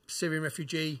 Syrian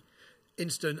refugee,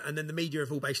 instant, and then the media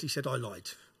have all basically said I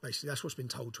lied. Basically, that's what's been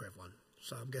told to everyone.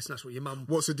 So I'm guessing that's what your mum...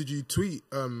 What, so did you tweet?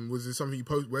 Was this something you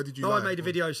posted? Where did you No, I made a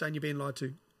video saying you're being lied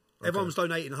to. Everyone was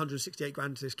donating 168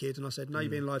 grand to this kid, and I said, no, you're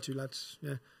being lied to, lads.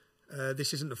 Yeah,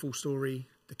 this isn't the full story.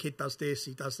 The kid does this,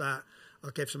 he does that. I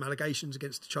gave some allegations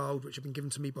against the child, which have been given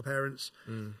to me by parents.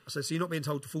 I said, so you're not being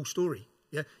told the full story.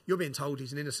 Yeah, you're being told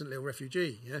he's an innocent little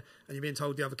refugee. Yeah, and you're being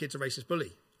told the other kid's a racist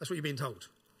bully. That's what you're being told.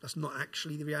 That's not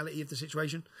actually the reality of the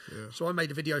situation. Yeah. So I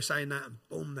made a video saying that, and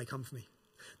boom, they come for me.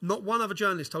 Not one other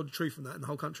journalist told the truth on that in the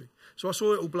whole country. So I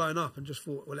saw it all blowing up and just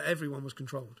thought, well, everyone was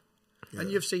controlled. Yeah.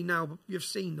 And you've seen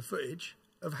the footage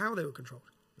of how they were controlled.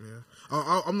 Yeah,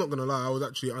 I'm not gonna lie. I was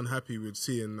actually unhappy with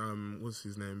seeing what's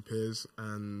his name, Piers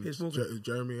Morgan.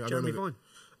 Jeremy. Jeremy Vine.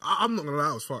 I'm not gonna lie.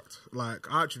 That was fucked. Like,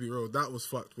 I actually be real. That was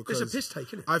fucked because it's a piss take,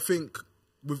 isn't it? I think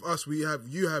with us,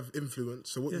 you have influence.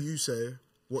 So what you say,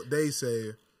 what they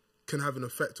say, can have an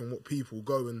effect on what people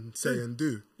go and say and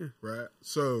do. Yeah. Right.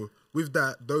 So with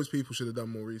that, those people should have done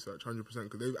more research, 100%,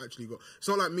 because they've actually got. It's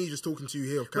not like me just talking to you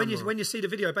here off camera. When you see the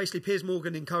video, basically Piers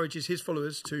Morgan encourages his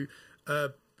followers to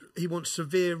he wants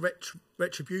severe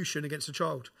retribution against a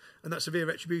child, and that severe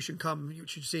retribution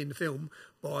which you see in the film,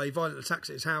 by violent attacks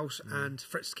at his house and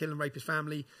threats to kill and rape his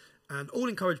family, and all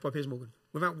encouraged by Piers Morgan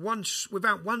without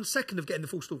 1 second of getting the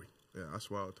full story. Yeah, that's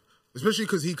wild. Especially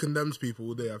because he condemns people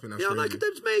all day. I think that's crazy. Yeah, no, he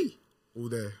condemns me. All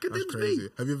day. Condemns That's crazy. me.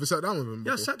 Have you ever sat down with him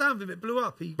before? Yeah, I sat down with him. It blew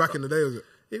up. Back in the day, was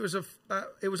it?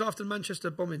 It was after the Manchester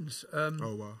bombings.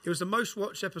 Oh, wow. It was the most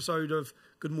watched episode of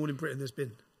Good Morning Britain there's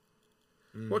been.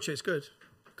 Watch it, it's good.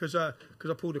 Because I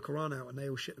pulled the Quran out and they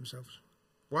all shit themselves.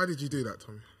 Why did you do that,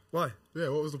 Tommy? Why? Yeah,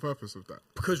 what was the purpose of that?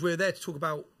 Because we're there to talk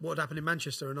about what had happened in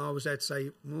Manchester, and I was there to say,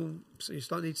 well, so you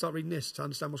need to start reading this to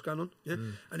understand what's going on. Yeah,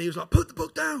 and he was like, put the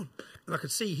book down, and I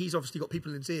could see he's obviously got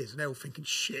people in his ears, and they're all thinking,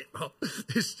 shit,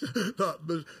 this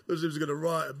Muslims are going to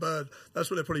riot and burn.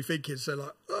 That's what they're probably thinking. So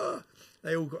like,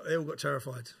 they all got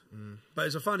terrified. But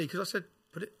it's funny because I said,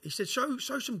 he said, show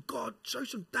some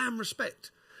damn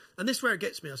respect. And this is where it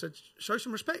gets me. I said, show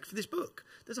some respect for this book.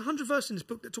 There's 100 verses in this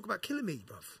book that talk about killing me,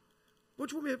 bruv. What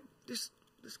do you want me to...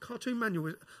 This cartoon manual,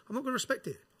 I'm not going to respect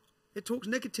it. It talks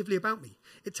negatively about me.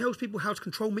 It tells people how to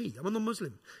control me. I'm a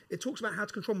non-Muslim. It talks about how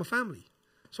to control my family.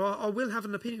 So I will have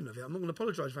an opinion of it. I'm not going to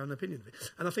apologise for having an opinion of it.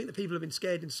 And I think that people have been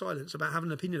scared in silence about having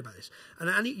an opinion about this.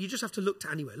 And you just have to look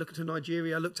to anywhere. Look to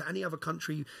Nigeria, look to any other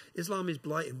country. Islam is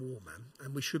blighting war, man.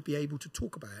 And we should be able to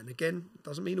talk about it. And again,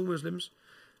 doesn't mean all Muslims.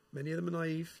 Many of them are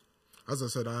naive. As I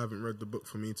said, I haven't read the book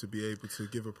for me to be able to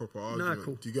give a proper argument. Nah,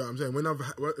 cool. Do you get what I'm saying?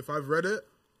 If I've read it,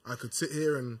 I could sit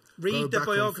here and read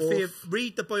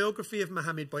the biography of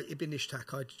Muhammad by Ibn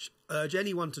Ishaq. I urge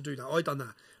anyone to do that. I done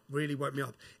that. Really woke me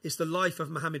up. It's the life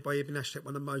of Muhammad by Ibn Ishaq,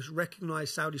 one of the most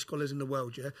recognised Saudi scholars in the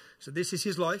world. Yeah. So this is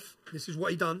his life. This is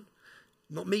what he done.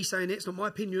 Not me saying it. It's not my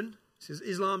opinion. This is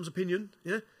Islam's opinion.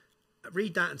 Yeah.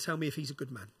 Read that and tell me if he's a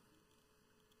good man.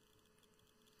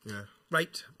 Yeah.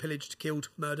 Raped, pillaged, killed,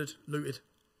 murdered, looted,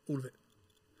 all of it.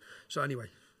 So anyway.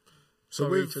 So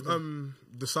with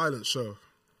the Silence show.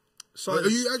 Silence. Are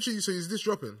you actually? So is this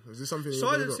dropping? Is this something?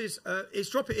 Silence is it's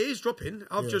dropping. It is dropping.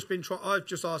 I've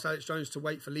just asked Alex Jones to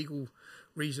wait for legal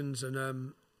reasons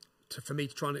and for me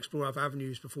to try and explore other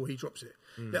avenues before he drops it.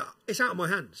 Yeah, it's out of my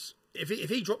hands. If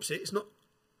he drops it, it's not.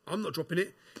 I'm not dropping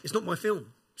it. It's not my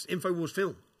film. It's InfoWars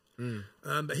film.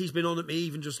 But he's been on at me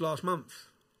even just last month.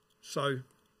 So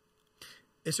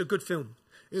it's a good film.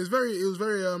 It was very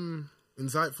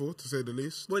insightful, to say the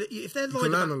least. Well, if they lied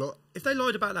about a lot. If they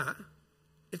lied about that.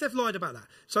 If they've lied about that.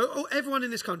 So everyone in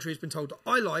this country has been told that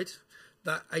I lied,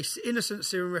 that an innocent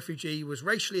Syrian refugee was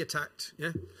racially attacked.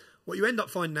 Yeah. What you end up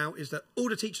finding now is that all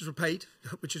the teachers were paid,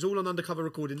 which is all on undercover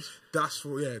recordings. That's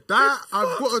what, yeah. That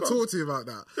I've got to talk to you about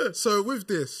that. So with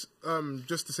this,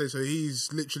 just to say, so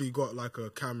he's literally got like a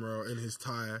camera in his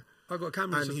tyre. I've got a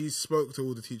camera. And he spoke to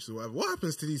all the teachers or whatever. What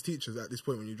happens to these teachers at this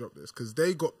point when you drop this? Because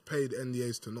they got paid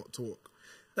NDAs to not talk.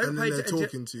 And then they're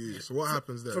talking to you. So what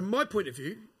happens there? From my point of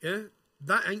view, yeah,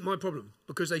 that ain't my problem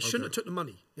because they shouldn't have took the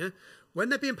money. Yeah, when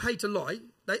they're being paid to lie,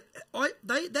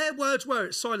 their words were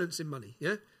it's silencing money.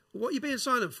 Yeah, well, what are you being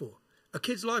silent for? A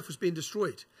kid's life was being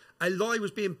destroyed. A lie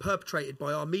was being perpetrated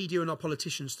by our media and our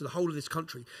politicians to the whole of this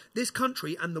country. This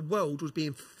country and the world was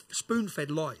being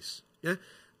spoon-fed lies. Yeah,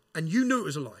 and you knew it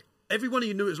was a lie. Every one of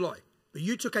you knew it was a lie. But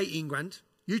you took 18 grand.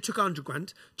 You took 100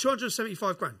 grand.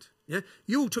 275 grand. Yeah,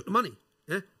 you all took the money.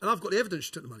 Yeah, and I've got the evidence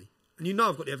you took the money. And you know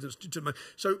I've got the evidence to do money.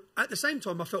 So at the same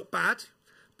time, I felt bad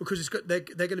because they're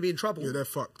going to be in trouble. Yeah, they're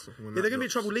fucked. Yeah, they're going to be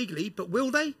in trouble legally, but will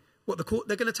they? What the court?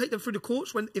 They're going to take them through the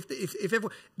courts when if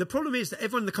everyone. The problem is that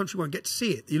everyone in the country won't get to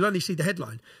see it. You'll only see the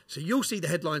headline. So you'll see the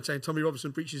headline saying Tommy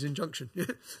Robinson breaches injunction.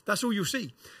 That's all you'll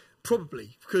see,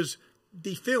 probably because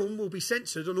the film will be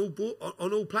censored on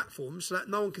all platforms so that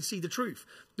no one can see the truth.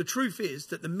 The truth is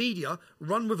that the media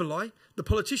run with a lie. The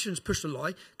politicians push the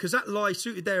lie because that lie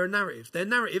suited their narrative. Their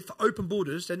narrative for open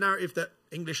borders, their narrative that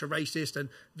English are racist and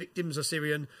victims are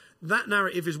Syrian, that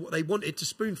narrative is what they wanted to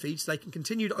spoon feed so they can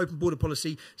continue the open border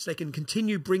policy, so they can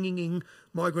continue bringing in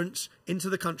migrants into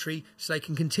the country, so they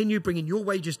can continue bringing your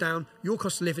wages down, your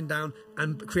cost of living down,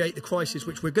 and create the crisis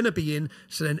which we're going to be in.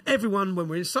 So then everyone, when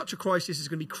we're in such a crisis, is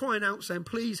going to be crying out saying,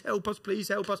 please help us, please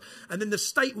help us. And then the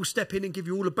state will step in and give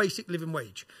you all a basic living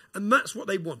wage. And that's what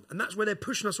they want. And that's where they're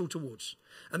pushing us all towards.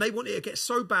 And they want it to get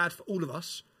so bad for all of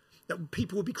us that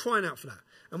people will be crying out for that.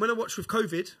 And when I watch with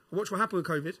COVID, I watch what happened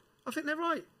with COVID, I think they're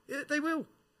right. Yeah, they will.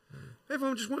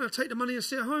 Everyone just want to take the money and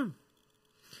sit at home.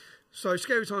 So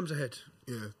scary times ahead.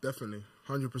 Yeah, definitely.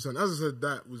 100%. As I said,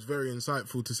 that was very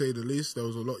insightful to say the least. There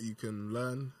was a lot you can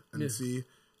learn and see.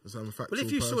 Well,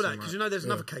 if you saw that, because you know there's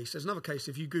another case. There's another case.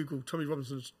 If you Google Tommy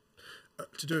Robinson's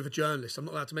to do with a journalist, I'm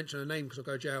not allowed to mention her name because I'll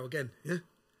go to jail again. Yeah,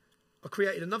 I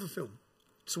created another film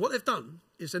So what they've done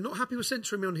is they're not happy with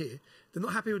censoring me on here. They're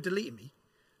not happy with deleting me.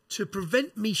 To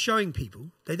prevent me showing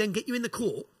people, they then get you in the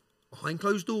court, behind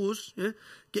closed doors, yeah?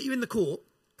 Get you in the court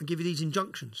and give you these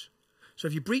injunctions. So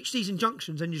if you breach these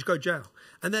injunctions, then you just go to jail.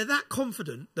 And they're that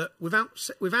confident that without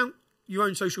your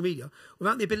own social media,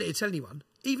 without the ability to tell anyone,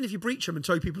 even if you breach them and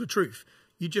tell people the truth,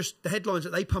 the headlines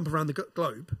that they pump around the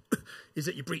globe is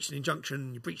that you breached an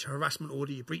injunction, you breached a harassment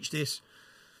order, you breached this.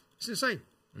 It's insane.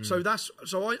 So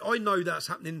I know that's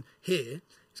happening here.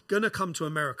 It's going to come to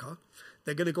America.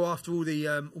 They're going to go after all the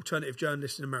alternative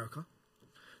journalists in America.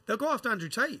 They'll go after Andrew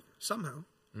Tate somehow.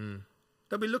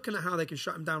 They'll be looking at how they can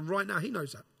shut him down right now. He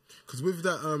knows that. Because with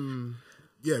that,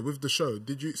 with the show,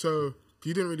 did you? So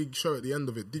you didn't really show at the end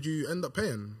of it. Did you end up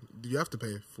paying? Did you have to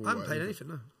pay for? I haven't paid anything.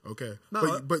 No. Okay.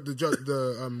 No, but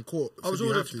the court. I was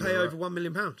ordered to pay over £1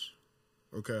 million.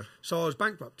 Okay. So I was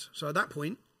bankrupt. So at that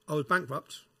point, I was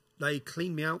bankrupt. They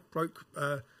cleaned me out,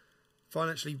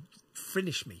 financially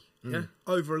finished me. Yeah,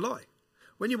 over a lie.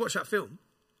 When you watch that film,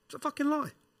 it's a fucking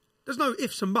lie. There's no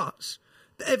ifs and buts.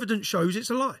 The evidence shows it's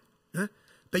a lie. Yeah?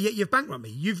 But yet you've bankrupted me.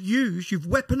 You've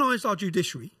weaponised our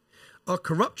judiciary, our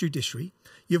corrupt judiciary.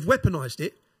 You've weaponised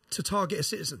it to target a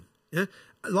citizen. Yeah?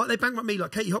 Like they bankrupt me,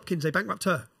 like Katie Hopkins, they bankrupt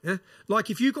her. Yeah? Like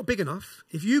if you got big enough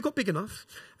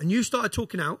and you started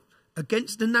talking out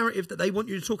against the narrative that they want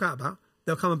you to talk out about,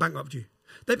 they'll come and bankrupt you.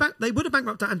 They would have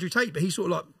bankrupted Andrew Tate, but he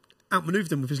sort of like outmanoeuvred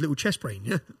them with his little chess brain,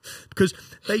 yeah? Because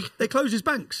they close his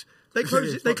banks. They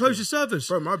close his servers.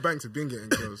 Bro, my banks have been getting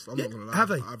closed. I'm not going to lie. Have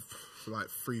they? I've like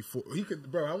 3, 4...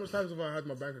 Bro, how much times have I had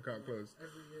my bank account closed?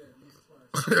 Every year.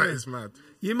 That is mad.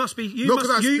 You must be... Because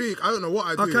I speak. I don't know what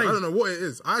I do. Okay. I don't know what it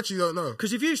is. I actually don't know.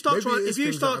 Because if you start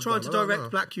trying to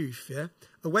direct black youth, yeah,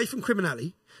 away from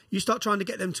criminality, you start trying to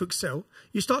get them to excel.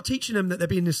 You start teaching them that they're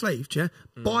being enslaved, yeah,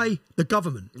 by the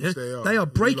government. Yeah? They are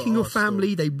breaking your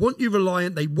family. They want you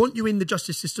reliant. They want you in the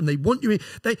justice system. They want you in.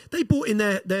 They brought in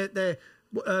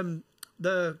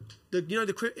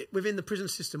within the prison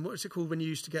system. What's it called when you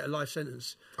used to get a life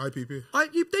sentence? IPP.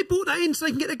 They brought that in so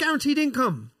they can get a guaranteed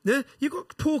income. Yeah, you've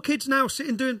got poor kids now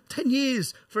sitting doing 10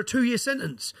 years for a 2-year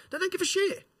sentence. They don't give a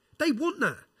shit. They want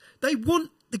that. They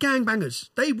want the gangbangers.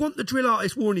 They want the drill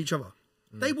artists warring each other.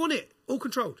 They want it, all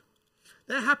controlled.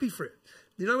 They're happy for it.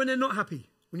 You know when they're not happy?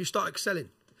 When you start excelling.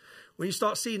 When you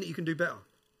start seeing that you can do better.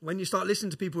 When you start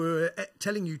listening to people who are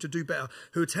telling you to do better,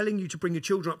 who are telling you to bring your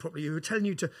children up properly, who are telling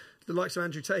you to, the likes of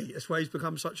Andrew Tate, that's why he's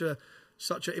become such an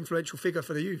influential figure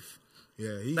for the youth.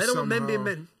 Yeah, they don't want men being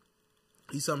men.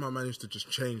 He somehow managed to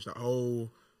just change that whole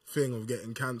thing of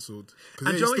getting cancelled.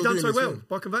 And Joe, he's done so well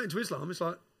by converting to Islam. It's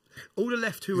like, all the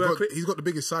left who he's got the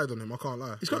biggest side on him, I can't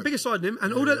lie. He's got the biggest side on him,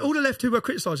 and all the left who were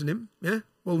criticising him, yeah,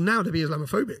 well, now they'll be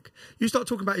Islamophobic. You start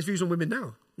talking about his views on women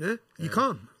now, yeah? You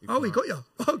can't. He got you.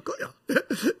 Oh, got you.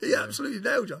 He absolutely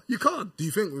nailed you. You can't. Do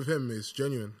you think with him it's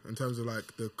genuine in terms of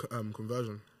like the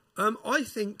conversion? I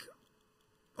think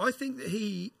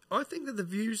that the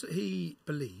views that he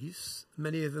believes,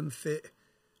 many of them fit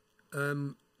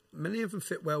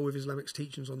well with Islamic's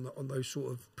teachings on those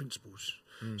sort of principles.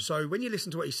 So when you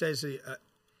listen to what he says, I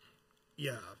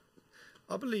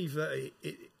believe that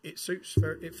it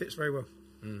fits very well.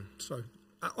 So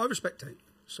I respect it.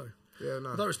 So yeah,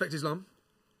 no. I don't respect Islam.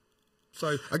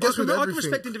 So I guess I can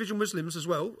respect individual Muslims as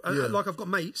well. Like I've got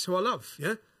mates who I love.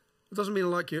 Yeah, it doesn't mean I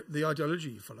like the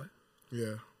ideology you follow.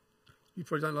 Yeah, you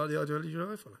probably don't like the ideology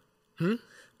I follow.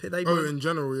 In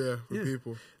general, with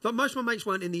people. Like most of my mates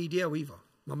weren't in the EDL either.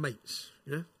 My mates,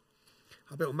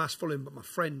 I built a mass following, but my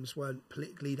friends weren't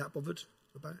politically that bothered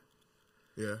about it.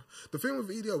 Yeah. The thing with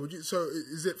EDL, so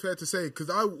is it fair to say, because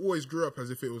I always grew up as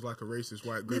if it was like a racist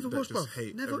white group just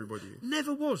hate everybody.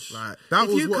 Never was. Like, if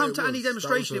you come to any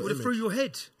demonstration, it would have through your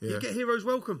head. Yeah. You get heroes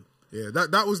welcome. Yeah,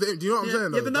 that was the, do you know what I'm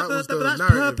saying? Yeah, but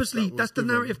that's the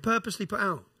narrative purposely put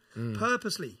out.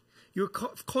 Purposely. You're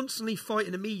constantly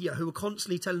fighting the media who are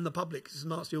constantly telling the public it's a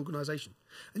Nazi organisation.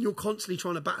 And you're constantly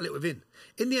trying to battle it within.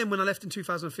 In the end, when I left in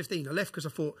 2015, I left because I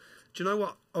thought, do you know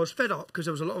what? I was fed up because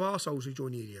there was a lot of arseholes who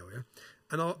joined the EDL, yeah?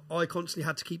 And I constantly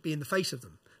had to keep being the face of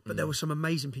them. But there were some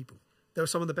amazing people. They were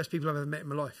some of the best people I've ever met in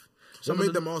my life. What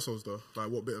made them arseholes, though? Like,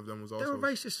 what bit of them was arseholes? They were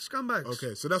racist scumbags.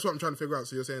 Okay, so that's what I'm trying to figure out.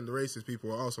 So you're saying the racist people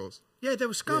were arseholes? Yeah, they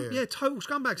were total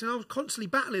scumbags. And I was constantly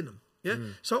battling them. Yeah?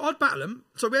 So I'd battle them.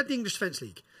 So we had the English Defence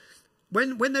League.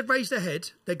 When they'd raise their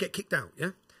head, they'd get kicked out,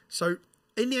 yeah? So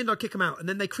in the end, I'd kick them out, and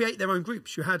then they create their own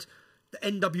groups. You had the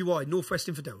NWI, Northwest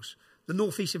Infidels, the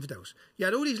Northeast Infidels. You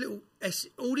had all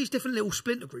these different little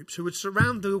splinter groups who would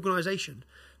surround the organisation,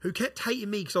 who kept hating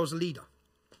me because I was the leader.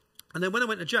 And then when I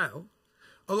went to jail,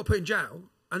 I got put in jail,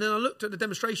 and then I looked at the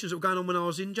demonstrations that were going on when I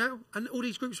was in jail, and all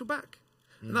these groups were back.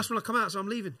 And that's when I come out, so I'm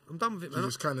leaving. I'm done with it, man. You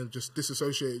just kind of just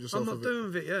disassociate yourself. I'm not doing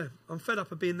with it, yeah. I'm fed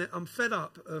up of being there. I'm fed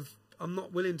up of, I'm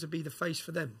not willing to be the face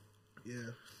for them.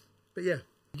 Yeah. But yeah,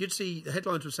 you'd see the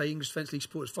headlines would say English Defence League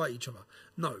supporters fight each other.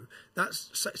 No,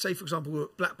 that's, say for example,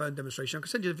 Blackburn demonstration. I can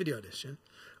send you the video of this, yeah.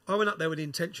 I went up there with the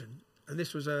intention, and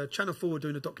this was Channel 4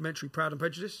 doing a documentary, Proud and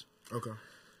Prejudice. Okay.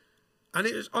 And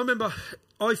it was, I remember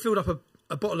I filled up a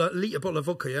litre bottle of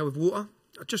vodka, yeah, with water.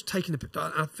 I'd just taken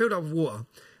I filled up with water.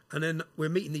 And then we're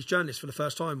meeting these journalists for the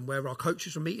first time, where our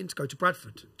coaches were meeting to go to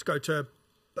Bradford, to go to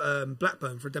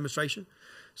Blackburn for a demonstration.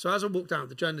 So as I walked out,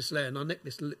 the journalists there, and I nicked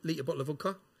this litre bottle of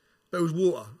vodka, but it was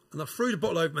water, and I threw the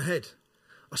bottle over my head.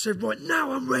 I said, right,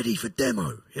 now I'm ready for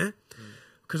demo, yeah?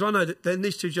 Because I know that then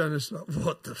these two journalists are like,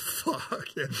 what the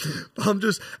fuck, yeah? But I'm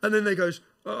just, and then I goes,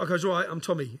 right, I'm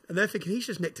Tommy. And they're thinking, he's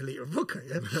just nicked a litre of vodka,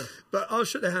 yeah? But I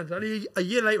shook their hands. Only a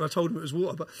year later, I told them it was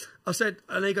water. But I said,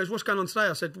 and he goes, what's going on today?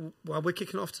 I said, well, we're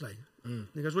kicking off today. And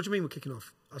he goes, what do you mean we're kicking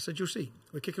off? I said, you'll see,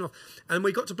 we're kicking off. And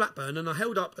we got to Blackburn, and I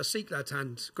held up a Sikh lad's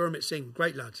hand, Gurmit Singh,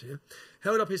 great lad, yeah?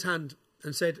 Held up his hand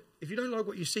and said, if you don't like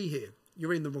what you see here,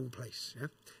 you're in the wrong place, yeah?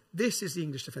 This is the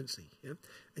English Defence League, yeah?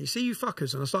 And you see you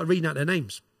fuckers, and I started reading out their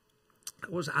names.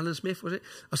 What was it, Alan Smith, was it?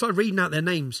 I started reading out their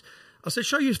names. I said,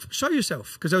 show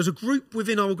yourself, because there was a group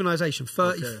within our organisation,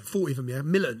 30, 40 of them, yeah,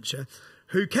 militants, yeah,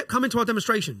 who kept coming to our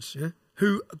demonstrations, yeah,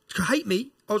 who hate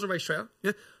me. I was a race traitor,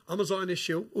 yeah, I'm a Zionist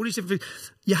shield, all these different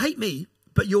things. You hate me,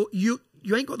 but you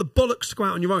ain't got the bollocks to go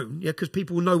out on your own, yeah, because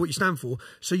people will know what you stand for,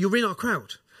 so you're in our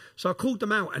crowd. So I called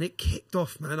them out, and it kicked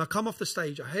off, man. I come off the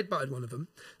stage, I headbutted one of them.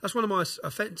 That's one of my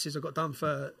offences I got done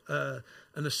for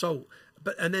an assault.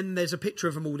 And then there's a picture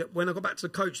of them all. That when I got back to the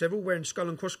coach, they're all wearing skull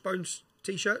and crossbones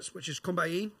T-shirts, which is Combat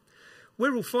 18.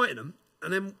 We're all fighting them,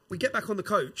 and then we get back on the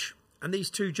coach, and these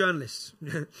two journalists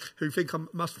who think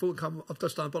I've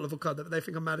just done a bottle of vodka, they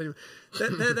think I'm mad anyway.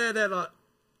 They're like,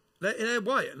 they're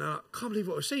white, and I can't believe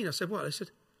what we've seen. I said, what? They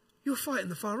said, you're fighting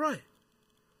the far right.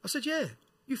 I said, yeah.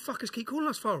 You fuckers keep calling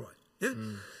us far right. Yeah?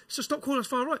 So stop calling us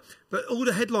far right. But all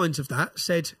the headlines of that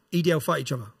said EDL fight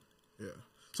each other. Yeah.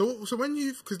 So when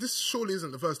because this surely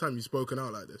isn't the first time you've spoken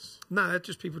out like this. No,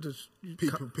 just people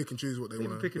pick and choose what they want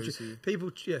to People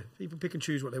pick and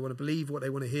choose what they want to believe, what they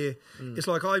want to hear. It's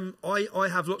like I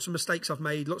have lots of mistakes I've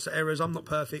made, lots of errors. I'm not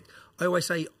perfect. I always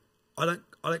say I don't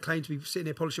claim to be sitting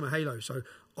here polishing my halo. So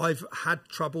I've had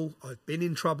trouble. I've been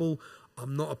in trouble.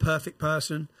 I'm not a perfect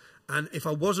person. And if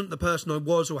I wasn't the person I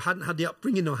was, or hadn't had the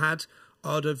upbringing I had,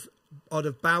 I'd have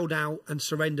bowed out and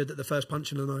surrendered at the first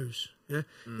punch in the nose. Yeah,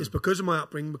 it's because of my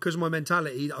upbringing, because of my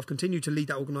mentality, that I've continued to lead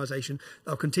that organisation,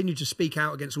 that I've continued to speak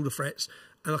out against all the threats,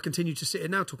 and I continue to sit here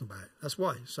now talking about it. That's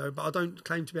why. So, but I don't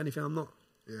claim to be anything I'm not.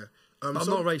 Yeah, I'm not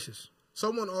a racist.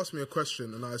 Someone asked me a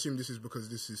question, and I assume this is because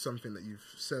this is something that you've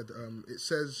said. It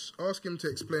says, ask him to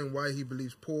explain why he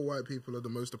believes poor white people are the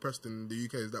most oppressed in the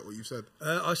UK. Is that what you said?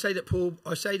 I say that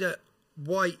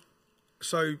white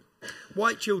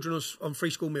children on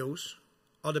free school meals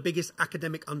are the biggest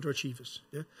academic underachievers.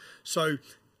 Yeah. So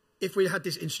if we had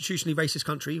this institutionally racist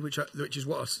country, which is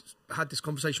what I had this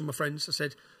conversation with my friends, I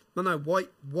said, no,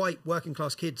 white working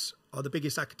class kids are the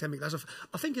biggest academic. I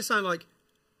think it's something like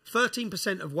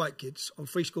 13% of white kids on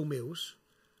free school meals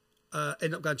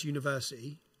end up going to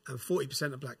university, and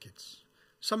 40% of black kids.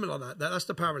 Something like that. That's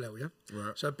the parallel, yeah?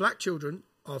 Right. So black children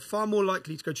are far more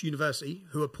likely to go to university,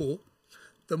 who are poor,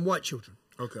 than white children.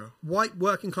 Okay. White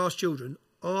working class children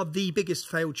are the biggest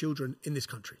failed children in this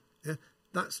country. Yeah?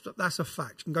 That's a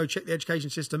fact. You can go check the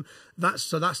education system.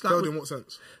 Failed in what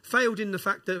sense? Failed in the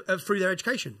fact that through their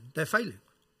education, they're failing.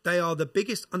 They are the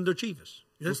biggest underachievers.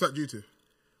 Yeah? What's that due to?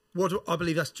 I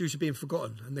believe that's due to being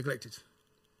forgotten and neglected.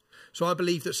 So I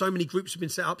believe that so many groups have been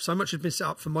set up, so much has been set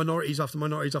up for minorities after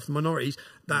minorities after minorities,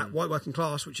 that white working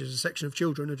class, which is a section of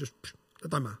children, are just, it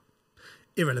don't matter,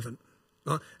 irrelevant.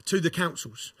 To the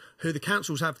councils, the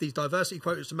councils have these diversity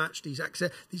quotas to match, these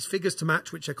these figures to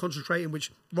match, which they're concentrating,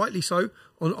 which rightly so,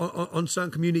 on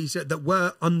certain communities that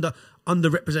were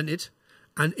underrepresented,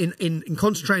 and in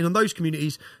concentrating on those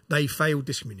communities, they failed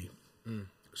this community.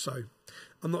 So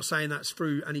I'm not saying that's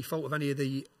through any fault of any of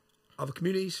the other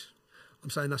communities. I'm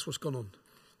saying that's what's gone on. Do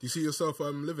you see yourself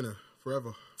living there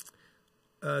forever?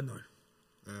 No.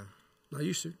 Yeah. No, I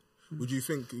used to. Would you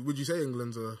say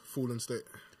England's a fallen state?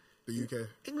 The UK?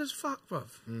 England's fucked,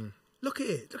 bruv. Look at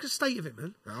it. Look at the state of it,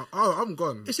 man. Yeah, I'm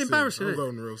gone. It's embarrassing, I'm isn't it?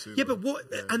 going real soon. Yeah, but what...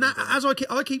 Yeah, and that, as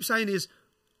I keep saying is,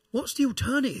 What's the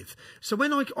alternative? So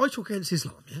when I talk against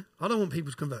Islam, yeah, I don't want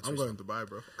people to convert to I'm Islam. going to Dubai,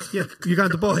 bro. Yeah, you're going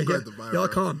to Dubai. I'm going to Dubai, I bro.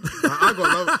 can't.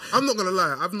 I'm not gonna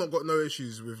lie. I've not got no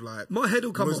issues with like My head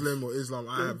will come Muslim off. or Islam.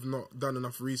 I have not done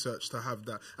enough research to have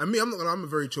that. And me, I'm a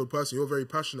very chilled person. You're very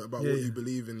passionate about what you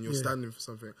believe in. You're standing for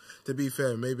something. To be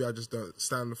fair, maybe I just don't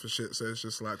stand for shit. So it's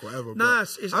just like whatever. Nah,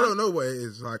 but I don't know what it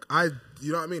is. Like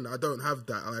you know what I mean? I don't have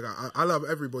that. Like I love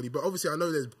everybody, but obviously I know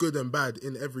there's good and bad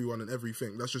in everyone and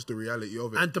everything. That's just the reality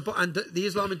of it. And the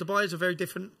Islam in Dubai is a very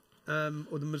different,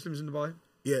 or the Muslims in Dubai.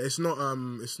 Yeah, it's not.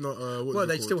 Well,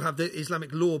 they still have the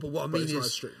Islamic law, but what I mean it's not is,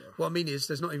 as strict, though. what I mean is,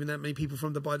 there's not even that many people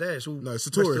from Dubai there. It's all No, it's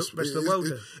a tourist. rest of the world.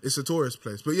 It's a tourist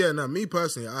place. But yeah, no, me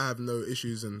personally, I have no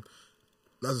issues, and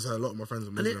as I said, a lot of my friends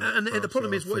are Muslim. And the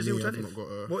problem is, what is the for me, I've alternative? not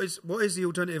got a- What is the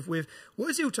alternative with? What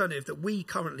is the alternative that we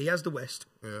currently, as the West,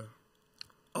 Yeah.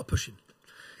 are pushing?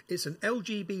 It's an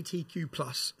LGBTQ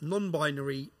plus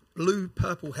non-binary blue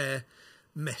purple hair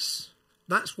mess.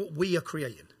 That's what we are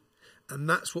creating, and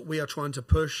that's what we are trying to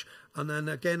push. And then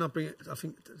again, I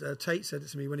think Tate said it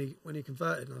to me when he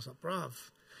converted, and I was like, bruv.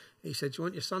 He said, "Do you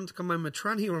want your son to come home a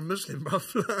tranny or a Muslim,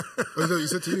 bruv?" Oh, is that what you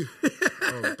said to you?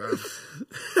 Oh,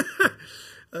 damn.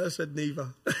 I said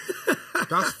neither.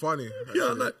 That's funny. Yeah,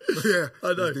 I know. Yeah,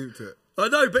 I know. you deeped it. I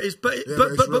know, but it's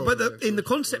real, in the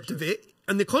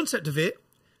concept of it,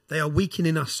 they are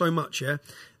weakening us so much. Yeah,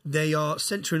 they are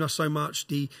censoring us so much.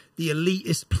 The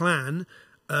elitist plan,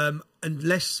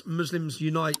 unless Muslims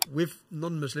unite with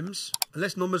non-Muslims,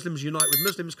 unless non-Muslims unite with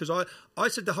Muslims, because I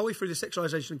said the whole way through the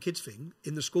sexualisation of kids thing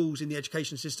in the schools, in the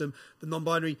education system, the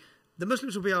non-binary, the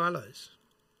Muslims will be our allies.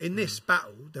 In this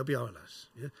battle, they'll be our allies.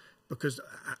 Yeah, because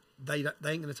they ain't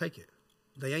going to take it.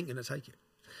 They ain't going to take it.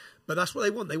 But that's what they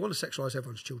want. They want to sexualise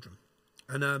everyone's children.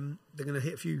 And they're going to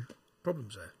hit a few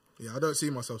problems there. Yeah, I don't see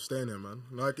myself staying here, man.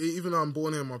 Like, even though I'm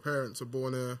born here, my parents are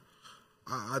born here,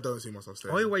 I don't see myself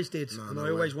staying here. I always did. No, and no I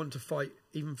way. always wanted to fight,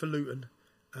 even for Luton.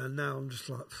 And now I'm just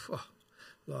like,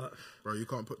 Bro, you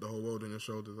can't put the whole world on your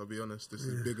shoulders, I'll be honest. This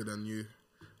is bigger than you.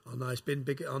 I know, it's been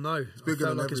big. I know. It's bigger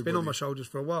than it's been on everybody. my shoulders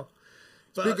for a while.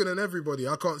 But, Bigger than everybody.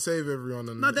 I can't save everyone.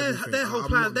 And no, their everything. whole I'm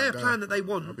plan, not their that plan guy, that they I'll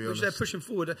want, be which they're honest. pushing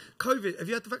forward. COVID, have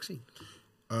you had the vaccine?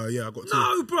 Yeah, I got two.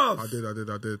 No, bruv. I did.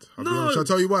 I'll be No. honest. Shall I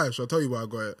tell you why? I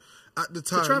got it? At the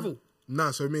time... travel?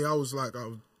 Nah, so me, I was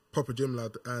proper gym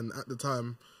lad. And at the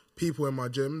time, people in my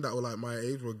gym that were like my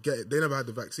age were they never had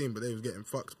the vaccine, but they was getting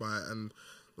fucked by it. And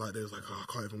like, they was like, oh,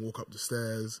 I can't even walk up the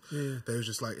stairs. Yeah. They was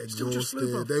just like Still just flu,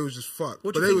 exhausted. bruv. They was just fucked.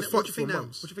 What But do they you was think? What fucked do you for think now?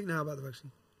 months. What do you think now about the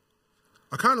vaccine?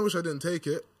 I kind of wish I didn't take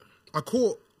it. I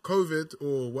caught COVID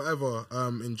or whatever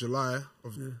in July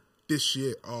of this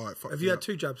year. Oh, it fucked Have me you had up.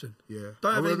 2 jabs then? Yeah.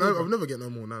 Don't have any more, I'll never get no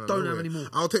more. No, Don't no have way. any more.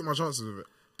 I'll take my chances with it.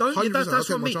 Don't. Yeah, 100%, that's I'll what I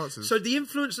take my mean. chances. So the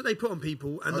influence that they put on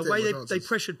people and I'll the way take my they chances.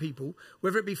 pressured people,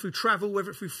 whether it be through travel,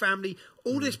 whether it through family,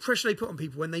 all this pressure they put on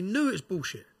people when they knew it was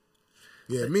bullshit.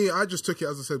 Yeah, me, I just took it,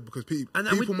 as I said, because And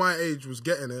people my age was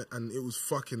getting it and it was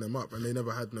fucking them up and they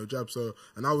never had no jab. So,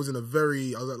 and I was I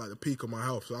was at like the peak of my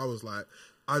health. So I was like,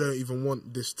 I don't even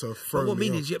want this to throw But what I me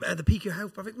mean off. is, you're at the peak of your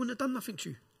health, but it wouldn't have done nothing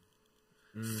to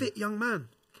you. Fit young man.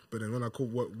 But then when I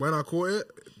caught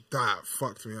it, that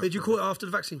fucked me up. Did you bro. caught it after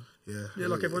the vaccine? Yeah. Yeah,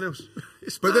 like everyone else.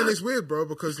 It's But then mad. it's weird, bro,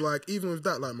 because like even with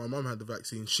that, like my mum had the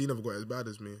vaccine, she never got it as bad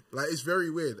as me. Like it's very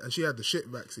weird, and she had the shit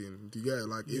vaccine. Do you get it?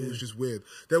 Like it was just weird.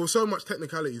 There was so much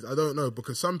technicalities. I don't know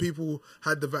because some people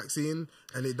had the vaccine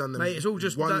and it done them. Mate, it's all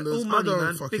just wonders. all money, I don't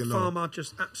man. fucking Big know. pharma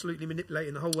just absolutely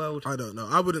manipulating the whole world. I don't know.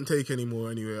 I wouldn't take any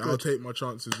more anyway. I'll take my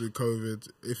chances with COVID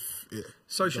if it.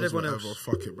 So should does everyone whatever. else.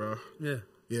 Fuck it, bro. Yeah.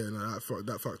 Yeah, no,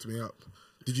 that fucked me up.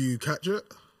 Did you catch it?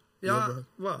 Yeah,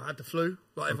 I had the flu,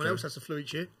 like everyone else has the flu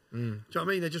each year. Do you know what I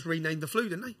mean? They just renamed the flu,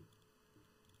 didn't they?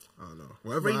 I don't know.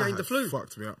 Whatever I Renamed had the flu.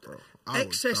 fucked me up, bro. I was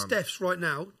Excess done. deaths right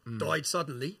now, died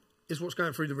suddenly, is what's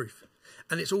going through the roof.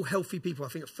 And it's all healthy people. I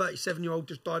think a 37-year-old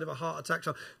just died of a heart attack.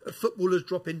 So footballers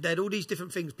dropping dead, all these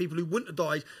different things. People who wouldn't have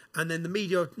died. And then the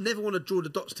media never want to draw the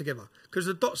dots together. Because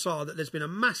the dots are that there's been a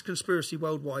mass conspiracy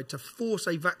worldwide to force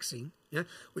a vaccine,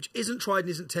 which isn't tried and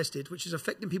isn't tested, which is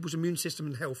affecting people's immune system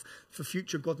and health for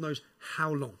future God knows how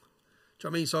long. Do you know what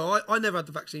I mean? So I never had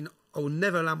the vaccine. I will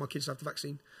never allow my kids to have the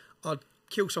vaccine. I'd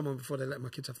kill someone before they let my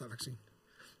kids have that vaccine.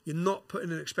 You're not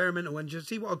putting an experimental, and you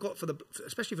see what I got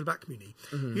especially for the black community.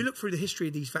 You look through the history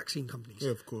of these vaccine companies. Yeah,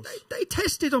 of course. They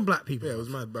tested on black people. Yeah, it was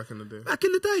mad back in the day. Back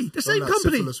in the day, the same that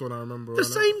company. syphilis one I remember. The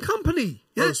same company.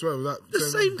 Yeah? Oh, I swear, was that the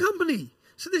same one? company.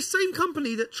 So this same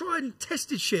company that tried and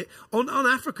tested shit on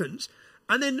Africans,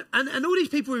 and then and all these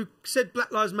people who said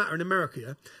Black Lives Matter in America,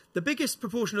 yeah, the biggest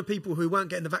proportion of people who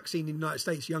weren't getting the vaccine in the United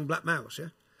States, young black males, yeah,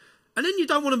 and then you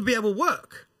don't want them to be able to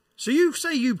work. So you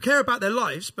say you care about their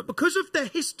lives, but because of their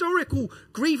historical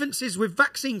grievances with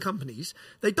vaccine companies,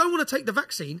 they don't want to take the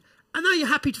vaccine, and now you're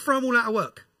happy to throw them all out of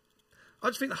work. I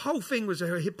just think the whole thing was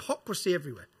a hypocrisy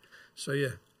everywhere. So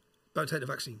yeah, don't take the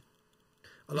vaccine.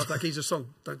 I love that geezer's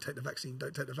song. Don't take the vaccine.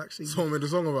 Don't take the vaccine. Someone made a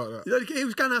song about that. He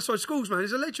was going outside schools, man.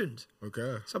 He's a legend.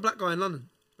 Okay. It's a black guy in London.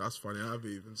 That's funny. I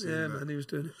haven't even seen Yeah, that. man, he was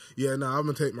doing it. Yeah, no, I'm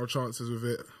going to take my chances with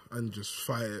it and just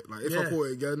fight it. Like, if I Yeah. caught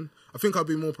it again, I think I'd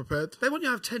be more prepared. They want you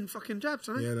to have 10 fucking jabs,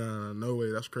 don't they? Yeah, no way.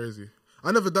 That's crazy.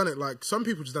 I never done it. Like, some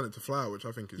people just done it to fly out, which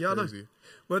I think is Yeah, I know. crazy.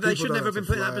 Well, they People should never have done been it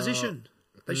put in to that fly position.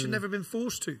 They should never have been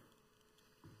forced to.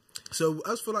 So,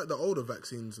 as for like the older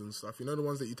vaccines and stuff, you know, the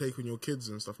ones that you take on your kids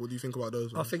and stuff, what do you think about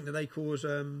those I ones? think that they cause,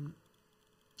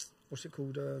 what's it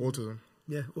called? Autism.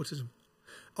 Yeah, autism.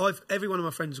 Every one of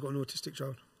my friends has got an autistic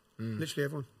child. Literally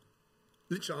everyone.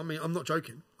 Literally, I mean, I'm not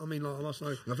joking. I mean, like, I must know.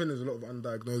 And I think there's a lot of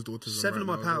undiagnosed autism. 7 of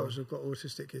my right now as well. pals have got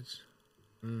autistic kids.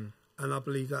 And I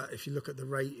believe that if you look at the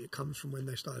rate, it comes from when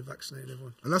they started vaccinating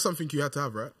everyone. And that's something you had to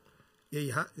have, right? Yeah,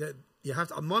 you have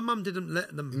to. My mum didn't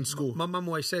let them In school? My mum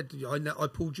always said I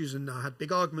pulled you, and I had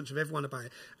big arguments with everyone about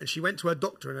it. And she went to her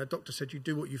doctor, and her doctor said, "You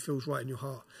do what you feel's right in your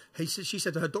heart." She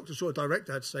said to her doctor, sort of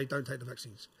director, had to say, "Don't take the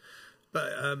vaccines."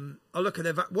 But I look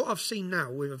at what I've seen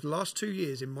now with the last 2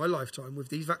 years in my lifetime with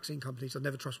these vaccine companies. I'd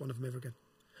never trust one of them ever again.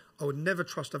 I would never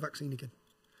trust a vaccine again.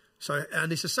 So,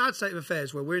 and it's a sad state of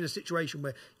affairs where we're in a situation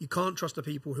where you can't trust the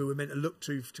people who are meant to look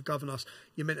to govern us.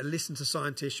 You're meant to listen to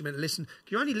scientists. You're meant to listen.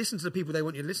 You only listen to the people they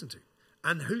want you to listen to.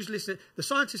 And who's listening? The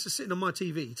scientists are sitting on my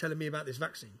TV telling me about this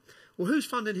vaccine. Well, who's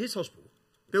funding his hospital?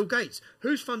 Bill Gates.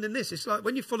 Who's funding this? It's like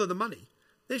when you follow the money,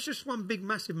 there's just one big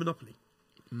massive monopoly.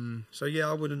 So yeah,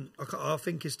 I wouldn't. I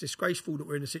think it's disgraceful that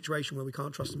we're in a situation where we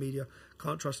can't trust the media,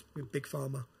 can't trust big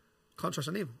pharma, can't trust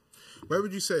any of them. Where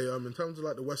would you say, in terms of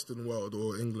like the Western world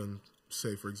or England,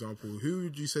 say for example, who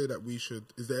would you say that we should?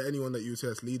 Is there anyone that you would say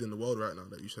that's leading the world right now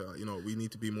that you say, you know, we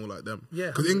need to be more like them? Yeah,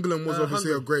 because England was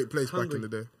obviously Hungary. a great place back Hungary. in the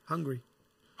day. Hungary.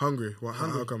 Well,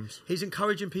 how comes? He's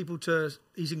encouraging people to.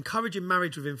 He's encouraging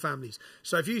marriage within families.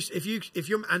 So if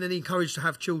you're, and then he encouraged to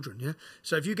have children. Yeah.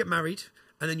 So if you get married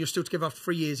and then you're still together after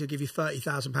 3 years, he'll give you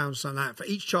 £30,000 or something like that. For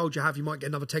each child you have, you might get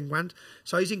another 10 grand.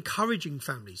 So he's encouraging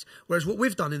families. Whereas what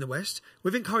we've done in the West,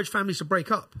 we've encouraged families to break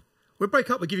up. We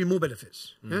break up, we give you more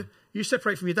benefits. Yeah? You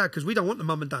separate from your dad because we don't want the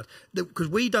mum and dad. Because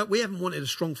we haven't wanted a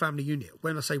strong family unit.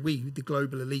 When I say we, the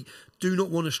global elite, do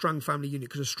not want a strong family unit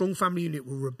because a strong family unit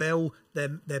will rebel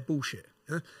their bullshit.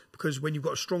 Yeah? Because when you've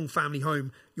got a strong family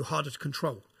home, you're harder to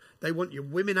control. They want your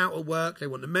women out of work, they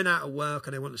want the men out of work,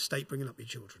 and they want the state bringing up your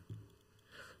children.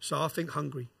 So I think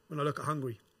Hungary, when I look at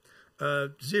Hungary,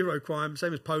 zero crime,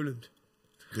 same as Poland.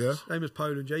 Yeah. Same as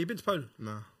Poland. Yeah, you've been to Poland?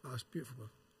 Nah. Oh, it's beautiful, bro.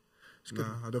 It's good.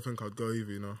 Nah, I don't think I'd go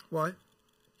either. You know. Why? You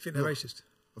think they're racist?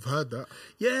 I've heard that.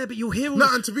 Yeah, but you'll hear all No,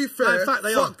 this- and to be fair, No, in fact,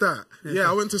 they fuck are. that. Yeah,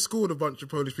 I went to school with a bunch of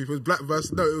Polish people. It was black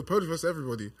versus, no, it was Polish versus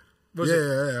everybody. Was it?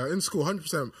 Yeah. In school,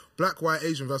 100%. Black, white,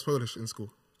 Asian versus Polish in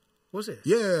school. Was it?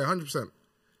 Yeah, 100%.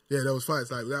 Yeah, there was fights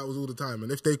like that was all the time.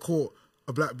 And if they caught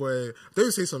a black boy, they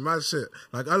would say some mad shit.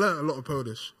 Like, I learned a lot of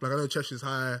Polish. Like, I know Cheshire's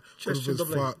high, Cheshire as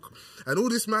double A. fuck, and all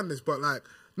this madness, but like,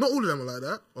 not all of them are like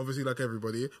that, obviously, like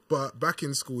everybody. But back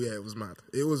in school, yeah, it was mad.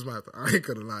 It was mad. I ain't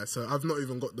gonna lie. So I've not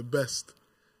even got the best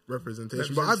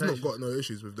representation. But I've not got no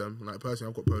issues with them. Like, personally,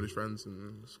 I've got Polish friends,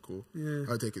 and it's cool. Yeah. I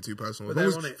don't take it too personal. But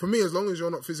As long they're as- on it. For me, as long as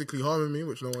you're not physically harming me,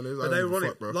 which no one is, I But they don't were give on a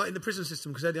fuck, it, bro. like in the prison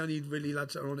system, because they're the only really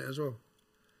lads that are on it as well.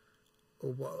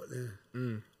 Or what?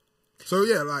 Yeah. So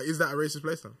yeah, like, is that a racist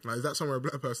place then? Like, is that somewhere a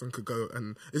black person could go?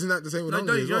 And isn't that the same with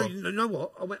Hungary as well? You know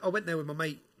what? I went there with my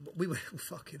mate. We went,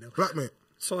 fucking hell. Black mate.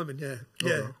 Simon, yeah.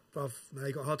 Okay. Yeah. Bruv, no,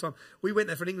 he got a hard time. We went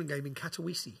there for an England game in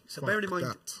Katowice. So Fuck bearing in mind,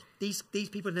 that. these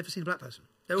people have never seen a black person.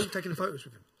 They're all taking photos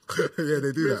with him. Yeah,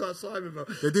 they do It was that. like Simon, bro.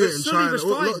 They do But it in Sully China, was a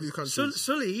lot fine. of these countries.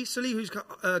 Sully, who's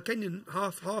Kenyan,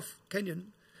 half Kenyan,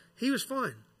 he was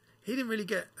fine. He didn't really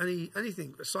get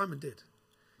anything, but Simon did.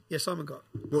 Yeah, Simon got.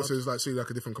 What, so it's like, see, like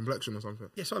a different complexion or something?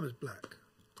 Yeah, Simon's black.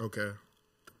 Okay.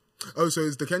 Oh, so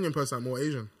is the Kenyan person like more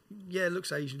Asian? Yeah,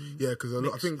 looks Asian. Yeah, because I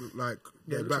Mixed. think like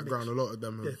Yeah, their it looks like background, a mixed. lot of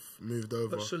them have Yeah. moved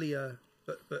over. But Sully,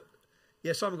 but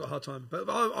yeah, Simon got a hard time. But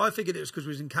I figured it was because we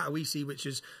was in Katowice, which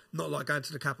is not like going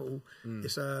to the capital.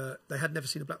 It's they had never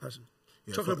seen a black person.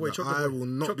 Yeah, Chocolate fuck boy, that. chocolate boy. I will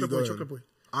not chocolate be boy, going. chocolate boy.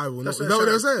 I will not. That's Is that what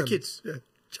they're saying? The kids, yeah.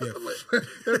 Yeah, Chocolate boy.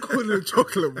 they're calling him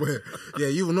chocolate boy. Yeah,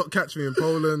 you will not catch me in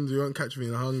Poland. You won't catch me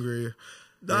in Hungary.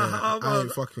 Nah, Yeah, I- I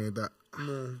ain't fucking with that.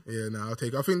 No. Yeah, no, I'll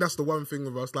take it. I think that's the one thing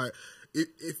with us. Like,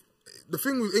 if the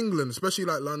thing with England, especially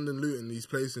like London, Luton, these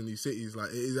places and these cities, like,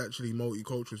 it is actually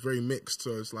multicultural. It's very mixed.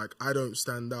 So it's like, I don't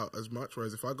stand out as much.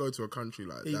 Whereas if I go to a country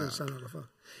like You don't that, sound like a fuck.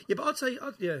 Yeah, but I'd say,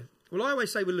 yeah. Well, I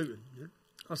always say with Luton, yeah?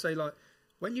 I say like,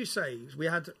 when you say, we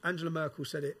had Angela Merkel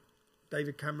said it,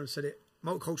 David Cameron said it,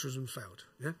 multiculturalism failed.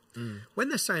 Yeah. When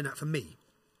they're saying that, for me,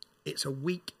 it's a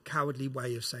weak, cowardly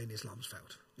way of saying Islam's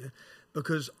failed. Yeah.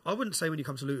 Because I wouldn't say when you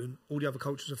come to Luton, all the other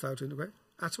cultures have failed to integrate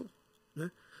at all. Yeah.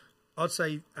 I'd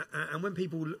say, and when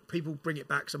people bring it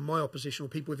back, so my opposition or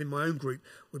people within my own group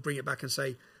would bring it back and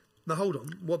say, now hold on,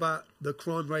 what about the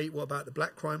crime rate? What about the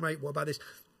black crime rate? What about this?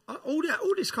 All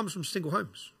this comes from single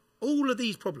homes. All of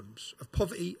these problems of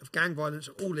poverty, of gang violence,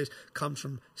 all this comes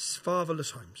from fatherless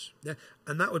homes. Yeah?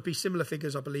 And that would be similar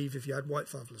figures, I believe, if you had white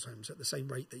fatherless homes at the same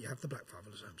rate that you have the black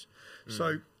fatherless homes.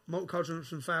 So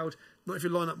multiculturalism failed. Not if you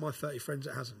line up my 30 friends,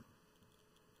 it hasn't.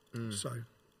 So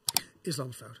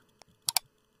Islam's failed.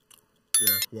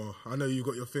 Yeah, well, I know you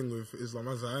got your thing with Islam.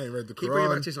 I ain't read the Quran. Keep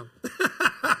bringing back to Islam.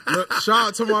 Look, shout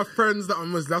out to my friends that are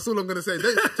Muslim. That's all I'm going to say.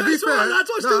 To be fair, lads,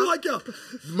 I still like you.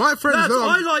 My friends, lads,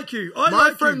 I like you.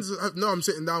 My friends know I'm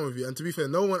sitting down with you. And to be fair,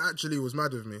 no one actually was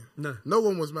mad with me. No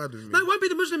one was mad with me. No, it won't be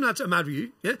the Muslim lads that are mad with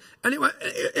you. Yeah, and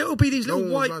it'll be these little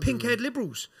white, pink-haired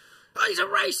liberals. Oh, he's a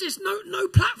racist. No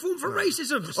platform for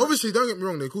racism. Obviously, don't get me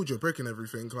wrong. They called you a prick and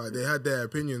everything. Like they had their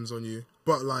opinions on you,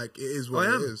 but like it is what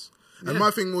it is. And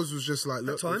my thing was just like,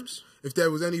 look, if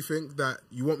there was anything that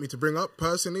you want me to bring up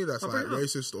personally that's like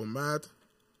racist or mad,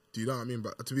 do you know what I mean?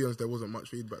 But to be honest, there wasn't much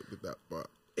feedback with that. But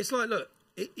it's like, look,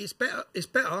 it's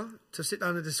better to sit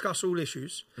down and discuss all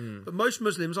issues. But most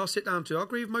Muslims I sit down to, I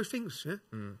agree with most things. Yeah,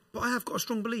 but I have got a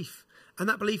strong belief, and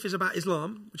that belief is about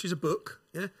Islam, which is a book.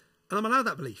 Yeah, and I'm allowed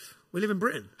that belief. We live in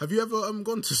Britain. Have you ever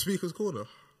gone to Speaker's Corner?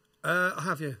 I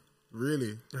have, yeah.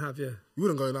 Really? I have, yeah. You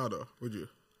wouldn't go now, though, would you?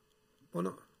 Why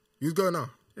not? You'd go now?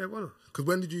 Yeah, why not? Because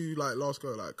when did you like last go?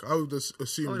 Like, I would just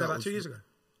assume that about was 2 years ago.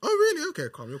 Oh, really? Okay,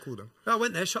 calm. You're cool then. I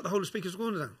went there, shut the whole of Speaker's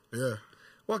Corner down. Yeah.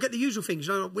 Well, I get the usual things.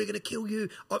 You know, we're going to kill you.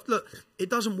 Look,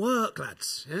 it doesn't work,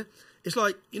 lads. Yeah. It's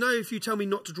like, you know, if you tell me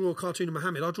not to draw a cartoon of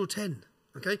Muhammad, I'll draw 10.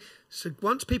 Okay. So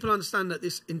once people understand that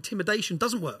this intimidation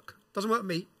doesn't work with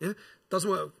me. Yeah. Doesn't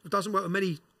work with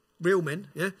many real men.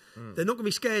 Yeah. They're not going to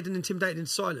be scared and intimidated in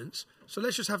silence. So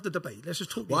let's just have the debate. Let's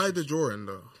just talk. Why the drawing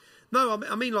though? No,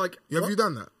 I mean like. Have you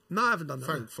done that? No, I haven't done that.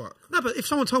 Thank fuck. No, but if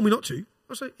someone told me not to,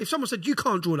 I'll say, if someone said you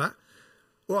can't draw that,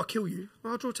 or I'll kill you,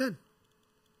 I'll draw 10.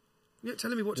 You're not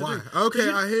telling me what to do. Okay,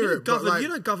 I hear it. Govern, but like, you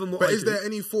don't govern what I do. But is there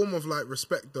any form of like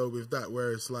respect though with that,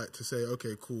 where it's like to say,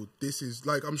 okay, cool, this is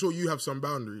like, I'm sure you have some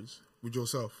boundaries with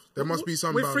yourself. There must be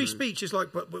some boundaries. With free speech, it's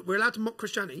like, but we're allowed to mock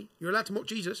Christianity. You're allowed to mock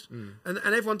Jesus, and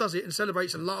everyone does it and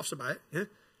celebrates and laughs about it. Yeah,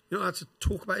 you're not allowed to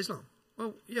talk about Islam.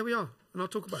 Well, yeah, we are, and I'll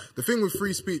talk about it. The thing with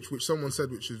free speech, which someone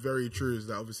said, which is very true, is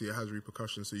that obviously it has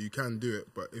repercussions, so you can do it.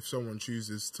 But if someone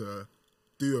chooses to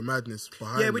do a madness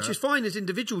behind which is fine as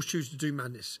individuals choose to do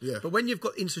madness. Yeah. But when you've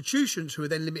got institutions who are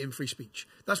then limiting free speech,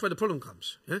 that's where the problem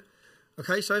comes. Yeah.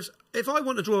 Okay, so if I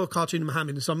want to draw a cartoon of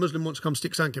Muhammad and some Muslim wants to come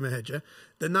stick sand in my head, yeah,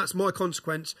 then that's my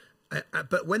consequence.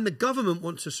 But when the government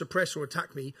wants to suppress or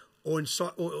attack me or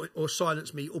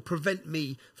silence me or prevent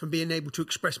me from being able to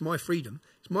express my freedom,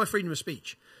 it's my freedom of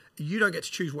speech. You don't get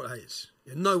to choose what that is.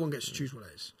 Yeah, no one gets to choose what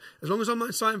that is. As long as I'm not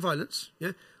inciting violence,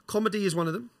 yeah, comedy is one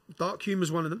of them. Dark humour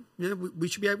is one of them. Yeah, we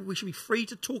should be free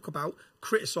to talk about,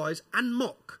 criticise, and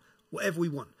mock whatever we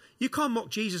want. You can't mock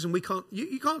Jesus, and we can't.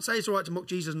 You can't say it's all right to mock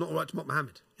Jesus, and not all right to mock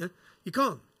Muhammad. Yeah, you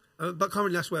can't. But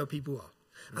currently, that's where people are,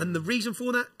 and the reason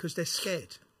for that, because they're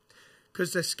scared.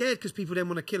 Because they're scared because people then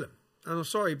want to kill them. And I'm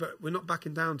sorry, but we're not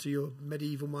backing down to your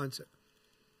medieval mindset.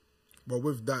 Well,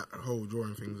 with that whole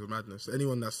drawing thing is a madness.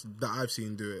 Anyone that I've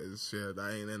seen do it is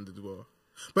that ain't ended well.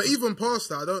 But even past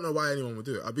that, I don't know why anyone would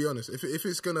do it. I'll be honest. If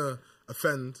it's gonna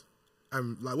offend,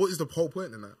 and like, what is the whole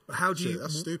point in that? How do you?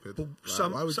 That's stupid.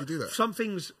 Like, why would you do that? Some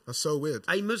things. That's so weird.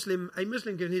 A Muslim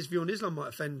giving his view on Islam might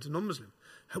offend a non-Muslim.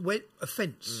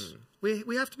 Offence.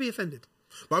 We have to be offended.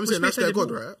 But I'm saying that's their God,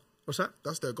 right? What's that?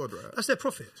 That's their God, right? That's their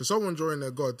prophet. So someone drawing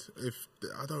their God, if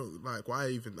I don't like, why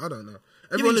even? I don't know.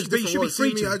 Everyone should be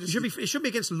free to. It should be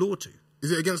against the law to.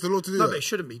 Is it against the law to do that? No, but it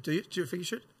shouldn't be. Do you think it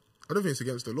should? I don't think it's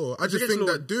against the law. I just think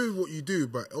that do what you do,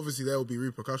 but obviously there will be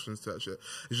repercussions to that shit.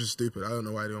 It's just stupid. I don't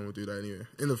know why anyone would do that anyway,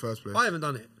 in the first place. I haven't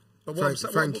done it. But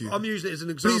thank you. I'm using it as an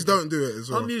example. Please don't do it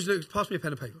as well. I'm using it. Pass me a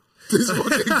pen and paper. This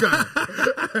fucking guy.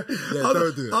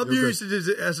 Don't do it. I'm using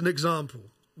it as an example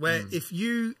where if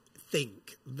you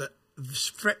think that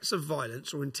threats of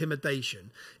violence or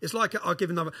intimidation, it's like I'll give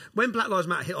another. When Black Lives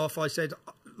Matter hit off, I said,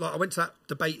 like, I went to that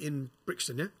debate in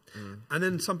Brixton, yeah, and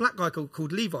then some black guy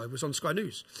called Levi was on Sky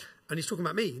News, and he's talking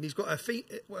about me, and he's got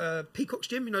a Peacock's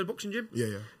gym, you know, the boxing gym,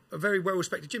 a very well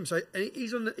respected gym. So and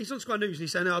he's on Sky News, and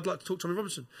he's saying, I'd like to talk to Tommy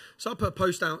Robinson. So I put a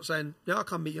post out saying, yeah, I'll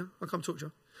come meet you, I'll come talk to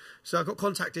you. So I got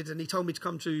contacted, and he told me to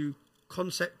come to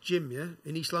Concept Gym, yeah,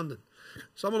 in East London.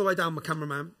 So I'm on the way down, my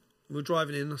cameraman, we're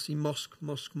driving in, I see mosque.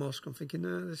 I'm thinking,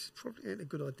 no, this probably ain't a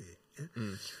good idea. Yeah?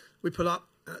 We pull up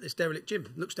at this derelict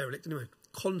gym. Looks derelict anyway.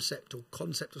 Concept or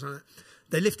something like that.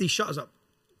 They lift these shutters up.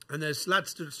 And there's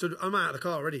lads stood. I'm out of the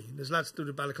car already. There's lads stood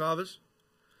with balaclavas.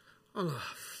 I'm like,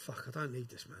 oh, fuck, I don't need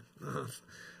this, man.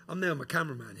 I'm there with my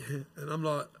cameraman, yeah? And I'm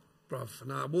like, bruv.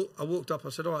 And I walked up. I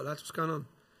said, all right, lads, what's going on?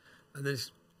 And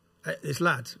there's this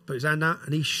lad put his hand out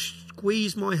and he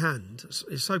squeezed my hand.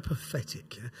 It's so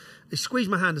pathetic. Yeah? He squeezed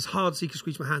my hand as hard as he could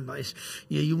squeeze my hand. Like,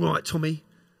 yeah, you're right, Tommy.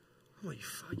 I'm like,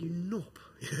 you knob.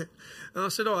 Yeah? And I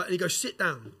said, all right. And he goes, sit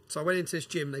down. So I went into this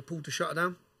gym. They pulled the shutter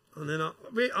down. And then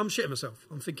I'm shitting myself.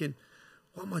 I'm thinking,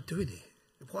 what am I doing here?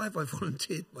 Why have I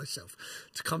volunteered myself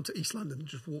to come to East London and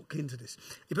just walk into this?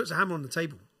 He puts a hammer on the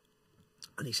table.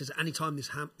 And he says, at any time this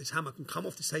hammer can come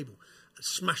off this table and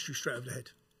smash you straight over the head.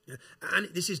 Yeah? And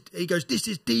he goes, this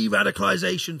is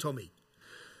de-radicalisation, Tommy.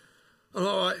 I'm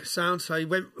like, all right, sound. So he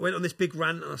went on this big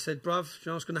rant and I said, bruv, do you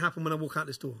know what's going to happen when I walk out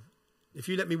this door? If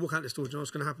you let me walk out this door, do you know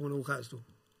what's going to happen when I walk out this door?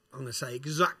 I'm going to say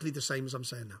exactly the same as I'm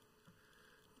saying now.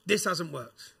 This hasn't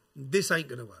worked. This ain't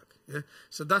going to work. Yeah?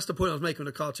 So that's the point I was making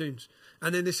with the cartoons.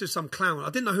 And then this is some clown. I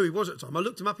didn't know who he was at the time. I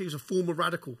looked him up. He was a former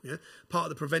radical, yeah? Part of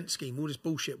the Prevent scheme. All this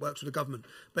bullshit works with the government.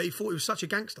 But he thought he was such a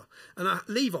gangster. And I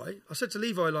said to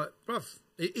Levi, like, bruv,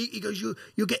 he goes,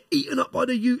 you'll get eaten up by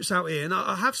the youths out here. And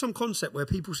I have some concept where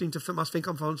people must think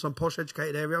I'm from some posh,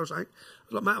 educated area. I was like,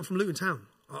 mate, I'm from Luton Town.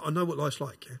 I know what life's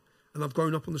like, yeah? And I've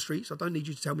grown up on the streets. I don't need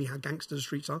you to tell me how gangster the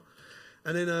streets are.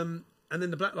 And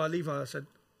then the black guy, Levi, I said,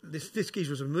 this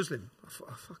geezer was a Muslim. I thought,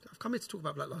 oh, fuck, I've come here to talk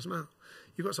about Black Lives Matter.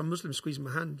 You've got some Muslim squeezing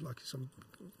my hand like some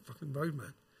fucking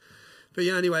roadman. But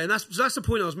yeah, anyway, and that's the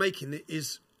point I was making,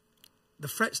 is the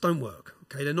threats don't work,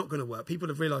 okay? They're not going to work. People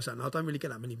have realised that, and I don't really get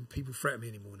that many people threaten me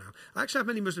anymore now. I actually have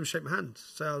many Muslims shake my hand,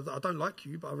 say, I don't like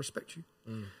you, but I respect you.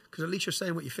 Because at least you're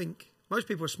saying what you think. Most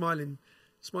people are smiling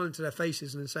to their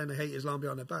faces and then saying they hate Islam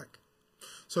behind their back.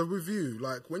 So with you,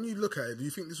 like, when you look at it, do you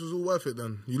think this was all worth it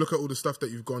then? You look at all the stuff that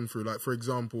you've gone through, like, for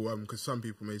example, because some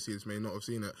people may see this, may not have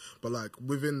seen it, but, like,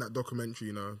 within that documentary,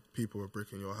 you know, people are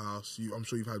bricking your house. I'm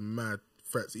sure you've had mad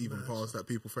threats, even past that,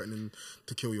 people threatening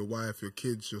to kill your wife, your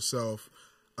kids, yourself.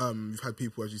 You've had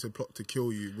people, as you said, plot to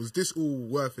kill you. Was this all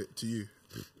worth it to you?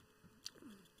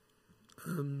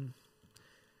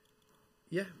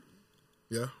 Yeah.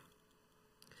 Yeah?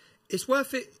 It's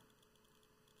worth it.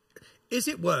 Is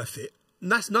it worth it?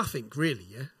 And that's nothing, really,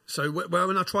 yeah? So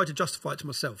when I try to justify it to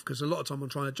myself, because a lot of time I'm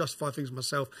trying to justify things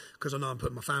myself because I know I'm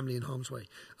putting my family in harm's way.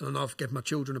 And I know I've given my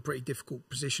children a pretty difficult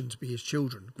position to be his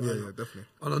children. Yeah, definitely.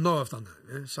 And I know I've done that,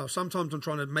 yeah? So sometimes I'm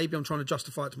trying to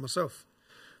justify it to myself.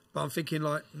 But I'm thinking,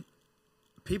 like,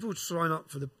 people sign up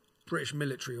for the British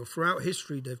military, or throughout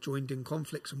history they've joined in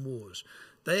conflicts and wars.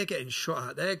 They're getting shot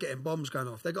at. They're getting bombs going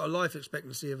off. They've got a life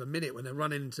expectancy of a minute when they're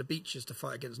running into beaches to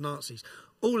fight against Nazis.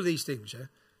 All of these things, yeah?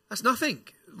 That's nothing.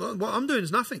 What I'm doing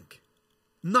is nothing.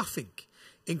 Nothing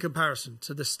in comparison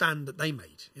to the stand that they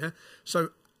made, yeah?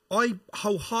 So I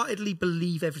wholeheartedly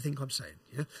believe everything I'm saying,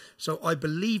 yeah? So I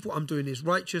believe what I'm doing is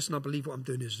righteous, and I believe what I'm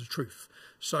doing is the truth.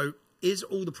 So is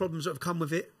all the problems that have come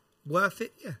with it worth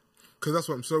it? Yeah. Because that's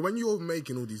what so when you're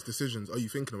making all these decisions, are you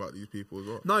thinking about these people as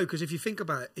well? No, because if you think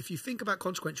about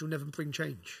consequence, you'll never bring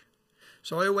change.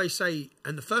 So I always say,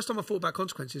 and the first time I thought about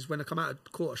consequences, when I come out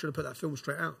of court, I should have put that film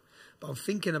straight out. But I'm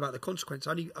thinking about the consequence.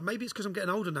 Maybe it's because I'm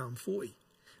getting older now, I'm 40.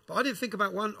 But I didn't think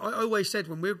about one. I always said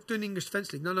when we're doing English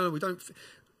Defence League, no, we don't.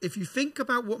 If you think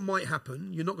about what might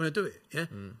happen, you're not going to do it, yeah?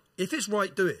 If it's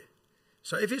right, do it.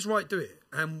 So if it's right, do it,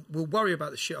 and we'll worry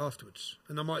about the shit afterwards.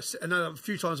 And I know a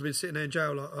few times I've been sitting there in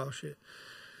jail like, oh shit,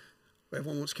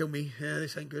 everyone wants to kill me. Yeah,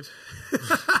 this ain't good.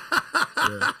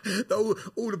 all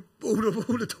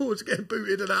the doors getting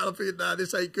booted and out. I'm thinking, nah,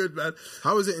 this ain't good, man.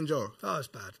 How is it in jail? Oh, it's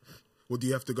bad. Well, do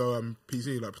you have to go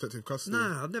PC, like protective custody?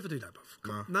 Nah, I'd never do that,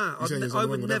 bruv. Nah. I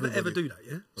would never ever do that,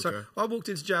 yeah? Okay. So I walked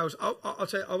into jails. I'll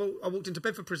tell you, I walked into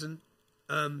Bedford Prison.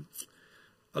 I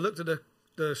looked at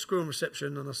the screw-on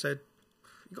reception and I said,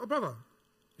 you got a brother?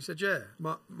 He said, yeah,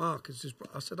 Mark is his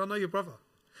brother. I said, I know your brother.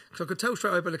 Because I could tell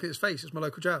straight away by looking at his face, it's my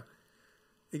local jail.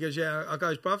 He goes, yeah. I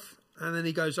goes, bruv. And then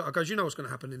I goes, you know what's going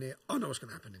to happen in here? I know what's going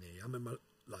to happen in here. I mean,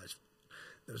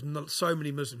 there's not so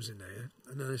many Muslims in there.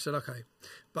 Yeah? And then he said, okay.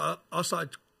 But I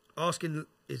started asking,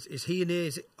 is he in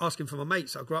here? Asking for my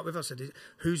mates I grew up with. I said,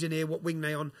 who's in here? What wing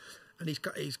they on? And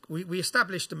we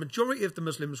established the majority of the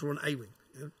Muslims were on A wing.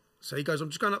 Yeah? So he goes, I'm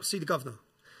just going up to see the governor.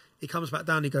 He comes back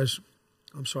down. He goes,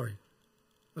 I'm sorry.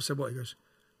 I said, what? He goes,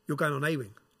 you're going on A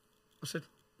wing. I said,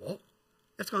 what? You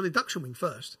have to go on induction wing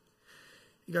first.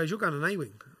 He goes, you're going on A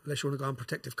wing unless you want to go on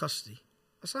protective custody.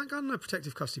 I said, I ain't going on no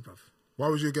protective custody, bruv. Why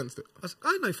was you against it? I said, I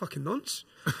ain't no fucking nonce.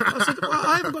 I said, well,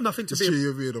 I haven't got nothing to It's be. true,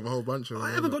 you're weird of a whole bunch of them.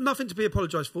 I haven't got nothing to be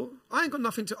apologised for. I ain't got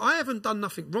nothing to. I haven't done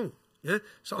nothing wrong. Yeah.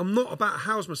 So I'm not about to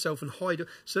house myself and hide.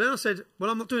 So then I said, well,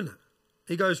 I'm not doing that.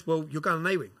 He goes, well, you're going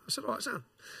an A-wing. I said, all right, Sam.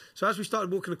 So as we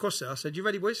started walking across there, I said, you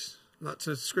ready, boys? Like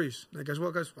to the screws. And he goes, well,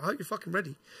 I goes, I hope you're fucking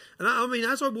ready. And I mean,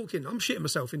 as I walk in, I'm shitting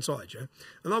myself inside, yeah?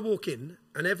 And I walk in,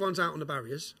 and everyone's out on the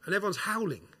barriers, and everyone's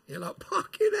howling. You're like,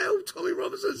 fucking hell, Tommy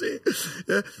Robinson's here.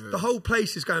 Yeah? The whole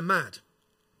place is going mad.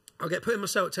 I get put in my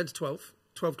cell at 10 to 12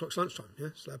 o'clock's lunchtime, yeah?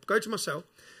 So I go to my cell,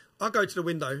 I go to the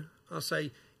window, I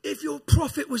say, if your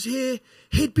prophet was here,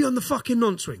 he'd be on the fucking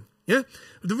nonce wing. Yeah,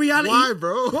 the reality. Why,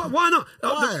 bro? Why not?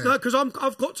 Why? No, because I've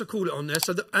got to call it on there.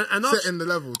 So setting the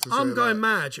level. I'm going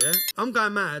mad. Yeah, I'm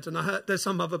going mad, and I heard there's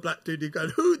some other black dude who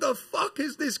going, "Who the fuck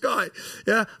is this guy?"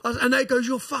 Yeah, and they goes,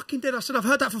 "You're fucking dead." I said, "I've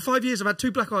heard that for 5 years. I've had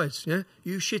 2 black eyes. Yeah,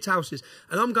 you shit houses,"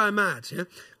 and I'm going mad. Yeah,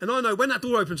 and I know when that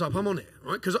door opens up, I'm on it,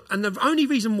 right? And the only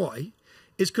reason why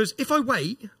is because if I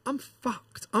wait, I'm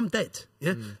fucked. I'm dead.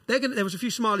 Yeah, there was a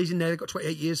few Somalis in there. They got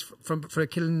 28 years for a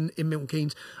killing in Milton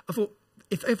Keynes. I thought,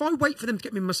 If I wait for them to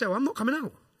get me in my cell, I'm not coming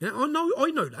out. Yeah, I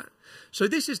know that. So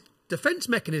this is defence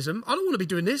mechanism. I don't want to be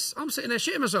doing this. I'm sitting there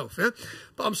shitting myself. Yeah,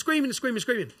 but I'm screaming.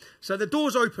 So the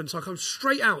door's open, so I come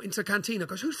straight out into the canteen. I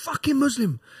goes, who's fucking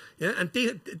Muslim? Yeah, and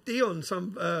Dion,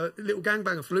 some little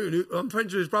gangbanger from Luton, who I'm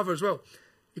friends with his brother as well.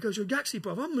 He goes, you're actually,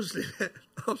 brother, I'm Muslim.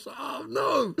 I was like, oh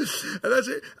no. And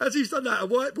as he's done that, a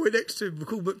white boy next to him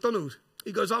called McDonald,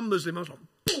 he goes, I'm Muslim. I was like,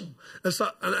 boom.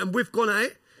 And we've gone at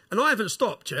it. And I haven't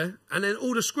stopped, yeah? And then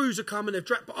all the screws have come and they've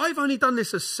dragged. But I've only done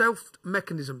this as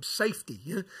self-mechanism, safety,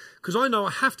 yeah? Because I know I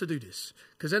have to do this.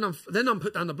 Because then I'm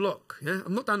put down the block, yeah?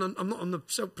 I'm not on the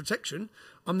self-protection.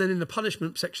 I'm then in the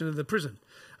punishment section of the prison.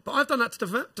 But I've done that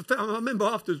to defend. I remember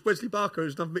afterwards, Wesley Barker,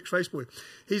 who's another mixed race boy,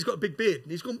 he's got a big beard.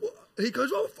 And he's gone, what? He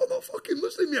goes, oh, I'm not fucking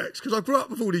Muslim yet. Because I grew up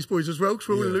with all these boys as well, because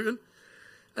we're all in Luton.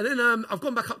 And then I've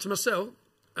gone back up to my cell,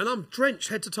 and I'm drenched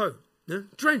head to toe. Yeah,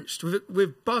 drenched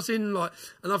with buzzing, like,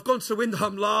 and I've gone to the window.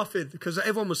 I'm laughing because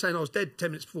everyone was saying I was dead 10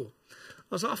 minutes before.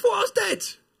 I was like, I thought I was dead.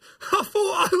 I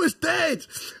thought I was dead.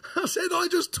 I said I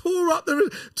just tore up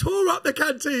the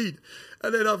canteen,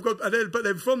 and then but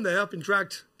then from there I've been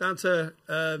dragged down to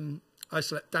the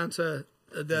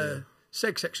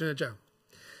seg section of jail.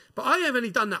 But I haven't really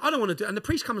done that. I don't want to do it. And the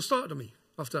priest come and started on me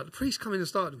after that. The priest come in and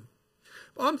started on me.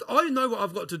 But I know what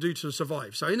I've got to do to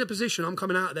survive. So in a position, I'm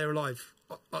coming out of there alive.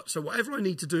 So whatever I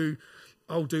need to do,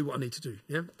 I'll do what I need to do.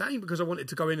 Yeah, that ain't because I wanted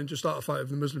to go in and just start a fight with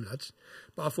the Muslim lads.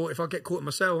 But I thought if I get caught in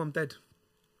my cell, I'm dead.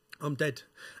 I'm dead.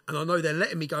 And I know they're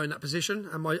letting me go in that position.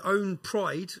 And my own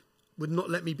pride would not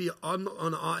let me be. I'm not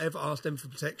going to ever ask them for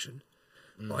protection.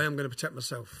 But I am going to protect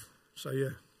myself. So yeah.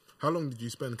 How long did you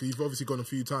spend? Because you've obviously gone a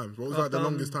few times. What was like the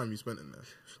longest time you spent in there?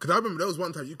 Because I remember there was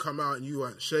one time you come out and you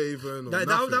weren't shaven or nothing.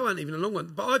 That wasn't even a long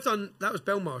one. But that was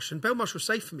Belmarsh, and Belmarsh was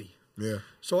safe for me. Yeah.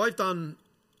 So I've done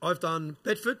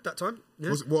Bedford that time.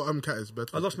 Yeah. What cat is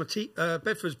Bedford? I lost my teeth.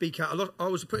 Bedford's BCAT. I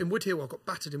was put in Woodhill. I got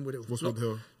battered in Woodhill. What's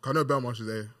Woodhill? I know Belmarsh is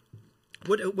A.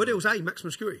 Woodhill's A,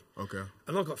 maximum security. Okay.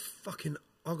 And I got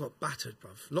battered,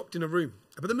 bruv. Locked in a room.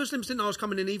 But the Muslims didn't know I was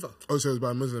coming in either. Oh, so it was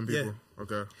by Muslim people? Yeah.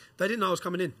 Okay. They didn't know I was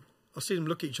coming in. I see them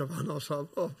look at each other and I was like,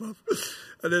 oh, bruv.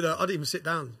 And then I didn't even sit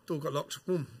down. Door got locked.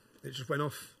 Boom. It just went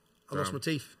off. I lost my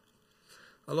teeth.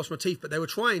 But they were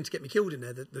trying to get me killed in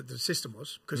there, the system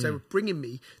was, because they were bringing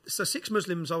me. So 6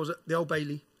 Muslims, I was at the Old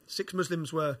Bailey. 6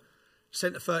 Muslims were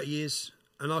sent to 30 years,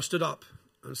 and I stood up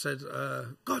and said,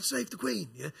 God save the Queen.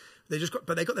 Yeah, they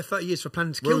got their 30 years for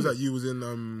planning to kill me. Where was that? You was in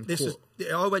court?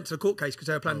 I went to the court case because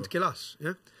they were planning to kill us.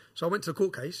 Yeah, so I went to the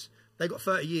court case. They got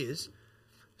 30 years.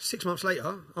 6 months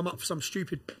later, I'm up for some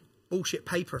stupid bullshit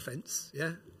paper offence.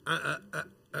 Yeah,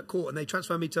 at court, and they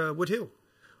transfer me to Woodhill.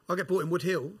 I get brought in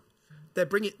Woodhill. They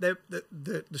bring it.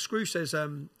 The screw says,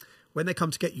 when they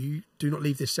come to get you, do not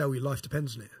leave this cell. Your life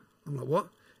depends on it. I'm like, what?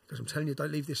 Because I'm telling you,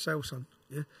 don't leave this cell, son.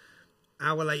 Yeah.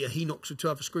 Hour later, he knocks with 2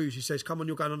 other screws. He says, come on,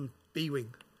 you're going on B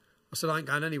wing. I said, I ain't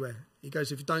going anywhere. He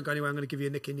goes, if you don't go anywhere, I'm going to give you a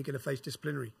nick and you're going to face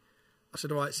disciplinary. I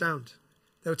said, all right, sound.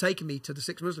 They were taking me to the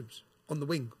 6 Muslims on the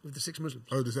wing with the 6 Muslims.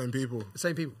 Oh, the same people. The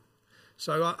same people.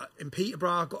 So in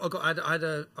Peterborough, I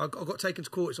got taken to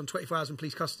court. It's on 24 hours in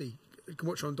police custody. You can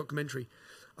watch it on documentary.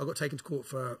 I got taken to court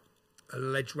for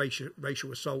alleged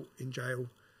racial assault in jail.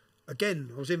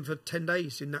 Again, I was in for 10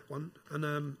 days in that one,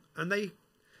 and they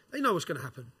know what's going to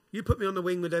happen. You put me on the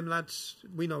wing with them lads,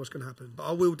 we know what's going to happen. But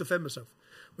I will defend myself,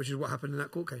 which is what happened in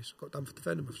that court case. I got done for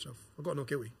defending myself. I got not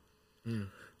guilty.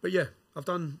 But yeah, I've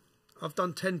done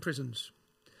 10 prisons,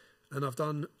 and I've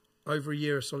done over a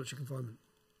year of solitary confinement.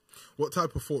 What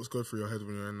type of thoughts go through your head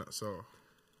when you're in that cell?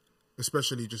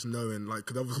 Especially just knowing, like,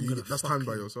 because obviously that's time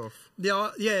by yourself. Yeah,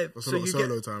 yeah. That's a lot of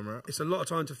solo time, right? It's a lot of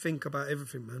time to think about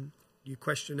everything, man. You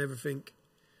question everything.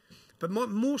 But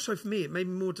more so for me, it made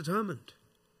me more determined.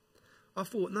 I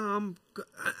thought, no,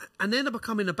 and then I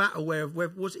become in a battle where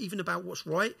was it even about what's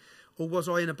right, or was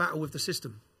I in a battle with the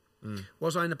system?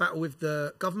 Was I in a battle with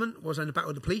the government? Was I in a battle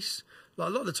with the police? Like,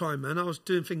 a lot of the time, man, I was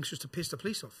doing things just to piss the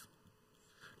police off.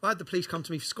 I had the police come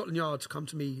to me, Scotland Yard, to come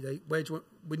to me.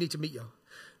 We need to meet you.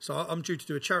 So I'm due to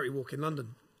do a charity walk in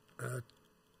London, and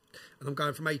I'm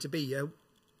going from A to B. Yeah,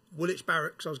 Woolwich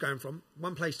Barracks. I was going from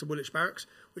one place to Woolwich Barracks,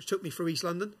 which took me through East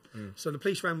London. So the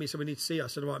police rang me, said we need to see you. I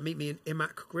said, all right, meet me in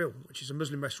Imak Grill, which is a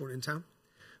Muslim restaurant in town.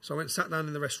 So I went and sat down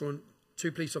in the restaurant.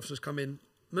 2 police officers come in,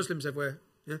 Muslims everywhere.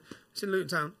 Yeah, it's in Luton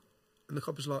Town, and the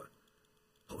cop was like,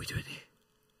 "What are we doing here?"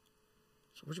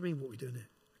 So what do you mean, what are we doing here?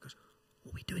 He goes,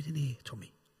 "What are we doing in here,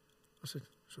 Tommy?" I said,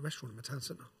 "It's a restaurant in the town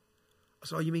centre." I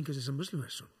said, "Oh, you mean because it's a Muslim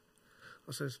restaurant?"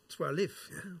 I said, "It's where I live."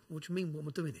 Yeah. What do you mean? What am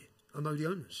I doing here? I know the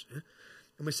owners. Yeah.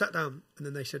 And we sat down, and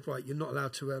then they said, "Right, you're not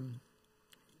allowed to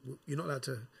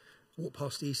walk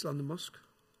past the East London Mosque."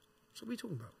 So what are you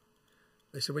talking about?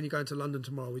 They said, "When you're going to London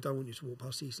tomorrow, we don't want you to walk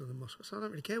past the East London Mosque." I said, "I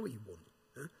don't really care what you want.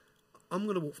 Yeah. I'm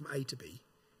going to walk from A to B.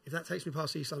 If that takes me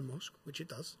past the East London Mosque, which it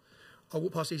does, I'll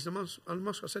walk past the East London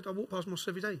Mosque." I said, "I walk past mosques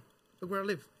every day. Look where I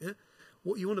live. Yeah.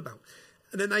 What are you on about?"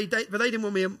 And then but they didn't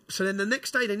want me. So then the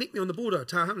next day they nicked me on the border,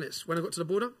 Tower Hamlets, when I got to the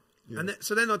border. Yeah. And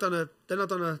so then I done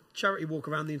a charity walk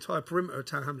around the entire perimeter of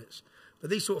Tower Hamlets. But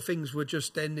these sort of things were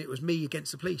just then it was me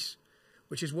against the police,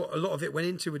 which is what a lot of it went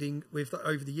into with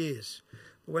over the years.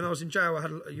 But when I was in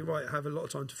jail, you're right, I have a lot of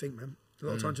time to think, man. A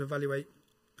lot of time to evaluate.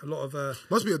 A lot of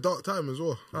must be a dark time as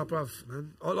well. Oh, bruv,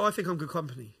 man. I think I'm good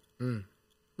company.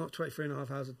 Not 23.5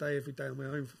 hours a day every day on my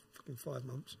own for fucking 5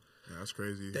 months. Yeah, that's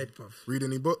crazy. Dead, bruv. Read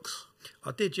any books?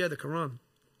 I did, yeah, the Quran.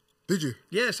 Did you?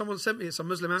 Yeah, someone sent me it, some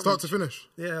Muslim outreach. Start to finish?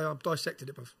 Yeah, I dissected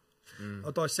it, bruv.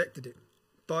 I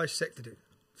dissected it.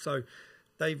 So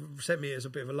they sent me it as a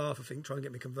bit of a laugh, I think, trying to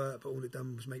get me convert, but all it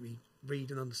done was make me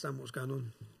read and understand what was going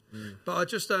on. But I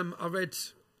just, I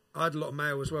had a lot of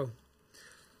mail as well.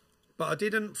 But I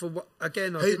didn't,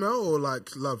 hate mail or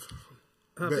like love?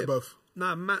 A bit of both?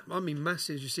 No, I mean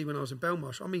masses, you see, when I was in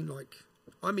Belmarsh.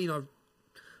 I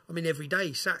mean every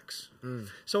day, sacks.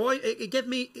 So it gave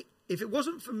me, if it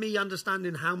wasn't for me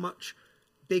understanding how much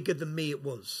bigger than me it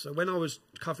was. So when I was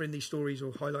covering these stories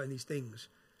or highlighting these things,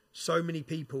 so many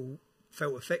people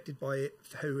felt affected by it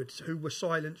who were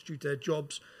silenced due to their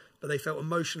jobs, but they felt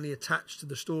emotionally attached to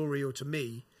the story or to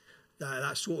me.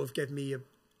 That sort of gave me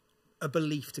a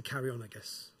belief to carry on, I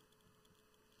guess.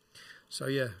 So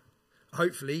yeah,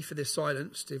 hopefully for this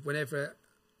silence, if whenever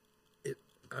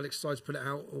Alex decides to put it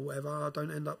out or whatever, I don't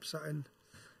end up sat in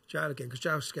jail again, because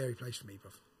jail's a scary place for me,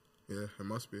 bruv. Yeah, it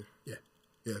must be. Yeah.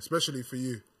 Yeah, especially for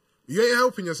you. You ain't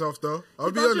helping yourself, though.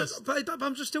 I'll be honest. But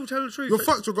I'm just still telling the truth. You're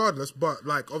fucked regardless, but,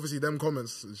 like, obviously them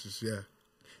comments, it's just, yeah.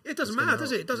 It doesn't matter,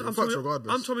 does it? You're fucked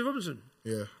regardless. I'm Tommy Robinson.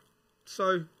 Yeah.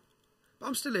 So, but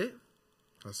I'm still here.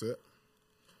 That's it.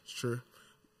 It's true.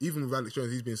 Even with Alex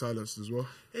Jones, he's been silenced as well.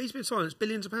 Yeah, he's been silenced,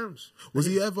 billions of pounds. Was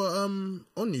he ever on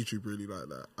YouTube really like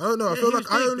that? I don't know. I feel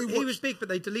like I only watched... He was big, but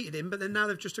they deleted him. But then now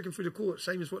they've just took him through the court,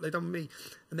 same as what they've done with me,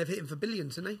 and they've hit him for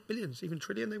billions, haven't they? Billions, even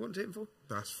trillion. They want to hit him for.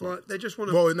 That's fucked. Like, they just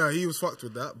want to. Well, no, he was fucked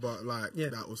with that, but like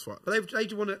that was fucked. But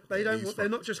they want to. They don't. They're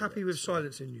not just happy with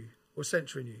silencing you or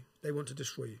censoring you. They want to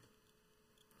destroy you.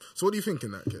 So what do you think in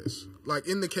that case? Like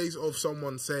in the case of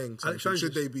someone saying something,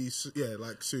 should they be sued?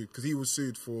 Because he was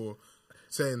sued for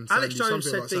saying Alex Jones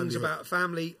said about things about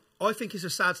family. I think it's a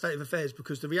sad state of affairs,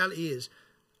 because the reality is,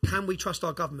 can we trust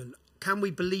our government? Can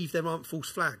we believe there aren't false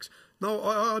flags? No,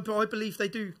 I believe they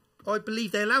do. I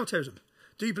believe they allow terrorism.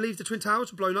 Do you believe the Twin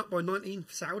Towers were blown up by 19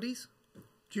 Saudis?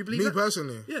 Do you believe that? Me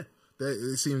personally? Yeah.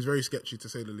 It seems very sketchy, to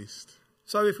say the least.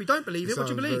 So if we don't believe it, what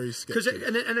do you believe?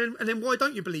 And then why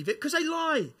don't you believe it? Because they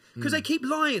lie. Because they keep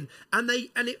lying, and they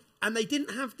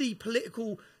didn't have the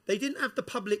political, they didn't have the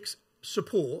public's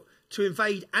support to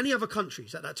invade any other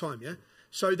countries at that time. Yeah.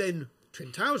 So then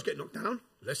Twin Towers get knocked down.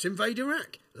 Let's invade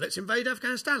Iraq. Let's invade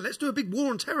Afghanistan. Let's do a big war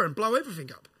on terror and blow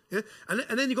everything up. Yeah. And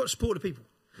then you've got to support the people.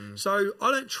 So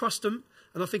I don't trust them,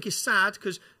 and I think it's sad,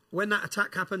 because when that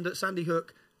attack happened at Sandy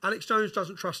Hook, Alex Jones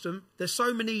doesn't trust them. There's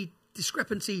so many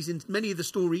discrepancies in many of the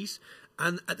stories,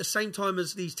 and at the same time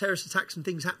as these terrorist attacks and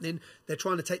things happening, they're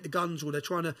trying to take the guns, or they're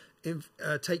trying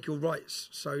to take your rights.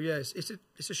 So yes, it's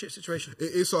a shit situation.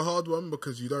 It's a hard one,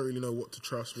 because you don't really know what to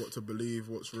trust, what to believe,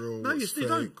 what's real, what's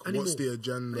fake, what's the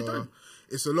agenda.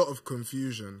 It's a lot of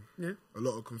confusion. Yeah, a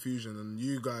lot of confusion, and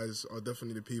you guys are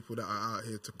definitely the people that are out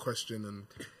here to question and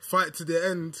fight to the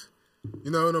end.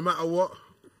 You know, no matter what.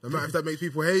 No matter if that makes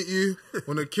people hate you,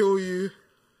 want to kill you,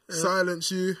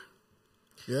 silence you.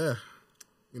 Yeah.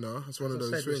 You know, it's one of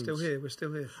those things. We're still here. We're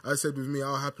still here. I said with me,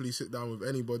 I'll happily sit down with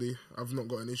anybody. I've not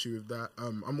got an issue with that.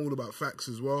 I'm all about facts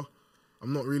as well.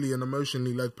 I'm not really an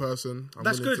emotionally led person.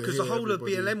 That's good, because the whole of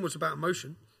BLM was about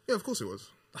emotion. Yeah, of course it was.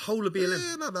 The whole of BLM.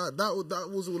 Yeah, no, that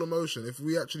was all emotion. If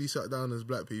we actually sat down as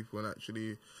black people and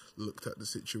actually looked at the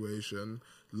situation,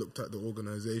 looked at the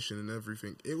organisation and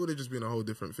everything, it would have just been a whole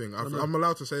different thing. I'm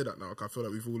allowed to say that now. I feel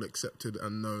like we've all accepted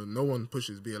and known. No one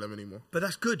pushes BLM anymore. But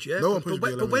that's good, yeah? No one pushes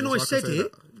BLM But when anymore, I said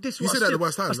it, you said that the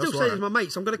worst time. I still that's say it why. to my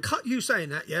mates. I'm going to cut you saying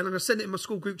that, yeah, and I'm going to send it in my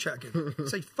school group chat again.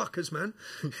 Say, fuckers, man.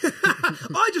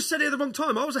 I just said it at the wrong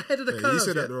time. I was ahead of the curve. You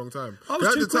said that at the wrong time. I was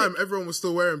At too the time, quick. everyone was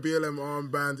still wearing BLM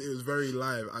armbands. It was very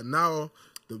live. And now,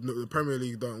 the Premier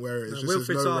League don't wear it. It's just Wilfried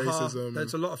there's no Zaha, racism.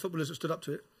 there's a lot of footballers that stood up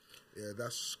to it. Yeah,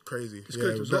 that's crazy. It's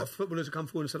good. There's a lot of footballers that come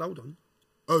forward and said, hold on.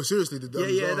 Oh, seriously?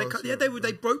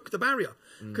 They broke the barrier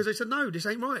because they said, no, this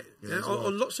ain't right.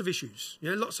 On lots of issues.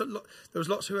 Yeah, there was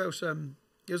lots who else. There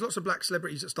was lots of black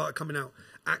celebrities that started coming out,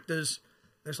 actors.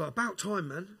 It's like, about time,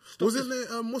 man. Wasn't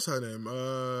there? What's her name?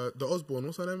 The Osborne.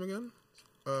 What's her name again?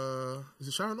 Is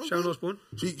it Sharon Osbourne? Sharon Osbourne.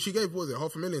 She gave, what was it,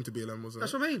 $500,000 to BLM, wasn't it?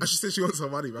 That's what I mean. And she said she wants her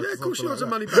money back. Yeah, of course she wants her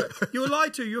like money back. You were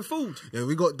lied to. You were fooled. Yeah,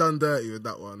 we got done dirty with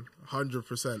that one,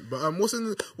 100%. But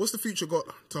what's the future got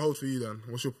to hold for you then?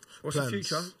 What's your plans? The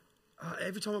future?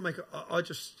 Every time I make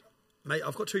mate,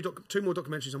 I've got two more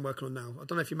documentaries I'm working on now. I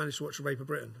don't know if you managed to watch The Rape of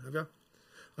Britain, have you?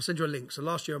 I'll send you a link. So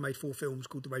last year I made 4 films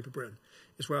called The Rape of Britain.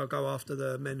 It's where I go after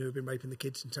the men who have been raping the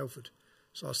kids in Telford.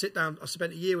 So I sit down, I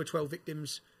spent a year with 12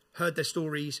 victims, heard their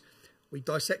stories, we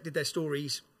dissected their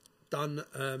stories, done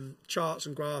charts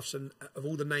and graphs of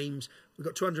all the names. We've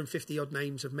got 250 odd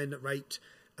names of men that raped.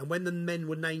 And when the men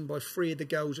were named by 3 of the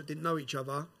girls that didn't know each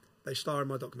other, they star in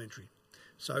my documentary.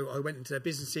 So I went into their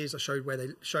businesses, I showed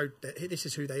that this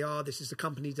is who they are, this is the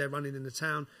companies they're running in the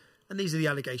town, and these are the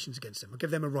allegations against them. I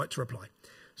give them a right to reply.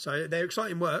 So they're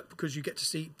exciting work because you get to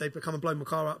see they've become and blown my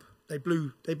car up. They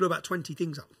blew about 20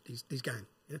 things up, these gang,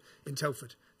 in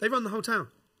Telford. They run the whole town.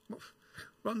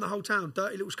 Run the whole town,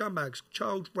 dirty little scumbags,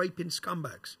 child raping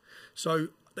scumbags. So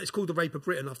it's called The Rape of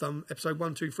Britain. I've done episode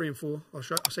 1, 2, 3 and 4. I'll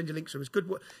send you links to them. It's good.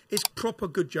 It's proper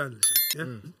good journalism.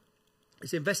 Yeah?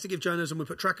 It's investigative journalism. We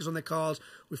put trackers on their cars.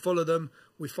 We follow them.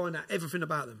 We find out everything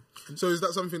about them. So is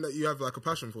that something that you have like a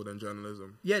passion for then,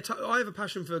 journalism? Yeah, I have a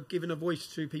passion for giving a voice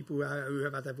to people who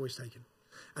have had their voice taken.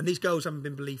 And these girls haven't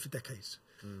been believed for decades.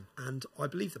 And I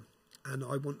believe them. And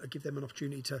I want to give them an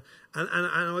opportunity to... And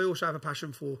I also have a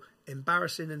passion for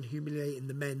embarrassing and humiliating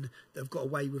the men that have got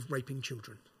away with raping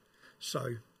children.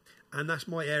 So, and that's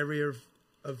my area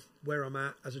of where I'm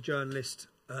at as a journalist.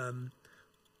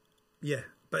 Yeah,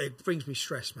 but it brings me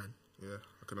stress, man. Yeah,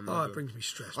 I can imagine. Oh, it brings me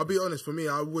stress. I'll be honest, for me,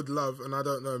 I would love, and I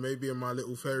don't know, maybe in my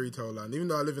little fairy tale land, even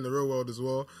though I live in the real world as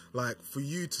well, like for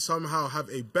you to somehow have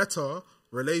a better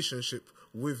relationship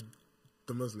with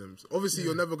the Muslims. Obviously,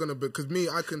 you're never gonna, because me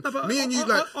and you, I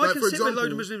like can for sit example, with a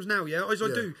load of Muslims now, as I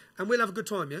do, and we'll have a good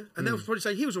time, yeah. And they'll probably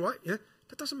say he was all right, yeah.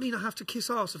 That doesn't mean I have to kiss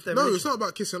ass if they're No, religious. it's not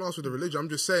about kissing ass with the religion. I'm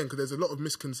just saying because there's a lot of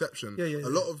misconception. Yeah. A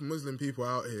lot of Muslim people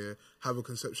out here have a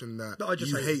conception that I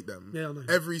just you hate them. Yeah, I know.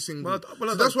 Every single. Well,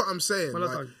 so that's what I'm saying. Well, I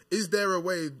like, don't. is there a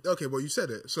way? Okay, well, you said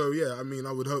it. So yeah, I mean,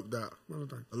 I would hope that Well, I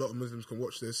don't. a lot of Muslims can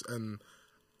watch this and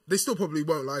they still probably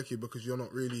won't like you because you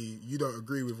don't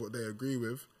agree with what they agree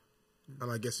with.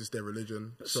 And I guess it's their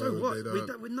religion. So what? They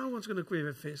don't. No one's going to agree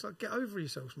with everything. It's like, get over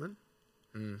yourselves, man.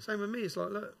 Same with me. It's like,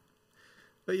 look.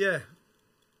 But yeah.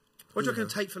 What do you reckon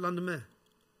Tate for London Mayor?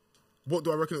 What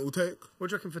do I reckon it will take? What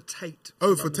do you reckon for Tate?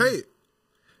 Oh, for Tate?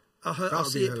 I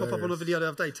see it pop up on a video the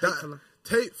other day.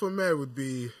 Tate for mayor would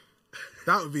be...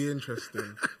 That would be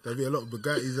interesting. There'd be a lot of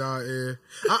Bugattis out here.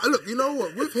 Look, you know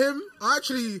what? With him, I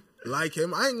actually like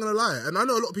him. I ain't gonna lie. And I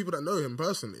know a lot of people that know him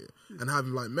personally and have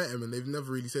like met him and they've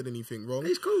never really said anything wrong.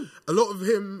 He's cool. A lot of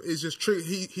him is just...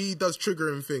 he does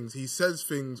triggering things. He says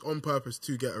things on purpose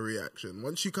to get a reaction.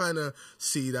 Once you kind of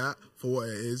see that for what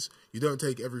it is, you don't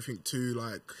take everything too,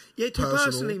 like, too personal.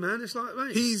 personally, man. It's like,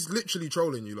 mate. He's literally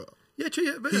trolling you lot. Yeah, true,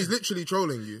 yeah, but He's literally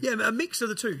trolling you. yeah, a mix of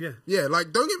the two, yeah. Yeah,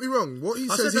 like, don't get me wrong. What he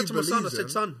I says said he that to my son. I believes said, in...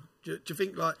 son, do you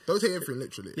think, like... Don't take everything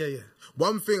literally. Yeah.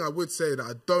 One thing I would say that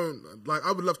I don't... Like,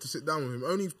 I would love to sit down with him,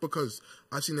 only because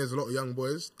I've seen there's a lot of young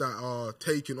boys that are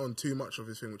taking on too much of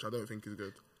his thing, which I don't think is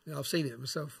good. Yeah, I've seen it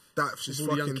myself. That's just With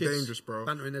all the fucking young kids dangerous, bro.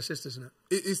 Bantering their sisters, isn't it?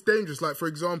 It's dangerous. Like, for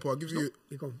example, I'll give you...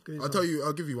 Go on, give me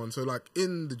I'll give you one. So, like,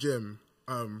 in the gym,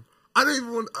 I don't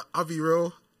even want... I'll be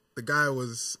real. the guy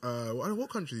was, I don't know what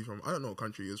country he's from. I don't know what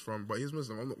country he is from, but he's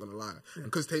Muslim, I'm not going to lie. And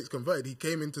because Tate's converted, he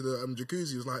came into the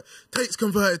jacuzzi, he was like, Tate's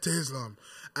converted to Islam.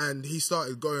 And he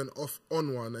started going off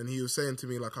on one, and he was saying to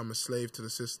me, like, I'm a slave to the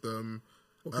system.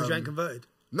 Because you ain't converted?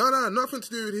 No, nothing to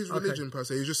do with his religion per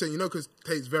se. He was just saying, you know, because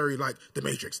Tate's very, like, the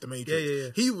Matrix. Yeah.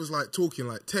 He was, like, talking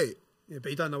like, Tate. Yeah, but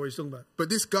he don't know what he's talking about. But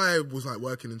this guy was like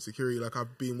working in security, like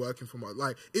I've been working for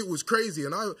like it was crazy,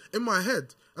 and in my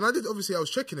head, and I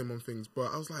was checking him on things, but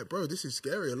I was like, bro, this is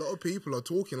scary. A lot of people are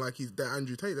talking like they're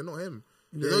Andrew Tate, they're not him.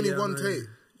 There's only one Tate.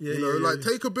 Yeah, you know, like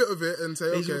take a bit of it and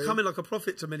say, he's okay. becoming like a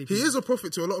prophet to many people. He is a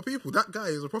prophet to a lot of people. That guy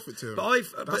is a prophet to him.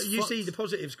 But you see the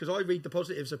positives, because I read the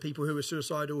positives of people who are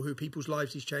suicidal, who people's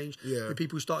lives he's changed, who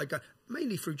people started going,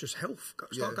 mainly through just health.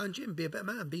 Start going gym, be a better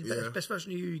man, be the best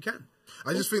version of you can.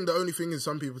 I just think the only thing is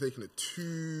some people taking it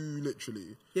too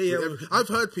literally. Yeah. I've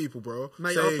heard people, bro.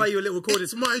 Mate, say, I'll play you a little recording.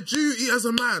 It's my duty as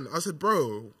a man. I said,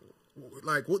 bro,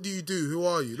 like, what do you do? Who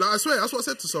are you? Like, I swear, that's what I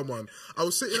said to someone. I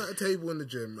was sitting at a table in the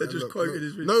gym. They're just quoting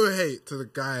his video. No hate to the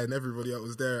guy and everybody that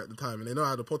was there at the time. And they know I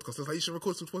had a podcast. I was like, you should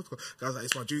record some podcast. The guy was like,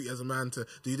 it's my duty as a man to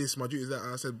do this, my duty is that.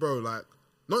 And I said, bro, like,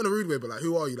 not in a rude way, but like,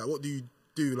 who are you? Like, what do you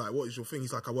do? Like, what is your thing?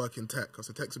 He's like, I work in tech. I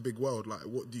said, tech's a big world. Like,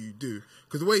 what do you do?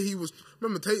 Because the way he was,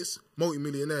 remember, Tate's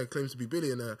multi-millionaire, claims to be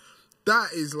billionaire.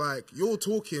 That is like, you're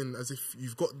talking as if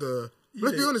you've got the...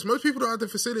 Let's be honest, most people don't have the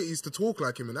facilities to talk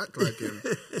like him and act like him.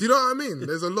 Do you know what I mean?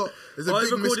 There's a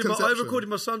big misconception. I recorded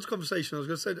my son's conversation. I was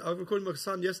going to say, I recorded my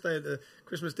son yesterday at the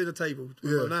Christmas dinner table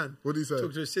with my nan. What did he say?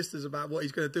 Talking to his sisters about what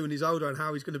he's going to do when he's older and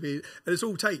how he's going to be. And it's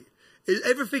all Tate.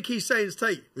 Everything he's saying is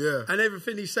Tate. Yeah. And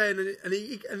everything he's saying,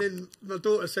 and then my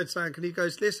daughter said something, and he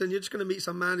goes, listen, you're just going to meet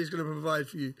some man who's going to provide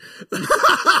for you.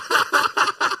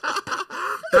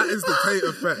 That is the Tate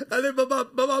effect. And then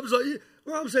my mum's like,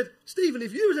 my mum said, Stephen,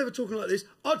 if you was ever talking like this,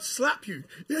 I'd slap you.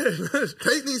 Yeah.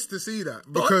 Tate needs to see that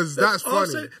because that's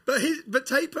funny. But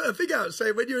Tate put a thing out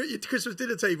saying when you're at your Christmas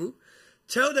dinner table,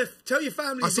 tell your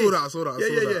family. I saw that.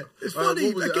 Yeah. It's funny.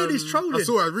 Again, he's trolling. I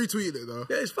saw it. I retweeted it though.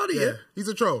 Yeah, it's funny. Yeah. He's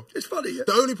a troll. It's funny. Yeah.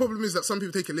 The only problem is that some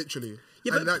people take it literally.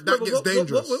 Yeah, and that gets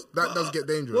dangerous. That does get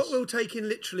dangerous. What will taking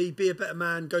literally be a better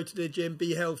man, go to the gym,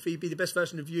 be healthy, be the best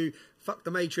version of you, fuck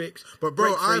the Matrix. But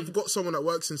bro, I've got someone that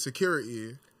works in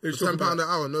security for £10 an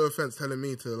hour, no offense, telling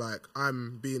me to like,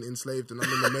 I'm being enslaved and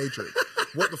I'm in the Matrix.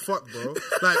 What the fuck, bro?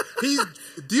 Like, do you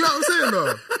know what I'm saying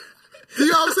though? Do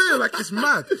you know what I'm saying? Like, it's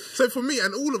mad. So for me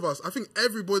and all of us, I think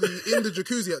everybody in the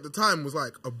jacuzzi at the time was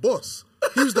like a boss.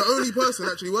 He was the only person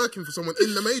actually working for someone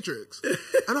in the Matrix.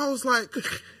 And I was like,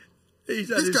 this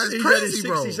guy's crazy,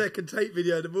 bro. 60-second Tate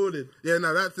video in the morning. Yeah,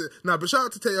 no, that's it. No, but shout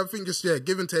out to Tate. I think just,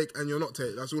 give and take, and you're not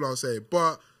Tate. That's all I'll say.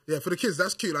 But yeah, for the kids,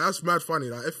 that's cute. Like, that's mad funny.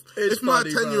 Like, if my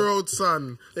 10-year-old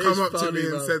son come up to me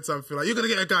and said something like, you're going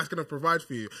to get a guy that's going to provide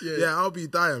for you. Yeah, I'll be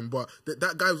dying. But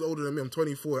that guy was older than me. I'm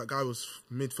 24. That guy was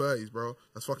mid-30s, bro.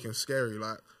 That's fucking scary.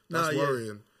 Like, that's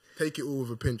worrying. Take it all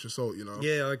with a pinch of salt, you know?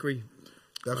 Yeah, I agree.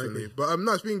 Definitely. But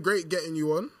no, it's been great getting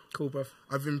you on. Cool, bruv.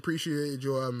 I've appreciated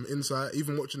your insight.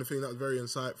 Even watching the thing, that was very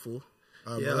insightful.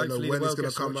 I don't know when it's going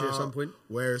to come out, at some point.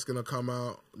 where it's going to come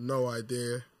out. No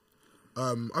idea.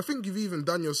 I think you've even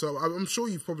done yourself. I'm sure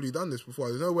you've probably done this before.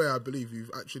 There's no way I believe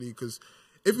you've actually, because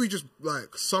if we just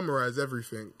like summarize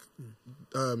everything,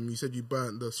 you said you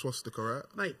burnt the swastika, right?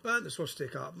 Mate, burnt the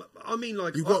swastika. I mean,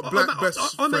 like you've got black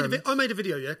best friend. I made a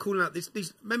video, calling out these.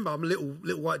 Remember, I'm a little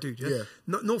white dude, yeah.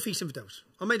 Northeast infidels.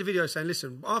 I made a video saying,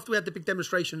 listen, after we had the big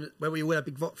demonstration where we all had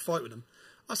a big fight with them,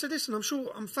 I said, listen, I'm sure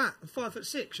I'm fat. I'm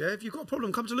 5'6". Yeah, if you've got a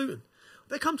problem, come to Luton.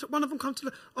 One of them come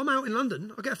to. I'm out in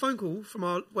London. I get a phone call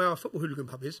from where our football hooligan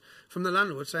pub is, from the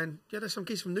landlord saying, yeah, there's some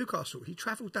geese from Newcastle. He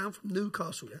travelled down from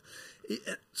Newcastle. Yeah.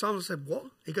 Someone said, what?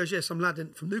 He goes, yeah, some lad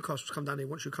from Newcastle's come down here.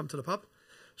 Wants you to come to the pub.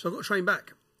 So I got a train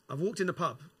back. I've walked in the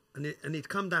pub and he'd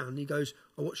come down and he goes,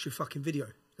 I watched your fucking video.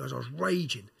 He goes, I was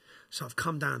raging, so I've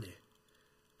come down here.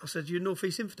 I said, you're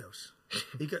Northeast infidels?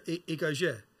 He goes,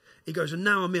 yeah. He goes, and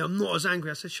now I'm not as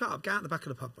angry. I said, shut up, get out the back of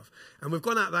the pub, bruv. And we've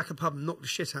gone out the back of the pub and knocked the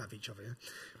shit out of each other, yeah?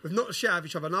 We've knocked the shit out of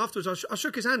each other. And afterwards, I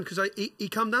shook his hand because he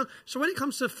come down. So when it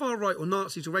comes to the far right or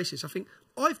Nazis or racists, I think,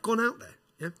 I've gone out there,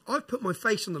 yeah? I've put my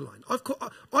face on the line.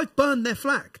 I've burned their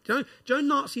flag. Do you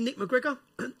know Nazi Nick McGregor?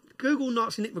 Google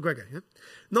Nazi Nick McGregor, yeah?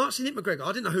 Nazi Nick McGregor, I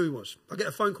didn't know who he was. I get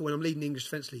a phone call when I'm leading the English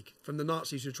Defence League from the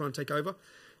Nazis who are trying to take over.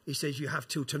 He says, you have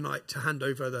till tonight to hand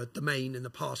over the domain and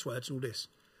the passwords and all this.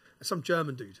 And some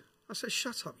German dude. I said,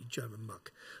 shut up, you German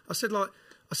muck. I said,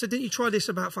 didn't you try this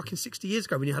about fucking 60 years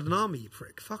ago when you had an army, you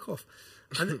prick? Fuck off.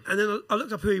 And then I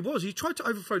looked up who he was. He tried to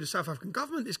overthrow the South African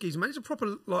government, this geezer, man. He's a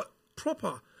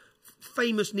proper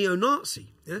famous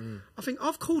neo-Nazi. Yeah? I think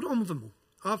I've called on them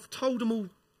all. I've told them all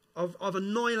I've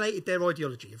annihilated their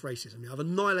ideology of racism. I've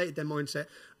annihilated their mindset,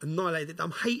 annihilated it.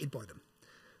 I'm hated by them,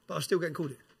 but I'm still getting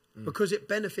called it because it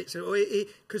benefits.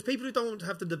 Because people who don't want to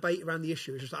have the debate around the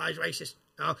issue is just like, oh, he's racist.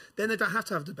 Oh, then they don't have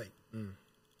to have debate.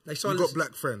 They silence. You've got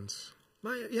black friends.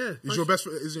 Mate, yeah. Isn't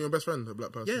your best friend a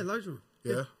black person? Yeah, loads of them.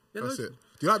 Yeah, Yeah, that's loads it. of them.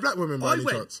 Do you like black women by any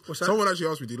chance? What's that? Someone actually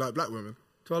asked me, do you like black women?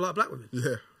 Do I like black women?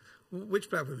 Yeah. Which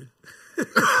black women?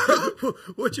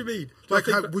 What do you mean? Like,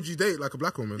 would you date like a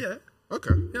black woman? Yeah.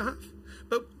 Okay. Yeah, I have.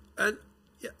 But,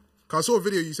 yeah. 'Cause I saw a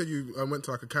video, you said you went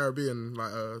to like a Caribbean,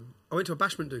 like I went to a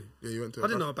bashment do. Yeah, you went to I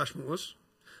didn't know what bashment was.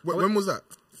 When was that?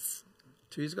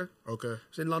 2 years ago. Okay. I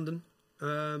was in London.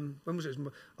 When was it?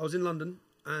 I was in London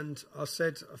and I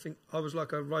said, I think I was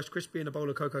like a Rice Krispie and a bowl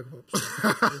of Cocoa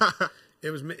Pops. It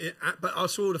was, but I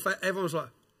saw the fact, everyone was like,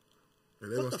 Yeah,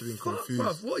 they must have been confused.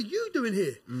 Bruv, what are you doing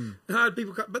here? And I had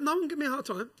people, but no one give me a hard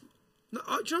time. No,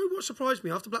 do you know what surprised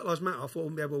me? After Black Lives Matter, I thought I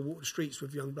wouldn't be able to walk the streets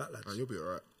with young black lads. Oh, you'll be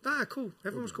alright. Nah, cool.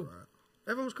 Everyone was cool. Right.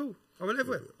 Everyone was cool. I went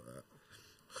everywhere.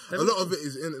 A lot of it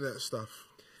is internet stuff,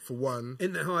 for one.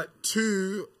 Internet hype.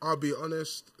 Two, I'll be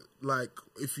honest, like,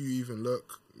 if you even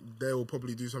look, they will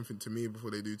probably do something to me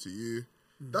before they do to you.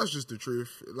 That's just the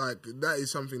truth. Like, that is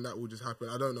something that will just happen.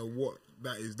 I don't know what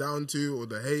that is down to or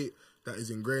the hate that is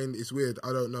ingrained. It's weird.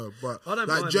 I don't know. But, I don't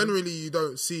like, mind, generally, you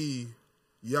don't see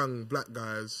young black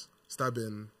guys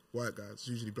stabbing white guys. It's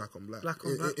usually black on black. Black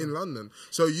on black. In London.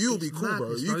 So you'll be cool,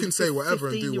 bro. You can say whatever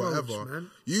and do whatever.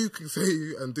 Man. You can say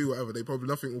and do whatever.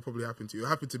 Nothing will probably happen to you. It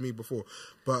happened to me before.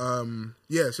 But,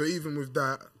 yeah, so even with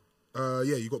that,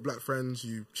 yeah, you got black friends,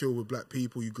 you chill with black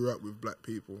people, you grew up with black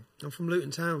people. I'm from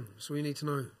Luton Town. That's all you need to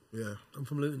know. Yeah. I'm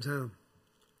from Luton Town.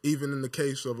 Even in the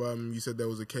case of, you said there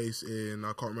was a case in,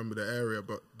 I can't remember the area,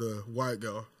 but the white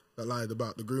girl that lied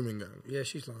about the grooming gang. Yeah,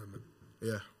 she's lying, man.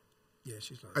 Yeah. Yeah,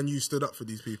 she's lying. And you stood up for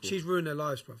these people. She's ruined their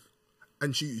lives, bruv.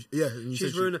 And she, yeah. And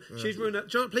She's ruined. She's ruined.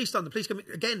 John, please stand. Please give me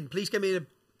again. Please give me a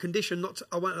condition.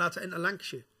 I weren't allowed to enter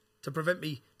Lancashire to prevent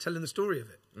me telling the story of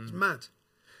it. It's mad.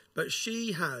 But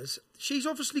she's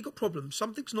obviously got problems.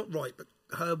 Something's not right. But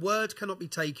her word cannot be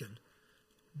taken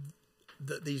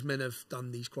that these men have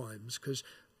done these crimes, because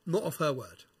not of her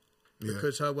word,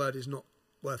 because her word is not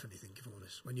worth anything. If I'm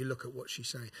honest, when you look at what she's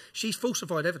saying, she's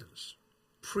falsified evidence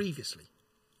previously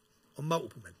on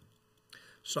multiple men.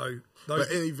 So,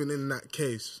 but even in that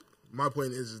case, my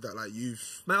point is that, like, Mate,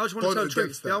 I just want to tell the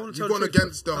truth. Yeah, I want to tell the truth. You've gone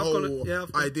against the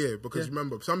whole idea, because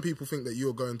remember, some people think that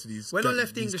you're going to these. When I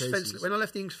left the English Defence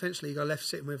League, I left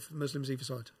sitting with Muslims either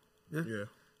side. Yeah. Yeah.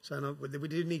 So we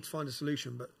do need to find a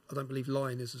solution, but I don't believe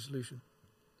lying is a solution.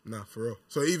 Nah, for real.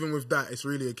 So even with that, it's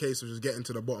really a case of just getting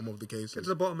to the bottom of the case. Get to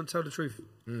the bottom and tell the truth.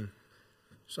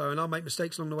 So, and I'll make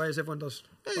mistakes along the way, as everyone does.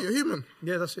 Yeah, you're human.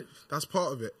 Yeah, that's it. That's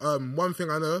part of it. One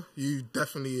thing I know, you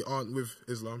definitely aren't with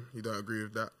Islam. You don't agree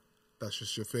with that. That's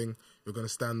just your thing. You're going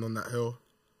to stand on that hill,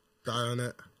 die on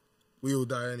it. We all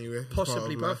die anyway.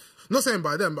 Possibly, bruv. I'm not saying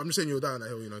by them, but I'm just saying you'll die on that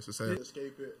hill, you know, so saying.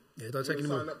 Escape it. Yeah, don't take any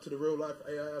more. Sign up to the real life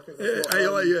AI, I think.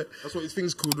 AI, That's what his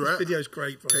thing's called, right? This video's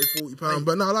great, bro. Pay £40.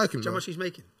 But no, I like him, Do you know how bro. much he's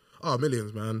making? Oh,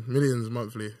 millions, man. Millions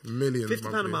monthly. Millions £50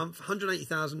 monthly. a month,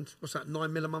 180,000. What's that,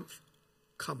 9 mil a month?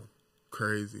 Come on.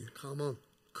 Crazy. Come on.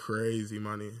 Crazy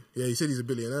money. Yeah, he said he's a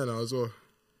billionaire now as well.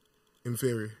 In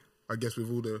theory. I guess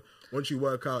with all the... Once you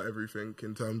work out everything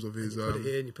in terms of his... You put it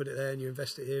here and you put it there and you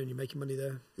invest it here and you're making money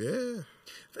there. Yeah.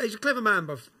 He's a clever man,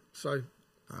 bruv. So...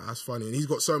 That's funny. And he's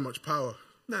got so much power.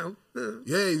 Now. Yeah, he's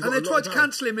got and they a lot tried of to power.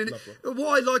 cancel him. And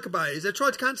what I like about it is they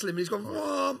tried to cancel him and he's gone,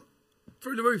 whoa,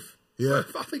 through the roof. Yeah.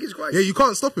 I think it's great. Yeah, you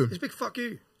can't stop him. It's a big fuck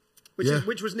you.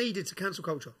 Which was needed to cancel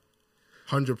culture.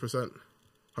 100%.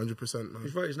 100%, man.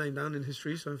 He's wrote his name down in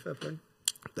history, so fair play.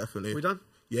 Definitely. We done?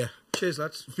 Yeah. Cheers,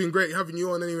 lads. It's been great having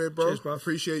you on anyway, bro. Cheers, bro.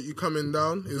 Appreciate you coming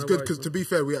down. It was No good worries, because, man. to be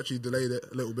fair, we actually delayed it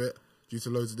a little bit due to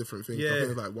loads of different things. Yeah. I think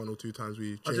it was like 1 or 2 times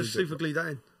we changed I just it. super glued that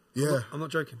in. Yeah. I'm not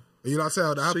joking. Are you not saying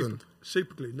how that happened?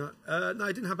 Super glue. No, no,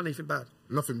 it didn't happen anything bad.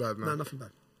 Nothing bad, man. No, nothing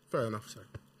bad. Fair enough. So.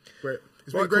 Great.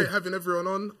 It's Right, been great cool. having everyone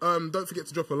on. Don't forget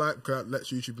to drop a like. That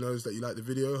lets YouTube knows that you like the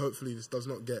video. Hopefully this does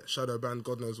not get shadow banned.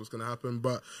 God knows what's going to happen.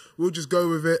 But we'll just go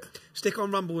with it. Stick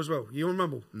on Rumble as well. You on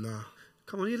Rumble? Nah.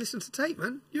 Come on, you listen to tape,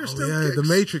 man. You're Oh, still yeah, the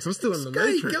Matrix. I'm still in the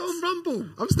Gay, Matrix. get on Rumble.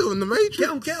 I'm still in the Matrix. Get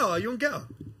on Getter. Are you on Getter?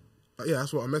 Yeah,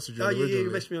 that's what I messaged you Oh, on yeah, originally. you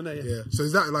messaged me on there, yeah. So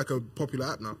is that like a popular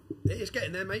app now? It's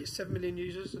getting there, mate. 7 million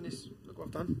users, and it's look what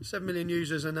I've done. 7 million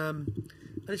users, and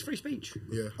it's free speech.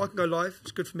 Yeah. I can go live.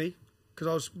 It's good for me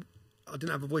because I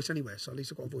didn't have a voice anywhere, so at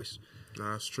least I've got a voice.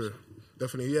 Nah, that's true.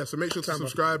 Definitely, yeah. So make sure to Camera.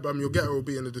 subscribe. Your getter will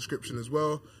be in the description as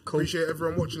well. Cool. Appreciate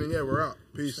everyone watching, and yeah, we're out.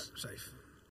 Peace. Safe.